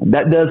 And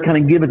that does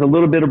kind of give us a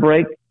little bit of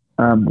break.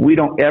 We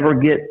don't ever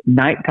get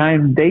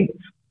nighttime dates.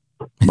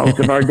 Most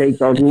of our dates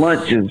are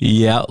lunches.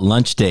 Yeah,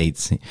 lunch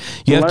dates.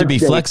 You have to be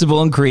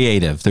flexible and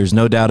creative. There's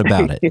no doubt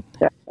about it.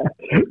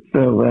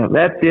 So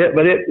that's it.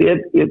 But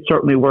it's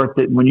certainly worth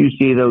it when you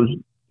see those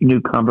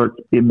new converts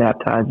being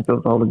baptized and filled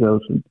with the Holy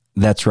Ghost.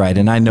 That's right.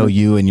 And I know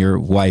you and your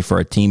wife are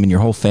a team, and your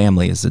whole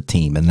family is a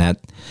team, and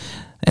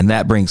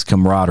that brings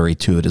camaraderie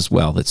to it as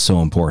well. That's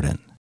so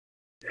important.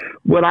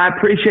 Well, I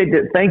appreciate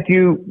that. Thank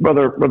you,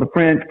 Brother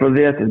French, for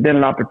this. It's been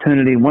an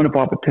opportunity, wonderful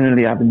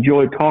opportunity. I've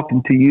enjoyed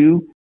talking to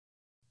you.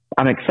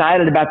 I'm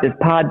excited about this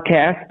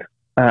podcast.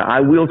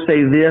 I will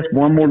say this,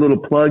 one more little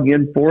plug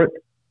in for it.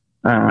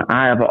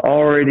 I have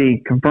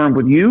already confirmed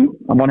with you.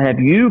 I'm going to have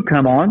you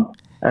come on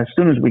as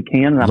soon as we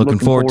can. And I'm looking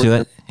forward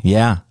to it.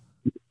 Yeah.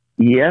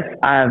 Yes.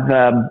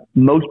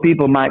 Most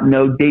people might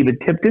know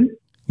David Tipton.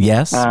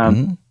 Yes.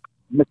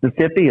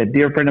 Mississippi, a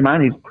dear friend of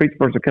mine. He's preached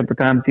for us a couple of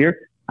times here.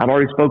 I've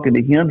already spoken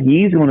to him.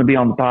 He's going to be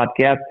on the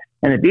podcast.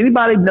 And if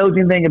anybody knows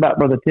anything about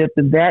Brother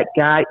Tipton, that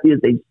guy is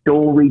a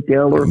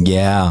storyteller.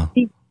 Yeah.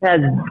 He has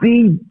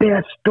the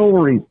best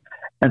stories.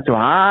 And so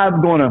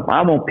I'm going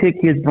to pick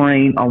his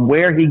brain on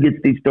where he gets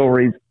these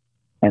stories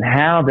and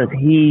how does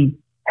he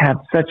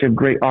have such a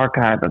great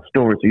archive of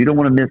stories. So you don't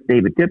want to miss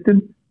David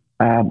Tipton.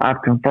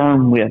 I've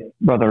confirmed with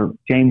Brother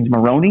James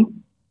Maroney.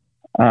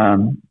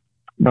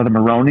 Brother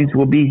Maroney's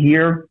will be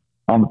here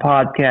on the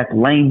podcast.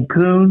 Lane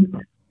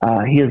Coon,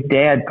 his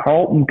dad,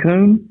 Carlton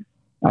Coon.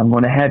 I'm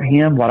going to have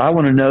him. What I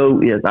want to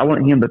know is I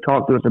want him to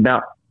talk to us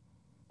about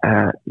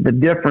the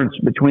difference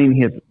between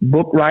his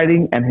book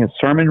writing and his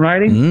sermon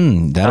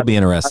writing. That'll be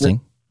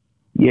interesting.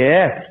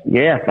 Yes.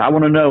 I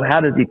want to know,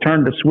 how does he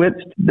turn the switch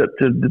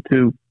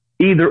to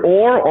either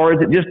or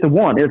is it just the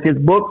one? Is his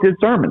book his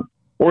sermon,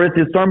 or is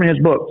his sermon his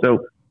book?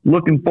 So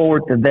looking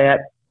forward to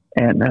that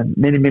and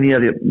many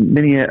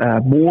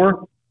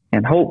more.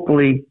 And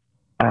hopefully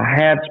I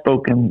have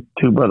spoken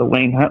to Brother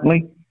Wayne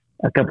Huntley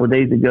a couple of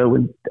days ago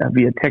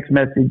via text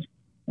message,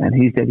 and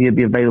he said he'll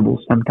be available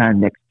sometime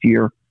next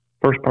year.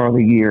 First part of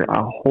the year,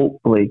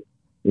 hopefully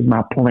is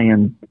my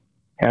plan.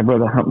 Have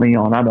Brother Huntley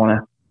on. I'm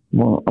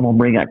gonna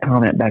bring that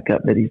comment back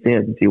up that he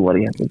said and see what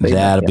he has to say.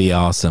 That'd be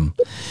awesome.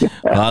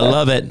 I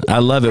love it.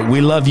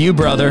 We love you,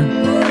 brother,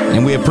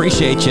 and we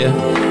appreciate you.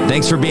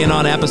 Thanks for being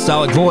on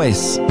Apostolic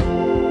Voice.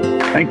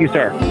 Thank you,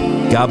 sir.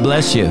 God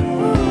bless you.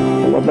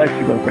 God bless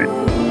you, Brother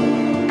Frank.